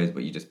hour anyways,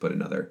 but you just put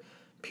another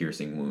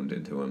piercing wound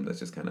into him that's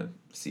just kind of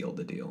sealed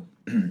the deal.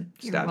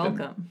 You're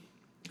welcome.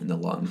 In the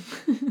lung.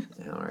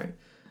 All right.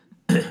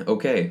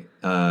 Okay.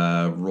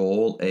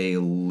 Roll a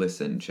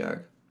listen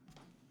check.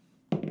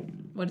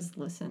 What is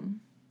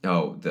listen?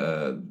 Oh,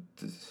 the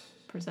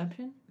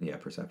perception? Yeah,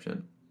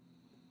 perception.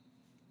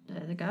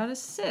 I got a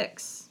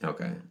 6.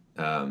 Okay.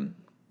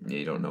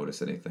 You don't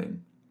notice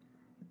anything.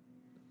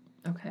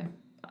 Okay.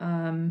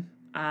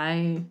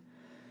 I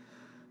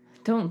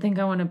don't think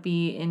I want to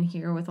be in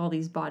here with all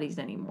these bodies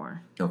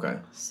anymore. Okay.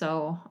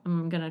 So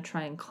I'm going to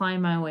try and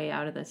climb my way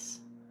out of this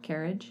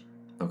carriage.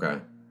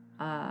 Okay.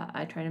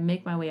 I try to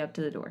make my way up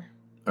to the door.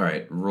 All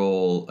right.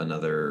 Roll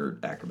another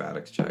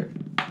acrobatics check.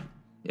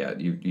 Yeah,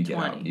 you get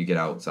 20. out. You get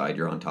outside.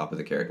 You're on top of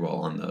the carriage. Well,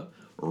 on the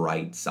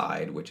right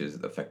side, which is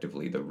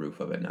effectively the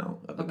roof of it now,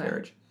 of the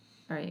carriage.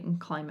 All right, and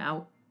climb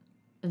out.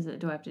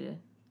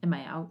 Am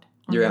I out?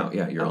 You're out,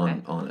 yeah. You're on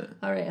it.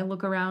 All right, I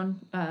look around,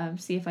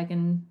 see if I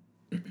can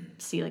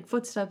see, like,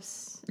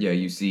 footsteps. Yeah,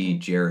 you see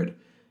Jared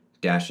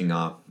dashing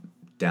off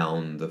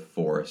down the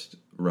forest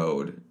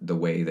road the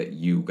way that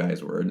you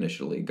guys were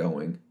initially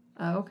going.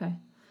 Oh, okay.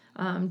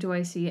 Do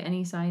I see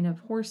any sign of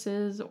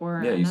horses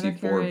or Yeah, you see another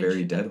carriage? 4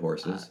 very dead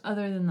horses.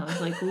 Other than those,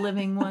 like,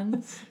 living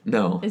ones?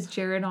 No. Is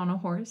Jared on a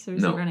horse or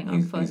is he running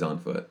on foot? He's on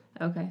foot.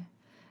 Okay.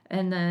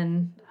 And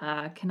then,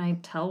 can I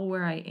tell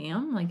where I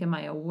am? Like, am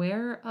I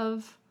aware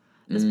of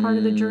this part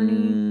of the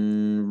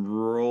journey?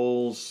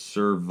 Roll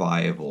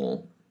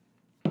survival.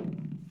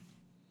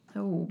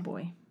 Oh,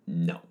 boy.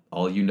 No.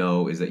 All you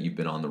know is that you've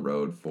been on the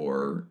road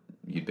for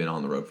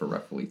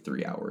roughly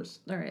 3 hours.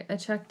 All right. I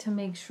check to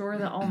make sure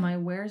that all my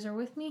wares are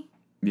with me.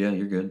 Yeah,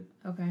 you're good.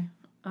 Okay.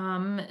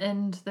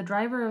 And the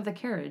driver of the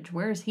carriage,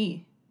 where is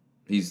he?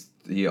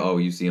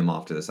 You see him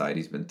off to the side.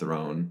 He's been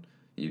thrown.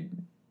 Okay,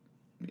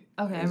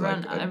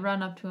 I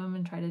run up to him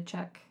and try to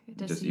check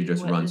You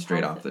just run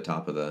straight off the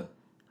top of the...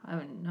 I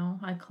don't know.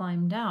 I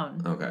climb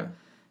down. Okay.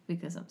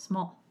 Because I'm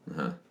small.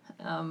 Uh-huh.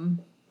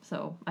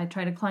 So I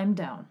try to climb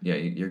down. Yeah,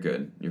 you're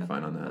good. You're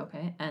fine on that.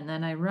 Okay, and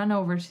then I run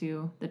over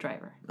to the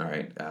driver. All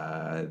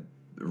right.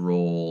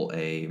 Roll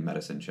a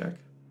medicine check.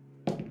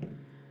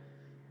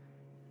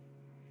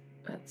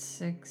 That's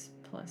 6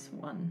 plus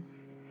 1.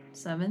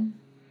 7.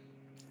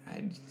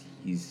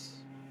 He's...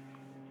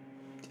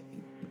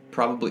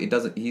 Probably, it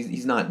doesn't...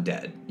 He's not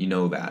dead. You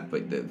know that.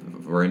 But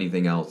for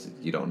anything else,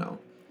 you don't know.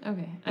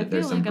 Okay. I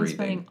feel like I'm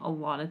spending a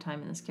lot of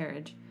time in this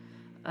carriage.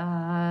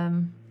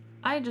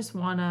 I just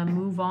want to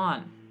move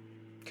on.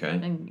 Okay.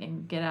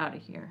 And get out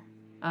of here.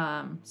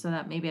 So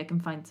that maybe I can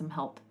find some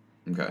help.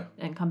 Okay.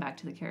 And come back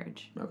to the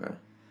carriage. Okay.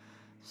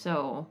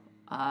 So,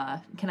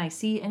 Can I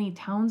see any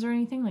towns or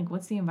anything? Like,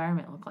 what's the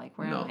environment look like?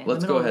 Where am I? In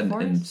Let's the go middle ahead of the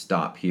and forest?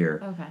 stop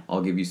here. Okay.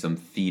 I'll give you some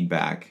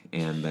feedback,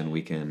 and then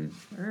we can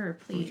Sure,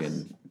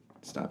 please.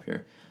 stop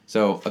here.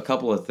 So a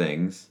couple of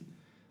things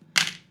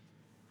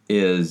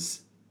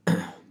is,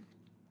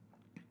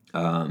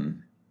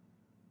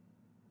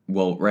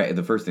 well, right.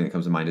 The first thing that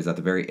comes to mind is at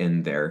the very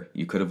end there,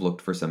 you could have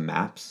looked for some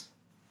maps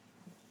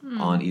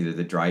on either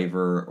the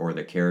driver or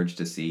the carriage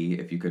to see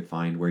if you could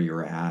find where you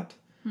were at.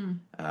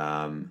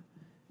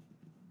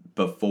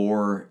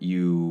 Before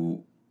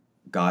you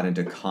got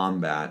into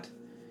combat,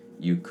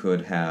 you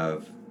could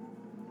have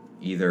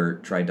either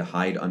tried to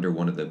hide under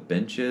one of the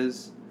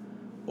benches,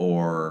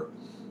 or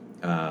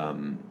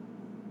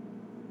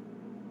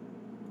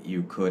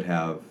you could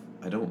have,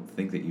 I don't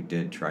think that you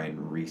did try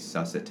and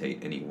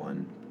resuscitate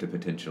anyone to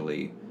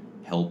potentially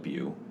help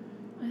you.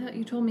 I thought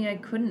you told me I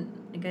couldn't.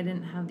 Like, I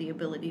didn't have the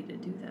ability to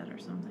do that or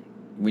something.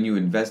 When you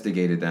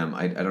investigated them,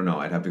 I don't know,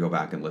 I'd have to go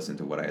back and listen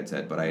to what I had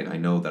said, but I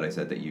know that I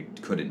said that you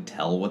couldn't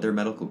tell what their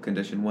medical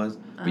condition was,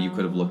 but you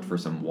could have looked for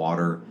some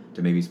water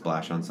to maybe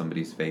splash on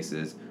somebody's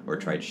faces, or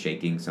tried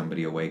shaking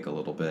somebody awake a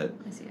little bit.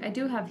 I see. I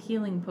do have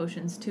healing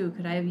potions, too.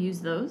 Could I have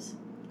used those?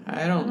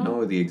 I don't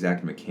know the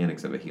exact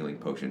mechanics of a healing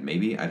potion.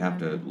 Maybe I'd have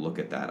to look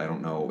at that. I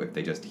don't know if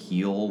they just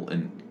heal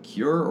and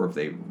cure, or if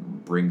they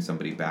bring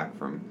somebody back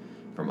from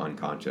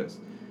unconscious.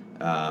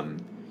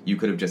 You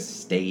could have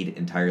just stayed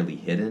entirely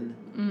hidden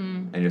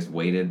and just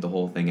waited the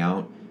whole thing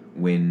out.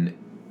 When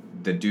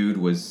the dude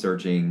was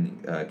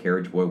searching,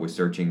 Carriage Boy was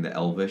searching the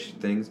elvish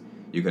things,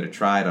 you could have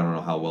tried, I don't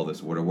know how well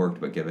this would have worked,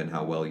 but given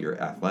how well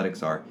your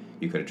athletics are,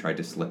 you could have tried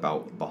to slip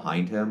out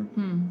behind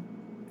him.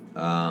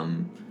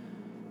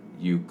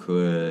 You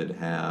could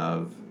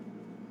have,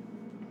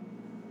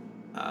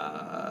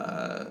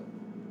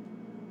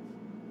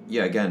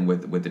 again,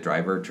 with the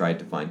driver, tried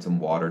to find some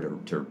water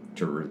to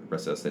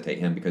resuscitate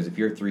him, because if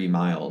you're 3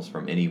 miles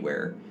from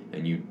anywhere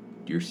and you're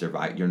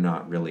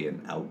not really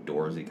an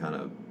outdoorsy kind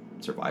of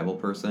survival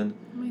person.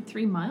 Am I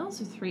 3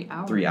 miles or 3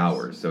 hours? 3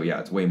 hours. So yeah,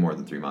 it's way more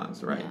than 3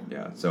 miles, right?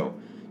 Yeah. So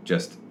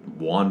just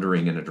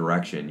wandering in a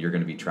direction, you're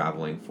going to be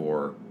traveling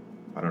for,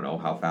 I don't know,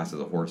 how fast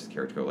does a horse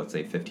carriage go? Let's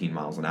say 15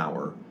 miles an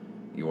hour.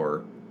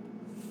 You're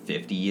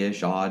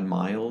 50-ish odd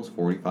miles,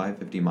 45,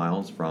 50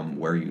 miles from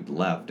where you'd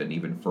left, and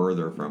even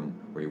further from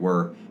where you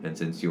were. And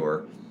since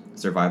your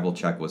survival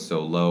check was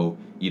so low,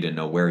 you didn't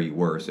know where you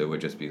were, so it would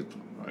just be,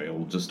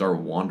 I'll just start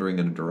wandering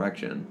in a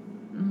direction.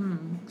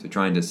 So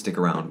trying to stick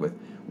around with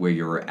where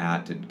you were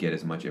at to get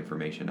as much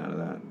information out of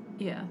that.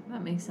 Yeah,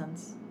 that makes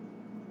sense.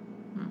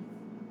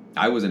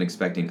 I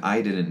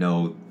didn't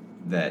know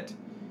that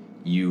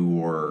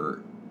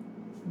you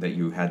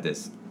had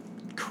this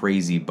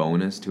crazy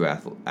bonus to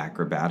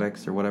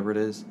acrobatics or whatever it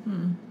is.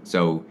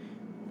 So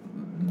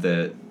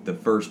the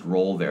first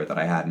roll there that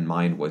I had in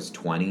mind was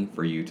 20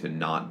 for you to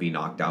not be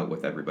knocked out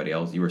with everybody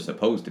else. You were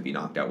supposed to be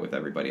knocked out with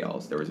everybody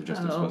else. There was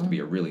just supposed to be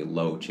a really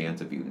low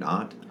chance of you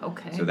not.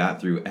 Okay. So that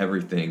threw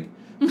everything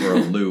for a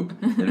loop.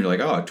 And you're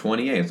like,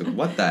 28. It's like,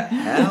 what the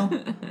hell?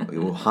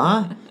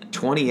 Huh?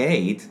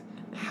 28?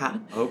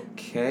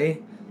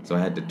 Okay. So I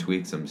had to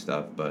tweak some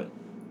stuff, but...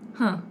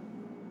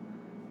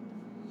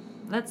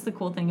 That's the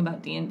cool thing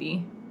about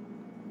D&D,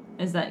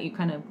 is that you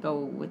kind of go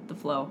with the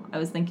flow. I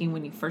was thinking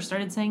when you first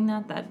started saying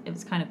that it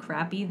was kind of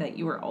crappy that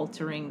you were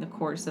altering the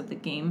course of the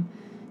game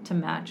to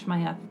match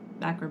my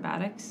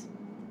acrobatics,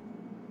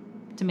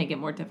 to make it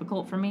more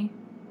difficult for me.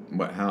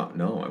 What? How?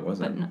 No, I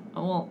wasn't.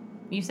 But,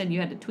 you said you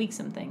had to tweak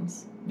some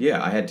things.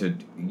 Yeah,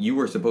 you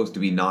were supposed to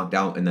be knocked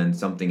out, and then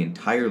something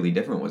entirely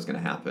different was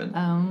going to happen.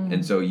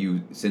 And so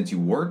since you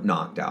weren't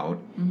knocked out,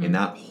 and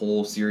that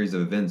whole series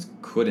of events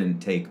couldn't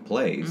take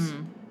place,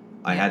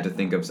 I had to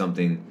think of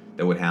something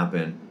that would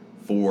happen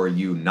for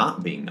you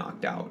not being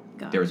knocked out.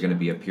 Gotcha. There was going to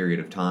be a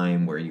period of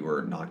time where you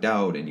were knocked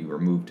out and you were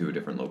moved to a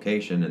different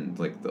location, and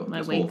like this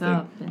whole thing.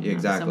 Up and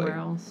exactly. Somewhere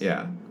else.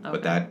 Yeah, okay.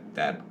 But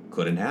that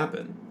couldn't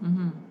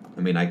happen.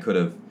 I mean, I could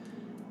have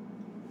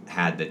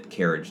had the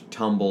carriage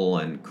tumble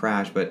and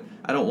crash, but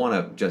I don't want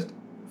to just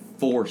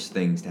force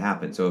things to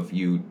happen. So if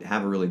you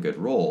have a really good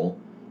roll,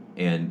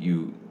 and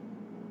you,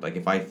 like,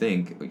 if I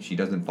think she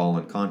doesn't fall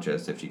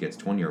unconscious if she gets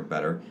 20 or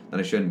better, then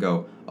I shouldn't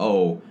go,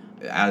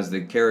 as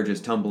the carriage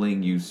is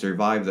tumbling, you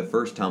survive the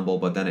first tumble,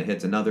 but then it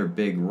hits another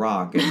big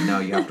rock, and now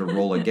you have to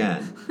roll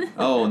again.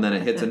 And then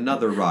it hits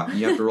another rock, and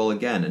you have to roll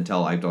again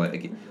until I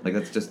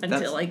that's just...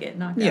 Until I get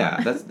knocked out.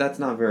 Yeah, that's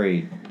not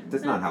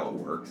how it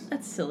works.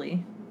 That's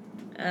silly.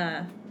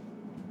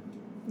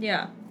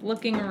 Yeah,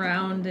 looking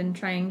around and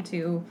trying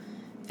to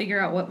figure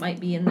out what might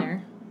be in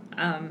there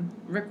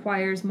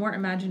requires more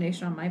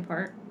imagination on my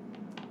part.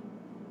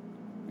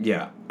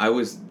 Yeah, I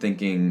was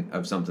thinking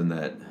of something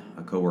that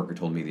a coworker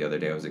told me the other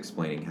day. I was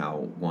explaining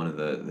how one of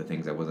the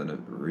things I wasn't a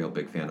real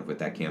big fan of with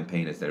that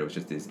campaign is that it was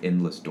just these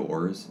endless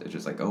doors. It's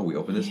just like, we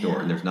open this door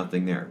and there's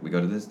nothing there. We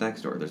go to this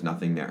next door, there's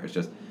nothing there. It's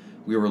just,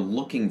 we were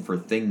looking for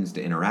things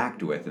to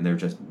interact with, and there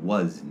just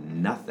was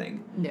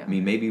nothing. Yeah. I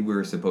mean, maybe we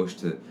were supposed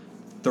to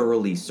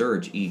thoroughly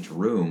search each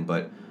room,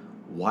 but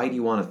why do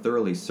you want to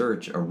thoroughly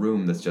search a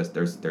room that's just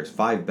there's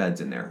 5 beds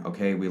in there?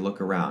 Okay, we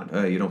look around.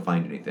 You don't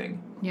find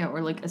anything. Yeah,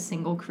 or like a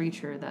single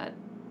creature that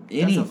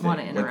Anything. doesn't want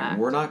to interact. Like,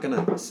 we're not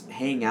gonna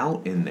hang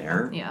out in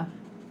there. Yeah.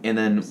 And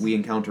then we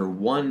encounter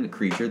one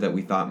creature that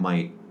we thought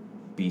might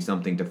be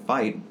something to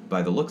fight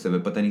by the looks of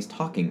it, but then he's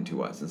talking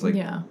to us. It's like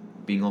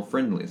being all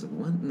friendly. It's like,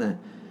 what in the...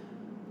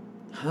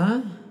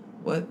 Huh?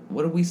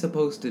 What are we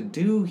supposed to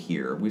do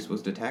here? Are we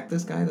supposed to attack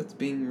this guy that's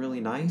being really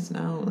nice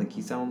now? Like,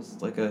 he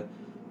sounds like a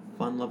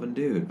fun-loving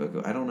dude,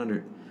 but I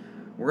don't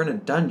We're in a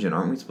dungeon.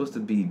 Aren't we supposed to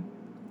be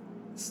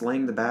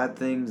slaying the bad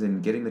things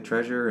and getting the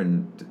treasure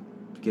and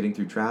getting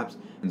through traps?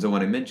 And so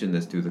when I mentioned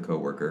this to the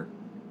coworker,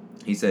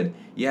 he said,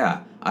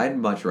 yeah, I'd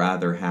much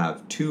rather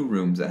have 2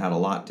 rooms that had a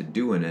lot to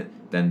do in it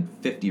than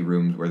 50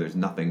 rooms where there's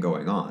nothing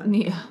going on.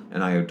 Yeah.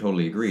 And I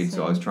totally agreed. Same.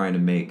 So I was trying to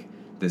make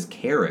this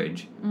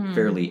carriage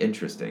fairly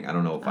interesting. I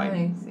don't know if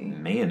I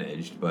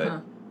managed, but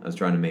I was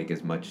trying to make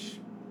as much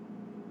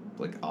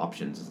like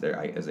options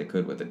as I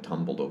could with a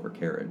tumbled over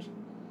carriage.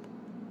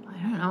 I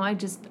don't know.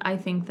 I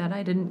think that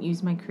I didn't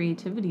use my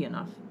creativity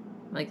enough.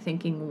 Like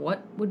thinking,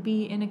 what would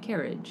be in a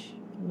carriage?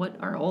 What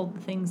are all the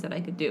things that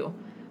I could do?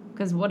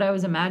 Because what I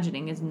was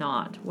imagining is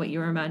not what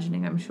you're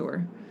imagining, I'm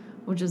sure.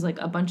 Which is like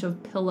a bunch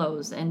of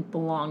pillows and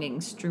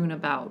belongings strewn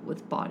about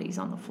with bodies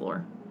on the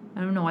floor.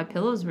 I don't know why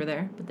pillows were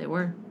there, but they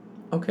were.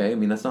 Okay, I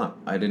mean that's not.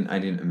 I didn't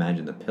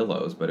imagine the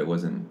pillows, but it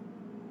wasn't.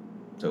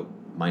 So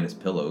minus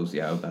pillows,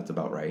 yeah, that's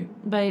about right.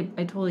 But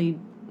I totally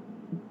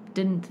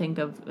didn't think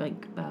of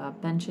like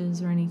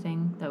benches or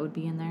anything that would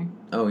be in there.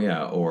 Oh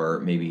yeah, or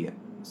maybe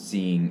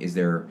seeing is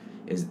there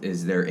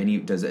any,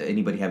 does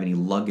anybody have any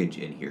luggage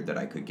in here that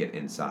I could get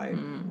inside,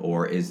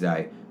 or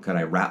could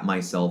I wrap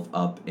myself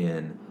up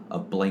in a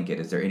blanket?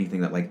 Is there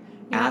anything that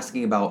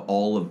asking about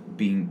all of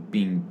being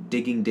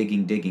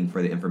digging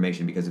for the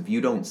information, because if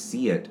you don't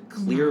see it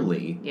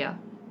clearly,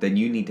 then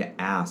you need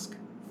to ask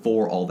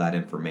for all that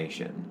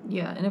information.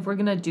 Yeah, and if we're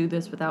gonna do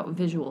this without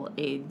visual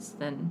aids,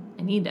 then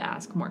I need to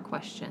ask more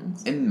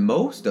questions. And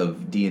most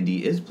of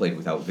D&D is played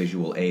without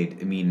visual aid.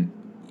 I mean,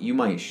 you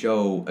might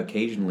show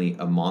occasionally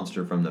a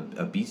monster from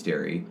a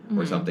bestiary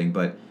or something,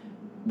 but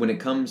when it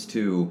comes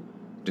to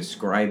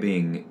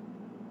describing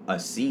a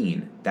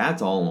scene,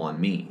 that's all on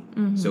me.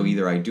 So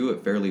either I do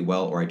it fairly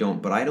well or I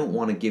don't, but I don't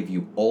want to give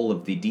you all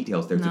of the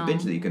details. There's a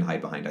bench that you can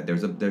hide behind.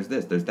 There's this,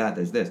 there's that,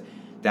 there's this.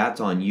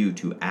 That's on you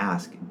to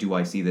ask, do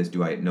I see this,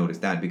 do I notice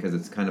that? Because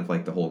it's kind of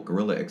like the whole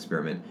gorilla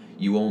experiment.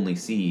 You only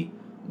see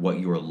what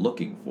you're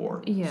looking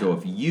for. Yeah. So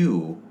if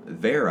you,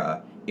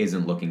 Vera,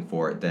 isn't looking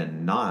for it,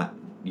 then not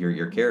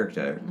your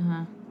character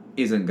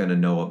isn't going to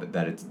know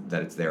that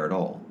it's there at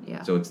all.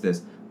 Yeah. So it's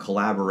this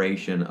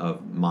collaboration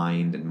of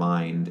mind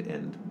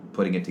and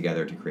putting it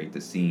together to create the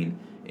scene,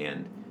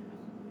 and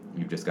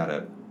you've just got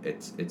to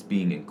it's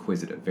being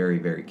inquisitive, very,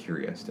 very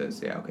curious to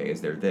say, okay,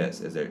 is there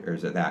this, or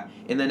is there that?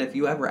 And then if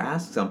you ever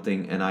ask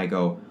something and I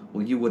go,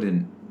 well, you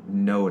wouldn't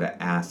know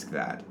to ask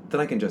that, then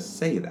I can just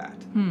say that.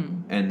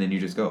 And then you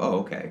just go, oh,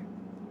 okay.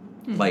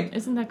 Like,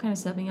 isn't that kind of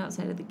stepping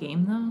outside of the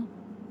game though?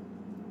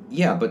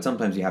 Yeah, but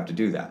sometimes you have to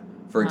do that.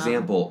 For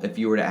example, if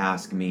you were to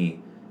ask me,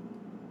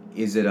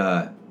 is it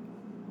I'm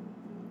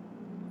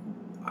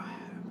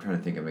trying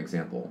to think of an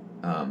example.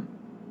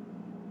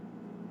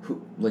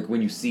 Like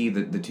when you see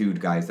the 2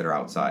 guys that are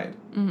outside,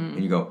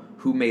 and you go,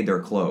 who made their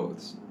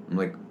clothes? I'm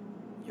like,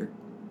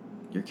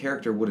 your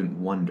character wouldn't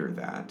wonder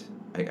that.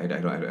 I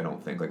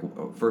don't think. Like,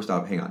 first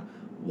off, hang on.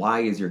 Why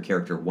is your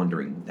character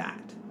wondering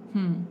that?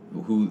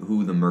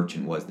 Who the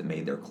merchant was that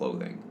made their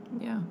clothing?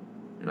 Yeah.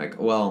 And like,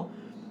 well,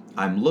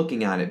 I'm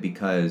looking at it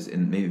because,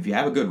 and maybe if you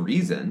have a good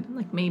reason,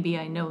 like maybe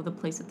I know the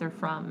place that they're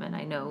from, and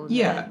I know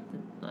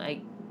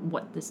like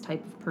what this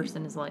type of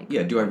person is like.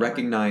 Yeah, do I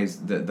recognize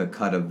the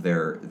cut of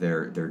their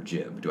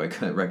jib? Do I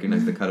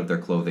recognize the cut of their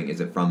clothing?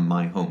 Is it from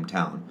my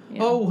hometown?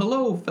 Yeah. Oh,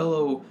 hello,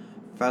 fellow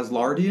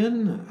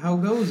Fazlardian. How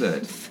goes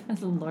it?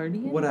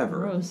 Fazlardian? Whatever.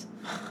 Gross.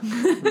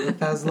 The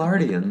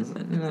Fazlardians.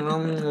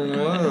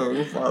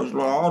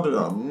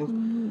 Fazlardians.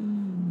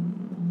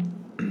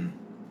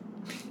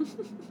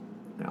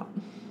 Yeah.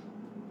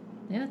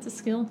 Yeah, it's a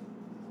skill.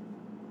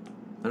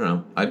 I don't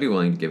know. I'd be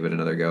willing to give it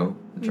another go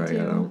and try it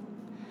out.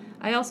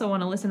 I also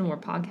want to listen to more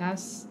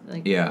podcasts,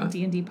 like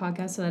D&D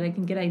podcasts, so that I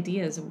can get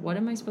ideas of what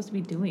am I supposed to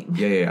be doing.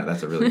 Yeah,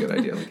 that's a really good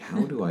idea. Like,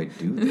 how do I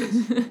do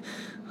this?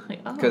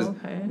 Because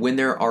when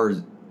there are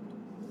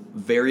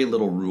very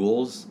little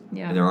rules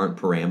and there aren't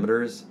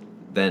parameters,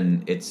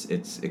 then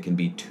it can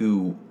be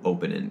too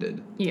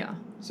open-ended. Yeah.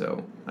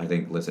 So I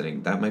think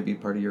that might be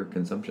part of your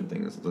consumption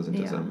thing, is listen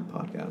to some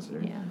podcasts.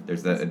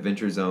 There's that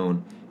Adventure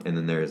Zone, and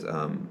then there's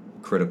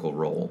Critical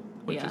Role,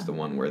 which is the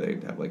one where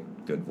they have like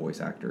good voice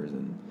actors,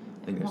 and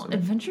I think there's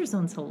Adventure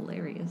Zone's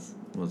hilarious.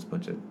 Well, it's a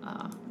bunch of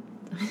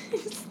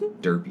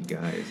derpy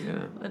guys,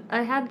 yeah. But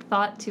I had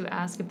thought to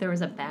ask if there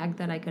was a bag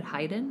that I could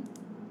hide in.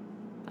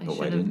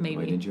 Why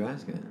didn't you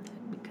ask it?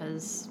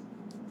 Because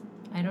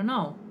I don't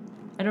know.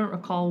 I don't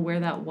recall where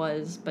that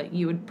was, but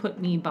you would put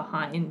me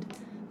behind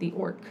the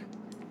orc.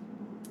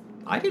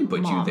 I didn't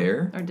put you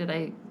there. Or did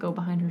I go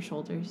behind her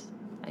shoulders?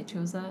 I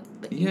chose that.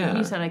 But Yeah.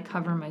 You said I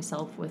cover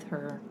myself with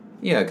her.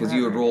 Yeah, because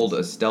you had Wherever it rolled is.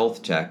 a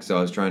stealth check, so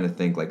I was trying to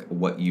think, like,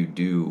 what you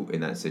do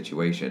in that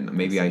situation.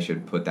 Maybe I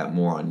should put that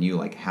more on you,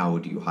 like, how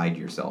do you hide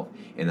yourself?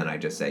 And then I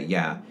just say,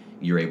 yeah,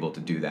 you're able to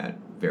do that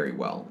very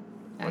well,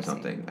 or I see.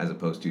 something, as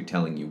opposed to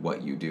telling you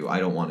what you do. I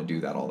don't want to do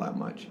that all that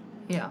much.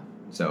 Yeah.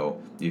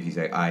 So if you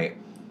say, I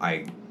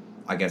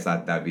guess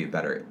that'd be a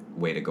better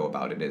way to go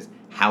about it is,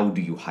 how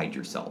do you hide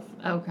yourself?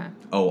 Okay.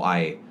 Oh,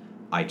 I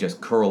just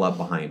curl up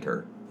behind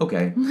her.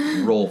 Okay,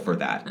 roll for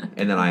that.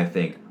 And then I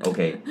think,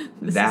 okay,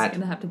 This that... is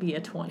going to have to be a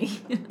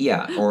 20.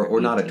 Yeah, or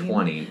not a 18.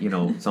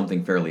 20,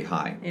 something fairly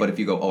high. Yeah. But if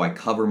you go, I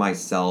cover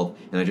myself,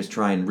 and I just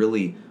try and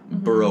really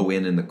burrow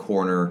in the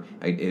corner,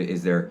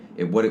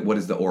 what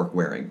is the orc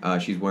wearing?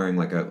 She's wearing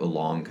like a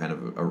long kind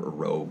of a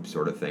robe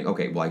sort of thing.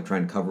 Okay, well, I try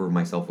and cover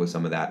myself with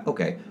some of that.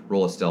 Okay,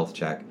 roll a stealth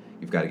check.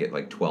 You've got to get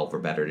like 12 or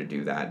better to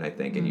do that, and I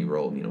think, and you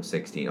roll,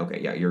 16.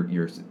 Okay, yeah,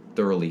 you're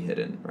thoroughly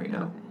hidden right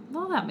now. Okay.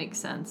 Well, that makes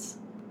sense.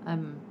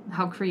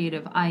 How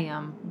creative I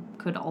am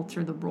could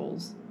alter the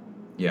roles.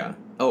 Yeah.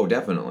 Oh,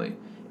 definitely.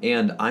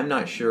 And I'm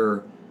not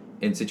sure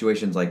in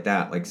situations like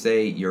that, like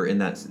say you're in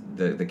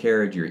the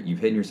carriage, you've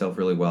hidden yourself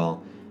really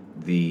well,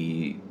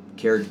 the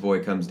carriage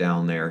boy comes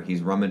down there,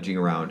 he's rummaging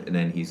around, and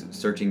then he's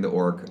searching the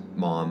orc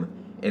mom,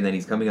 and then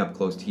he's coming up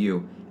close to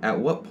you. At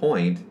what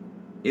point,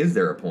 is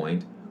there a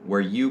point,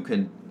 where you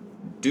can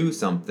do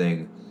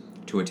something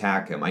to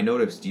attack him? I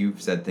noticed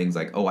you've said things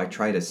like, I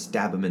try to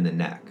stab him in the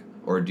neck,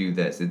 or do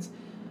this.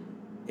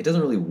 It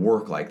doesn't really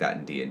work like that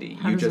in D&D.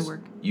 How does it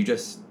work?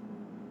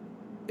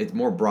 It's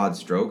more broad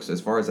strokes,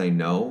 as far as I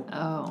know.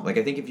 Oh. Like,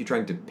 I think if you're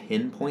trying to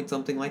pinpoint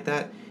something like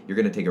that, you're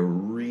going to take a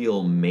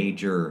real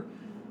major...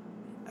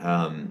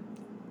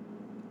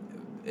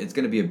 it's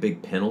going to be a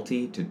big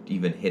penalty to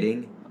even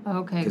hitting.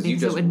 Okay, because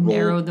it would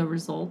narrow the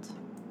result.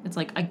 It's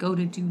like, I go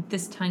to do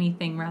this tiny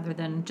thing rather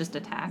than just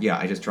attack. Yeah,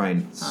 I just try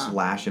and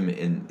slash him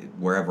in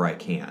wherever I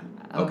can.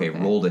 Okay, Okay.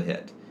 roll to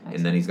hit. I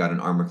And then he's got an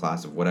armor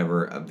class of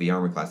whatever. The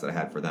armor class that I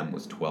had for them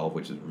was 12,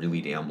 which is really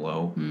damn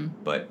low.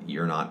 But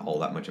you're not all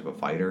that much of a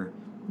fighter.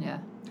 Yeah.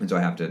 And so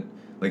I have to,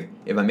 like,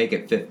 if I make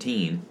it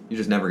 15, you're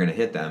just never going to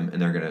hit them,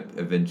 and they're going to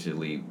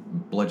eventually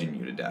bludgeon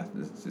you to death.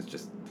 It's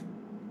just,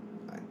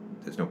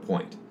 there's no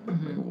point.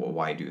 Like,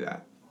 why do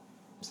that?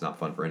 It's not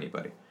fun for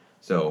anybody.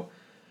 So,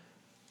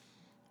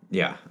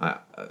 yeah,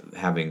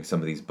 having some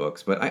of these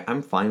books. But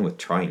I'm fine with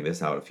trying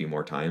this out a few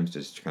more times,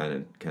 just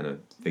kind of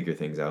figure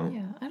things out.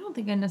 Yeah, I don't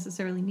think I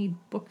necessarily need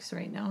books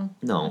right now.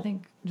 No. I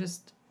think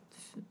just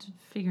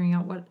figuring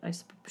out what I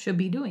should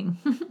be doing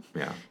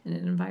Yeah. in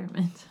an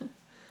environment.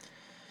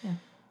 Yeah,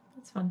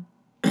 that's fun.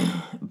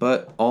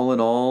 But all in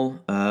all,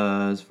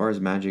 as far as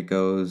Magic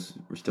goes,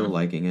 we're still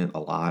liking it a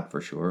lot for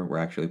sure. We're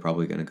actually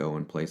probably going to go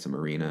and play some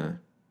Arena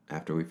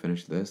after we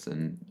finish this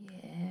and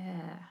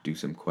do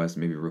some quests,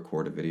 maybe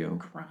record a video.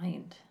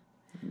 Grind.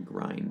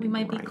 We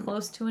might be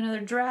close to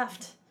another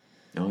draft.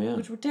 Oh, yeah.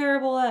 Which we're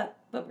terrible at,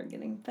 but we're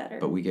getting better.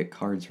 But we get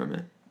cards from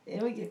it.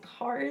 Yeah, we get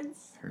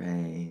cards.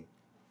 Hooray.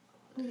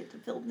 We get to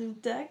build new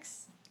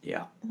decks.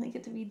 Yeah. And they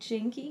get to be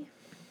janky.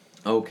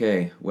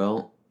 Okay,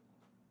 well,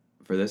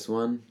 for this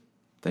one,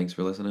 thanks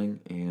for listening,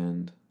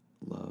 and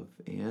love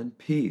and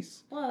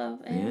peace. Love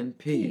and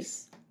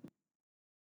peace.